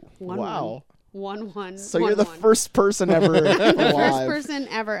 Whoa. Wow. 11. So you're the first person ever alive. First person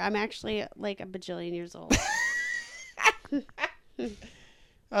ever. I'm actually like a bajillion years old.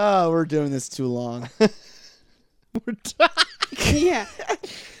 Oh, we're doing this too long. Yeah.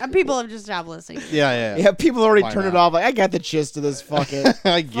 And people have just stopped listening. Yeah. Yeah, people already Why turned it not? off. Like, I got the gist of this. Fuck it.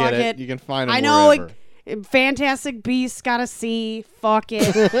 I get Fuck it. it. You can find them I know, wherever. like, Fantastic Beasts got a C. Fuck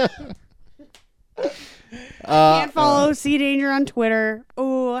it. Can't follow Sea Danger on Twitter.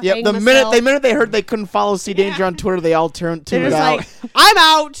 Ooh, Yep. hang The myself. minute they heard they couldn't follow Sea Danger on Twitter, they all tuned They're it just out. like, I'm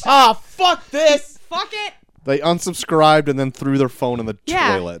out. Oh, fuck this. Fuck it. They unsubscribed and then threw their phone in the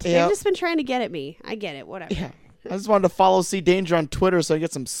Yeah. toilet. They've Yep. just been trying to get at me. I get it. Whatever. Yeah. I just wanted to follow Sea Danger on Twitter so I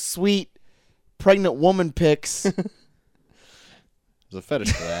get some sweet pregnant woman pics. There's a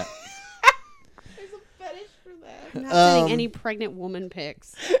fetish for that. There's a fetish for that. I'm not sending any pregnant woman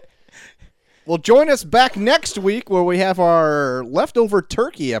pics. Well, join us back next week where we have our leftover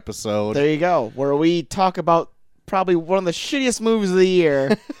turkey episode. There you go, where we talk about probably one of the shittiest movies of the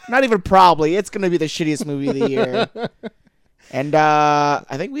year. Not even probably. It's going to be the shittiest movie of the year. And I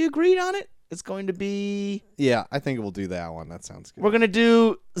think we agreed on it. It's going to be... Yeah, I think we'll do that one. That sounds good. We're going to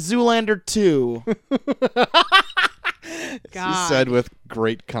do Zoolander 2. God. She said with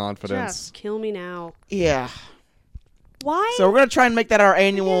great confidence. Just kill me now. Yeah. Why? So we're going to try and make that our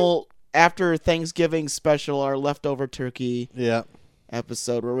annual after Thanksgiving special, our leftover turkey Yeah.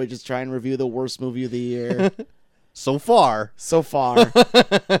 episode, where we just try and review the worst movie of the year So far, so far.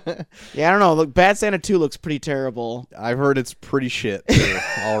 Yeah, I don't know. Look, Bad Santa 2 looks pretty terrible. I've heard it's pretty shit too,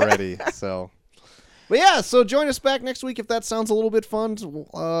 already. So, but yeah, so join us back next week if that sounds a little bit fun.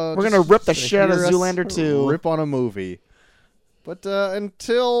 We're going to rip the shit out of hear us Zoolander 2. Rip on a movie. But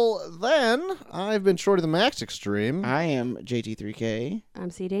until then, I've been Shorty the Max Extreme. I am JT3K.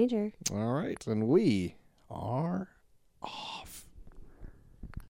 I'm Sea Danger. All right, and we are off.